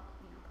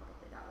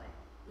 publicly that way.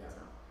 Yeah.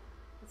 So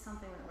it's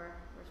something that we're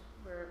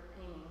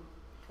aiming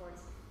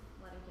towards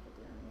letting people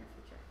do in the near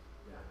future.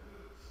 Yeah.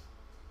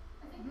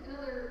 I think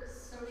another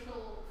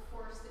social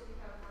force that you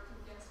have working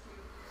against you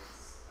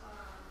is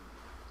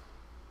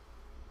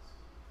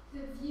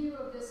the view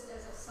of this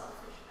as a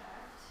selfish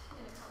act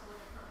in a couple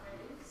of different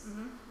ways.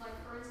 Like,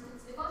 for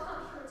instance, if I'm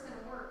not sure it's going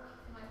to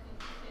work, and I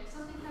think, okay, if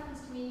something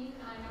happens to me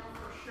and I know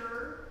for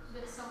sure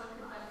that someone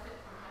could benefit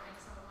from having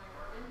some of my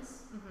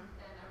organs,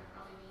 then I would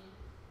probably be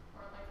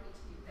more likely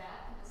to do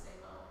that and to say,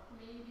 well,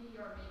 maybe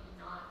or maybe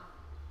not,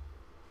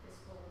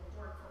 this will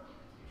work for me in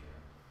the future.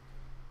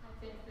 I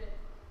think that,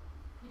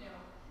 you know,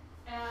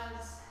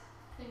 as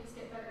things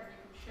get better and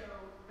you can show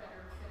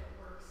better that it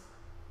works,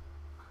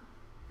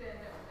 then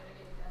that will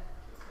mitigate that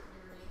to a certain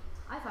degree.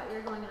 I thought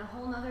you were going in a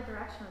whole nother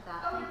direction with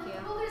that. Thank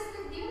you. Well, there's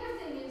the other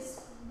thing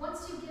is,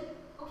 once you get,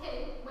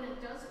 when it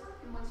does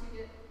work and once you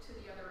get to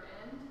the other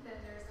end,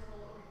 then there's the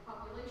whole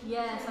overpopulation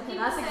Yes, okay,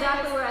 People that's say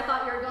exactly it's- where I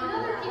thought you were going And with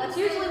other that. people That's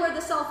say- usually where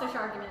the selfish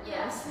argument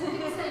Yes, goes.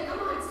 people say, come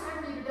on, it's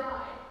time for you to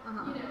die.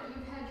 Uh-huh. You know,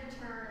 you've had your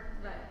turn.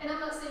 Right. And I'm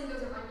not saying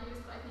those are my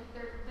views, but I think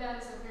that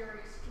is a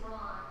very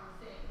strong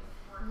thing.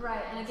 working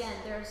Right, and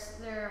against. again,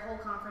 there are whole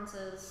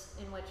conferences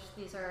in which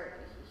these are,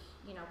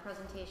 you know,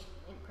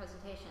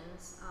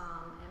 presentations,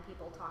 and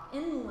people talk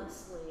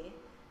endlessly.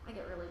 I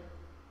get really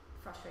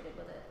frustrated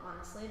with it,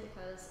 honestly,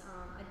 because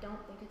I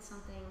don't think it's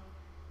something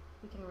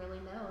we can really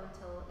know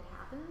until it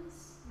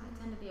happens. I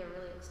tend to be a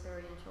really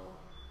experiential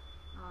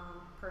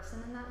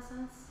person in that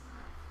sense.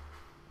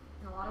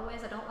 In a lot of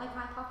ways, I don't like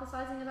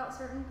hypothesizing about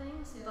certain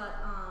things, Yeah.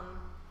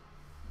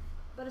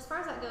 but as far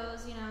as that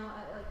goes, you know,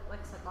 like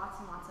I said, lots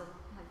and lots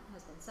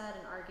has been said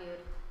and argued.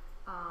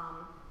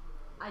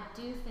 I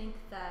do think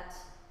that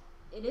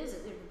it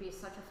would be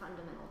such a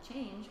fundamental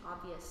change,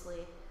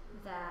 obviously,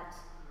 that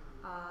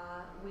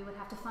we would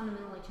have to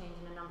fundamentally change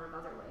in a number of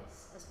other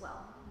ways as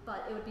well.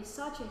 But it would be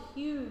such a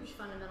huge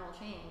fundamental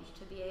change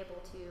to be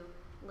able to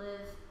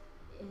live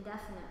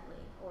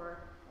indefinitely,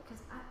 or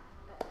because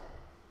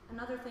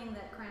another thing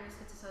that cryonics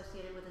gets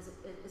associated with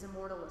is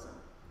immortalism,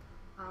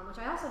 which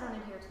I also don't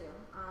adhere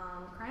to.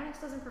 Cryonics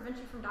doesn't prevent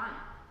you from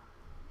dying,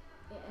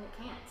 and it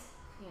can't.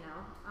 You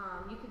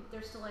know,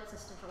 there's still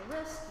existential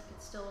risk. You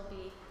could still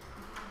be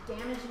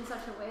damaged in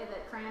such a way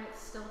that cryonics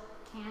still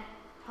can't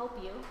help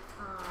you.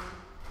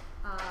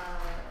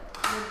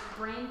 Your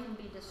brain can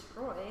be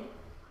destroyed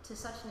to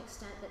such an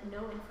extent that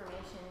no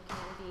information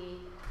can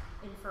be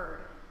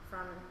inferred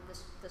from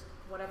this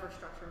whatever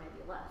structure may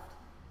be left.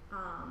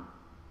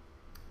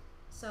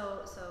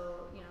 So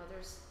you know,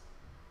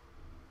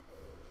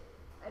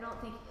 I don't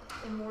think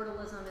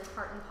immortalism is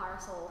part and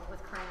parcel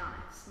with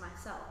cryonics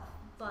myself,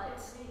 but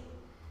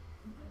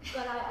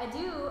I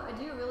do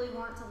really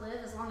want to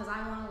live as long as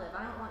I want to live.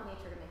 I don't want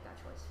nature to make that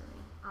choice for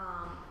me.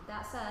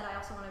 That said, I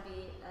also want to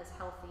be as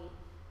healthy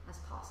as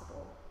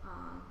possible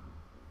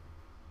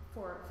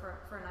for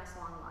a nice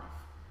long life.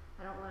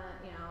 I don't want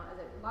to, you know,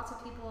 lots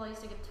of people, I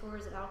used to give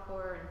tours at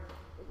Alcor, and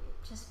it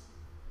just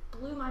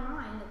blew my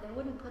mind that they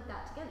wouldn't put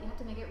that together. You have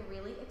to make it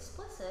really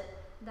explicit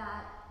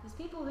that these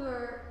people who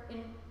are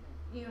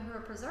who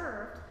are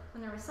preserved,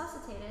 when they're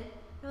resuscitated,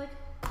 you're like,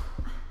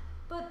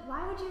 but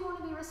why would you want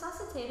to be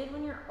resuscitated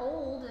when you're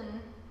old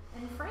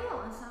and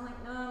frail? And so I'm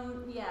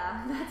like,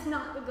 yeah, that's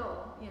not the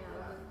goal. You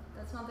know,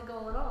 that's not the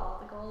goal at all.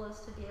 The goal is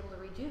to be able to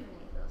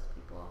rejuvenate those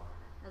people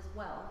as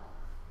well.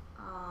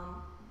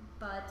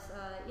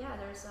 Yeah,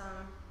 there's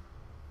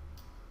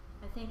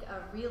I think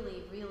a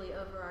really, really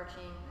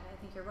overarching, I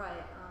think you're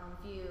right,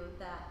 view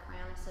that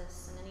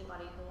cryonicists and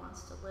anybody who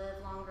wants to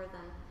live longer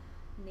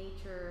than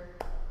nature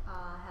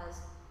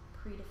has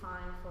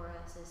predefined for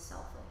us is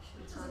selfish.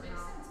 Which doesn't make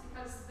sense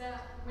because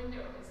that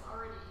window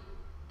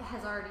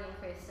has already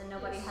increased and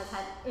nobody has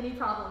had any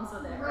problems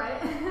with it,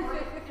 right?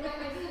 Right. And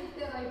I think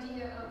that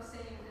idea of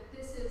saying that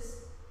this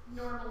is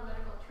normal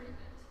medical treatment,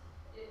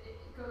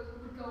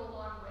 would go a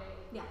long way.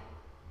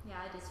 Yeah,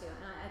 I do too.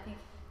 And I think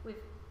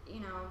we've,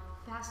 you know,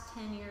 past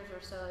 10 years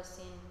or so has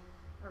seen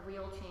a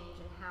real change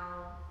in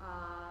how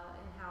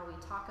we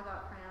talk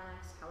about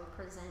cryonics, how we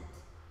present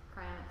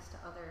cryonics to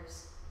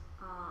others.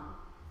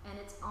 And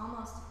it's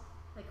almost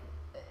like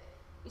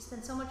we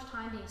spend so much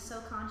time being so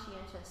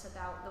conscientious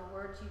about the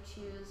words you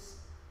choose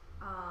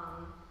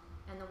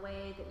and the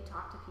way that you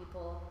talk to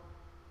people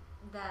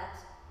that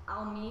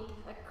I'll meet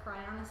a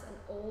cryonicist, an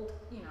old,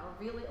 you know,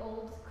 really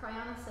old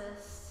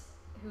cryonicist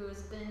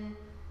who's been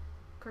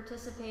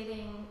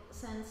participating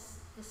since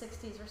the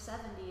 60s or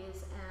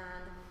 70s,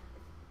 and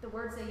the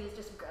words they use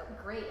just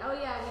great. Oh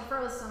yeah, we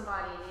froze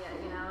somebody,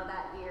 you know,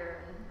 that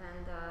year,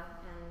 and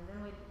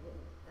then we,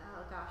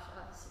 oh gosh,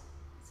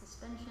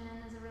 suspension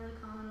is a really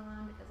common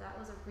one because that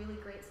was a really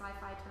great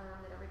sci-fi term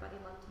that everybody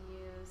loved to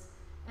use,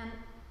 and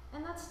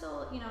that's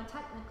still, you know,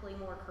 technically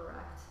more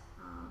correct,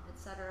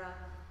 etc.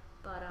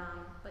 But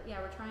yeah,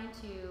 we're trying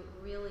to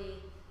really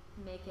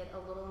make it a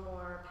little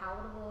more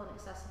palatable and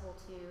accessible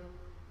to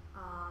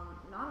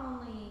not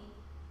only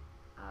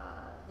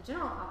the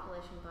general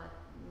population, but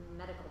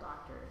medical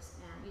doctors,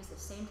 and use the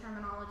same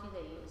terminology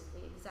they use,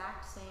 the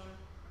exact same,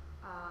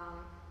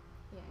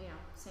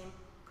 same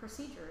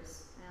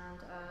procedures, and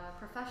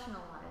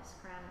professionalize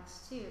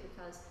cryonics too,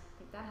 because I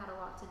think that had a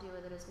lot to do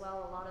with it as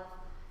well. A lot of,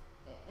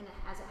 and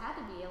as it had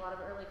to be, a lot of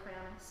early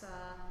cryonics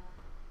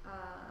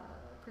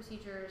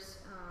procedures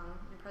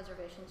and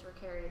preservations were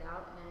carried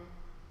out in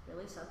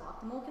really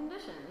suboptimal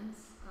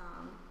conditions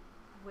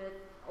with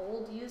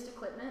old used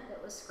equipment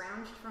that was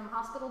scrounged from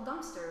hospital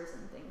dumpsters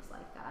and things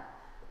like that.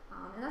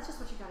 And that's just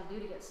what you got to do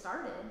to get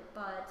started.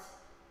 But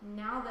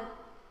now that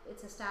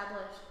it's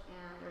established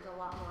and there's a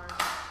lot more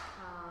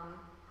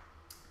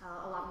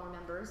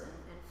members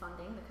and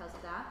funding because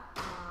of that,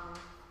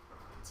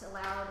 it's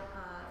allowed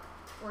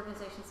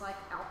organizations like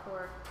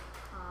Alcor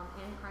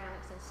and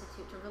Cryonics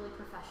Institute to really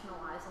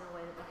professionalize in a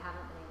way that they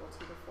haven't been able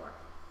to before.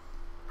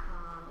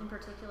 In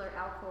particular,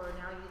 Alcor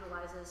now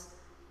utilizes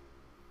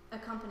a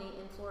company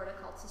in Florida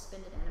called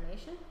Suspended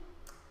Animation,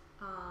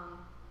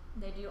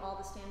 They do all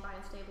the standby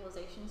and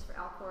stabilizations for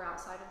Alcor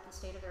outside of the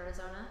state of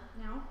Arizona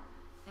now,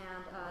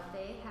 and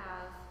they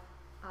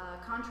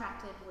have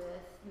contracted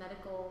with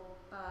medical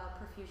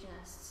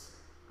perfusionists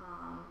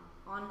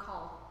on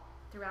call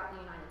throughout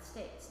the United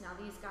States. Now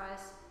these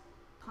guys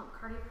pump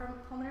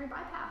cardiopulmonary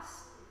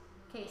bypass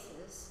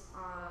cases,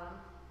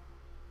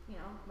 you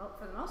know,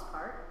 for the most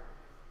part,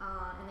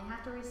 and they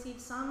have to receive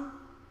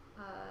some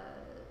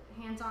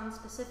hands-on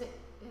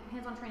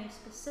training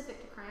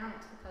specific to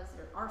cryonics, because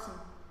there are some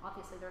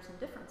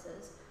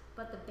differences,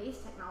 but the base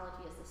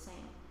technology is the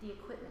same. The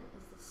equipment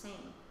is the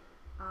same.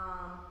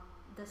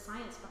 The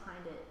science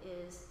behind it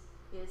is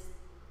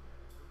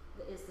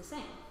the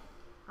same.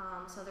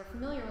 So they're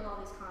familiar with all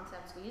these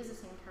concepts. We use the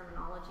same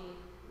terminology,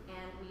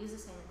 and we use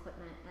the same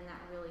equipment, and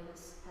that really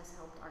has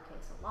helped our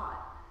case a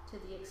lot, to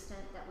the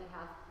extent that we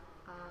have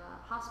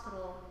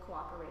hospital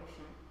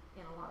cooperation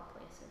in a lot of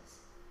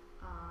places.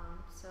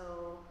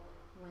 So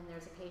when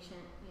there's a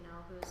patient, you know,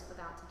 who's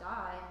about to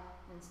die,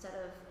 instead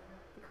of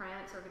the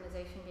cryonics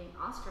organization being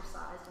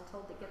ostracized and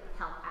told to get the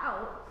hell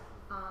out,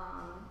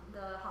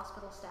 the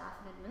hospital staff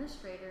and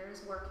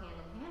administrators work hand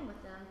in hand with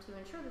them to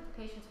ensure that the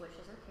patient's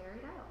wishes are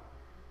carried out,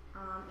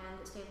 and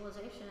that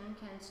stabilization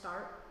can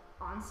start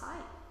on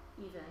site,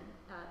 even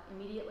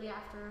immediately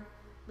after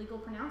legal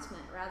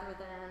pronouncement, rather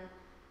than,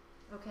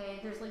 okay,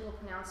 there's legal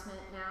pronouncement,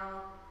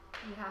 now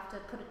you have to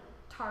put a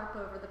tarp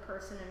over the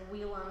person and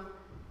wheel them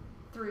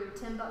through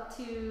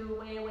Timbuktu,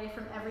 way away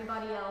from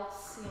everybody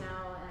else, you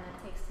know, and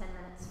it takes 10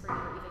 minutes for you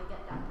to even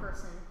get that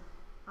person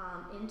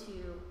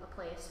into a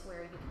place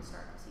where you can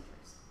start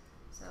procedures.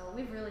 So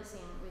we've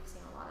seen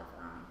a lot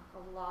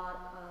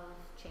of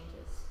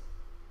changes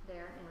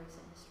there in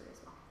recent history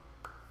as well.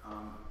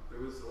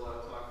 There was a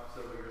lot of talk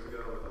several years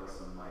ago about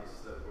some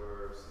mice that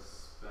were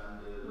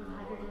suspended With in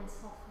hydrogen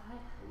sulfide.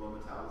 low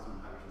metabolism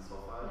and hydrogen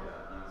sulfide.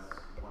 Yeah. And I was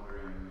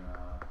wondering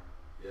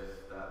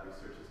if that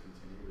research has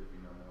continued, if you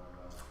know more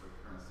about the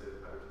current state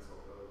of hydrogen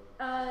sulfide.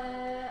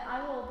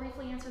 I will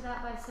briefly answer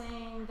that by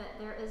saying that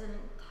there is an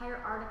entire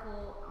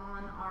article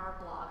on our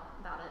blog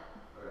about it.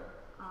 Okay.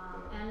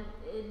 And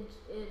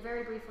it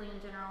very briefly, in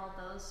general,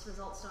 those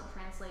results don't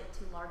translate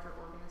to larger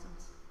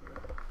organisms.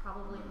 Okay.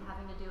 Probably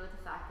having to do with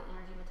the fact that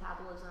energy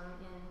metabolism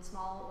in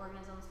small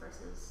organisms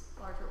versus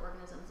larger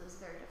organisms is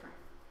very different.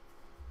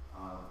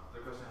 The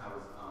question I have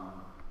is,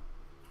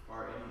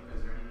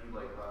 is there any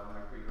like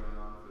biomimicry going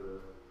on for the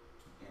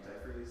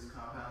antifreeze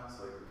compounds?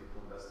 Like, are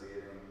people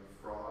investigating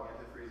frog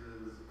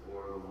antifreezes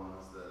or the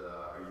ones that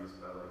are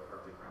used by like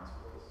Arctic ground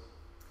squirrels?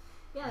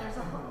 Yeah, there's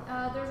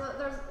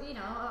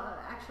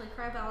actually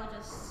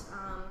cryobiologists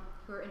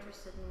who are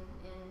interested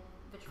in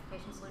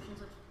vitrification solutions,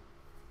 which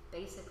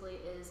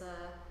basically is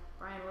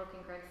Brian Wilk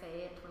and Greg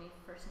Fay at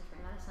 21st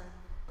Century Medicine.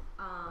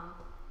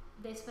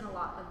 They spend a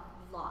lot of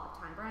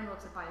time. Brian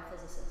Wilk's a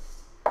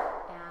biophysicist,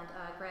 and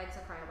Greg's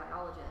a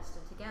cryobiologist,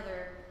 and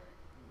together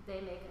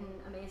they make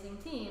an amazing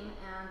team.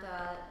 And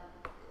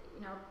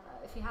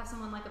if you have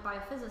someone like a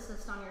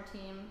biophysicist on your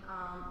team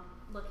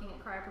looking at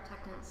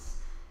cryoprotectants,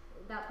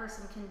 that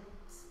person can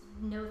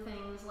know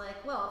things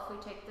like, well, if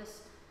we take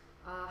this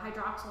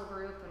hydroxyl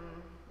group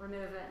and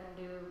remove it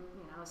and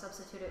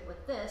substitute it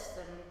with this,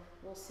 then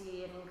we'll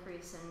see an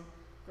increase in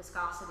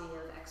viscosity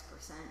of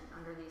X%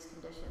 under these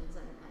conditions,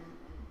 and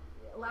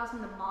it allows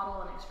him to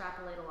model and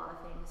extrapolate a lot of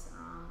things,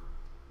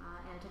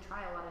 and to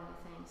try a lot of new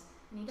things.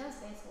 And he does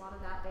base a lot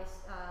of that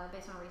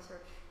based on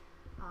research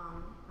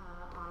on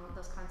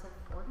those kinds of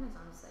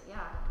organisms. That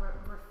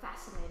we're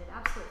fascinated,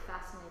 absolutely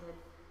fascinated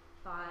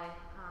by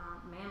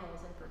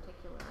mammals in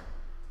particular,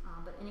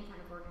 but any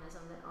kind of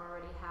organism that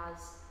already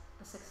has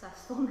a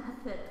successful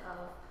method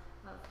of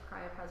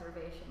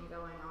cryopreservation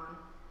going on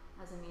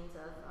as a means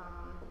of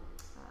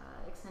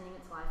extending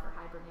its life or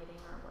hibernating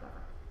or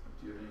whatever.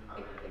 Do you have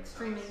any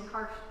hibernating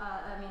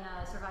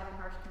surviving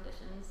harsh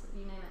conditions,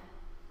 you name it.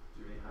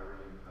 Do you have any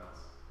hibernating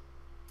pets?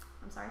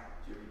 I'm sorry?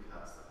 Do you have any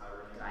pets that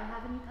hibernate? Do I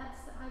have any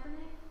pets that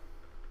hibernate?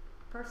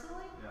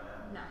 Personally?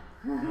 Yeah. No.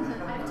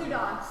 I have 2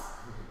 dogs.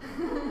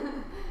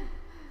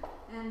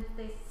 And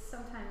they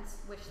sometimes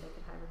wish they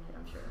could hibernate,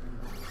 I'm sure.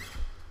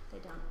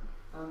 They don't.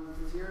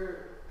 Does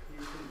your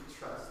patient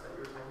trust that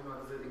you were talking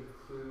about, does it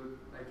include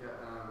like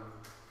a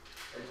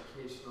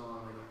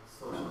educational and like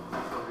social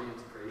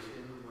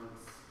reintegration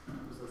once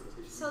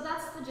resuscitation? So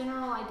that's the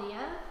general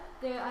idea.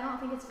 I don't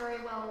think it's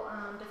very well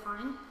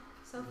defined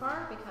so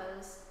far,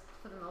 because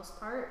for the most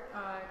part,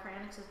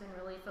 cryonics has been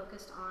really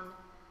focused on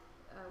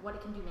what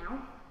it can do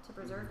now to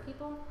preserve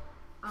people.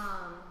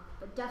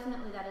 But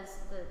definitely that is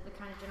the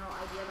kind of general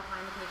idea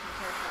behind the patient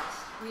care trust.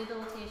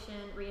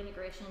 Rehabilitation,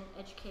 reintegration,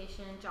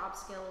 education, job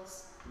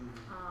skills,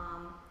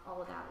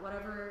 all of that.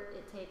 Whatever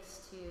it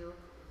takes to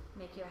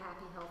make you a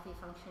happy, healthy,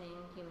 functioning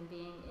human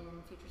being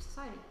in future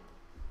society.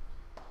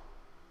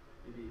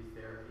 Maybe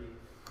therapy.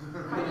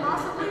 Quite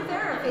possibly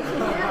therapy.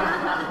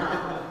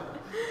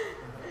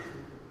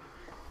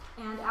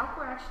 And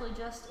Alcor actually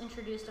just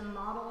introduced a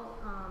model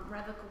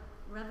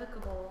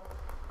revocable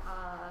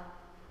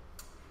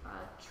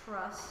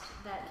trust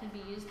that can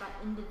be used by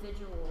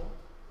individual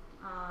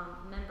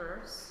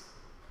members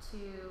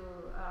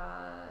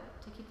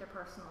to keep their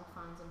personal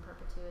funds in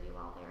perpetuity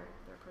while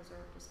they're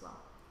preserved as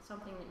well.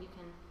 Something that you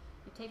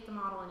take the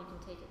model and you can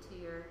take it to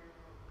your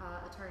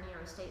attorney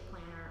or estate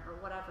planner or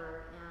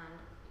whatever and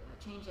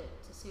change it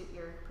to suit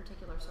your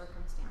particular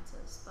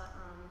circumstances. But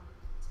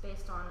it's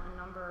based on a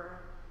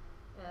number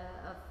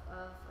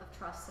of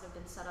trusts that have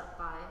been set up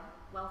by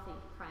wealthy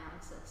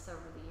cryonicists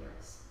over the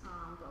years.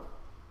 But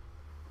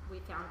we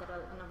found that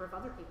a number of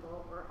other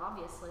people were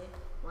obviously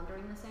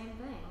wondering the same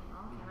thing.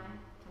 Well,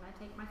 can I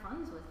take my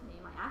funds with me,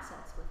 my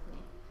assets with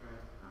me,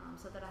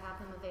 so that I have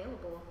them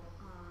available?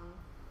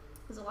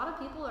 Because a lot of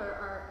people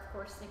are of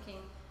course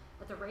thinking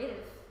at the rate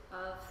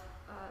of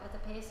at the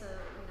pace of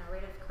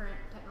rate of current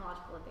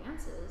technological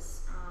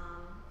advances,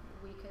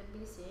 we could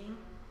be seeing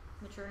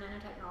mature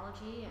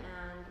nanotechnology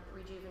and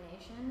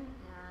rejuvenation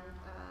and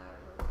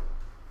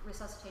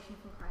resuscitation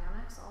from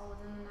cryonics all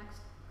within the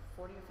next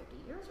 40 or 50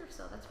 years or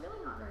so. That's really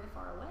not very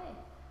far away.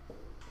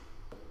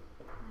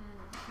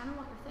 And I kind of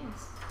want your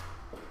things.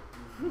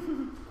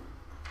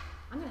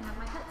 I'm going to have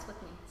my pets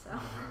with me, so.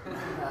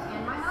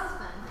 And my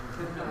husband.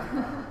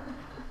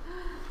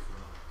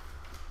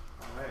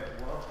 All right,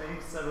 well,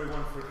 thanks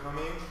everyone for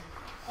coming.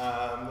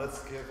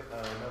 Let's give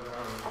another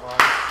round of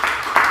applause.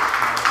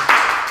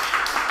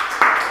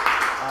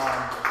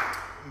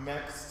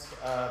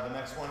 The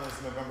next one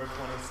is November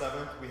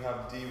 27th. We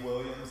have Dee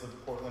Williams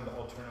of Portland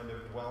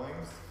Alternative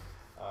Dwellings.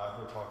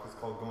 Her talk is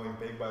called Going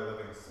Big by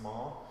Living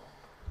Small.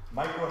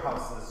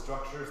 Microhouses,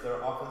 structures that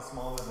are often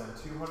smaller than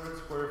 200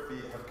 square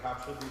feet, have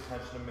captured the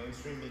attention of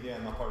mainstream media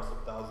and the hearts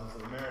of thousands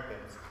of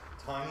Americans.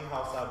 Tiny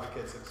house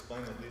advocates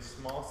explain that these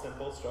small,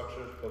 simple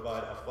structures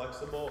provide a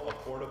flexible,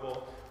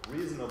 affordable,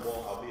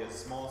 reasonable, albeit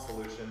small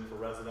solution for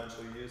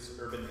residential use,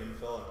 urban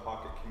infill, and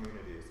pocket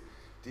communities.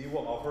 Dee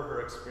will offer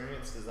her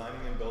experience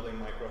designing and building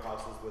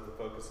microhouses with a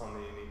focus on the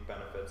unique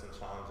benefits and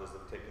challenges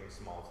of taking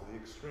small to the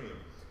extreme.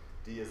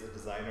 Dee is a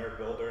designer,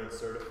 builder, and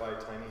certified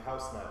tiny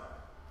house nut.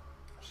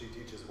 She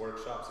teaches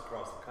workshops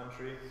across the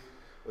country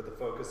with a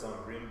focus on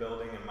green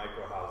building and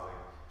microhousing.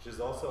 She's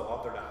also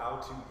authored a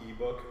how-to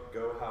ebook,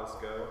 Go House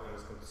Go, and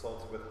has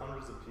consulted with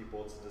hundreds of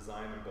people to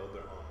design and build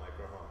their own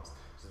microhomes.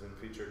 She's been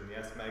featured in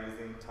Yes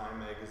Magazine, Time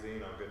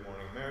Magazine, on Good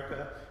Morning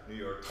America, New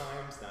York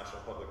Times,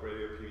 National Public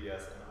Radio,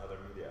 PBS, and other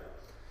media.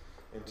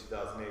 In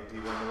 2008,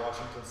 Dee won the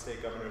Washington State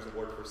Governor's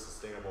Award for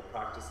Sustainable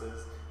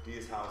Practices.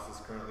 Dee's house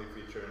is currently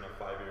featured in a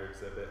 5-year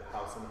exhibit,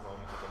 House and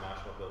Home, at the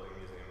National Building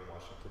Museum in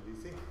Washington,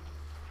 D.C.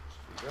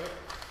 Should be great.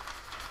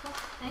 Cool.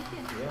 Thank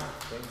you. Yeah,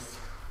 thanks.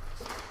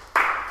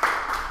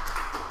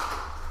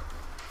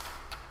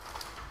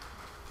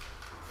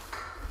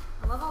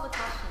 I love all the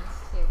questions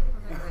too.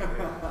 Those are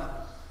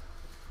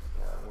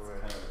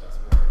great.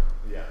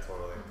 Yeah,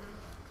 totally.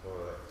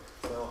 Totally.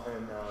 So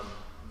in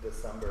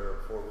December,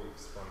 4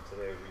 weeks from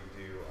today, we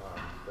do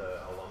the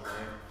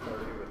alumni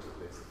party, which is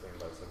basically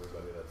invites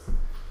everybody that's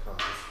come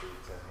to speak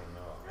to hang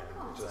out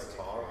and just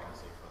talk.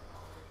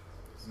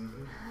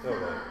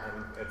 Totally.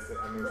 And it's,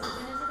 I mean, When is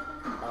it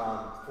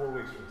again? 4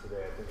 weeks from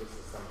today. I think it's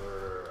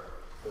December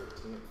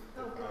 13th.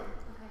 Oh, if good. I'm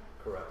Okay.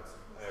 correct.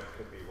 I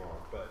could be wrong,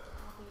 but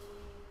I'll be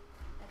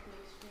at the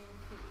Extreme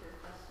Future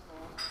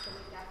Festival the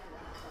week after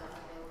that, but I'm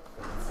available.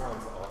 that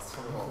sounds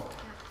awesome.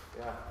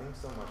 Yeah, thanks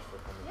so much for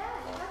coming. Yeah,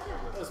 you betcha.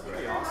 That was Thanks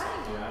pretty for awesome.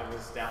 inviting me. Yeah, it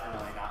was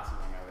definitely not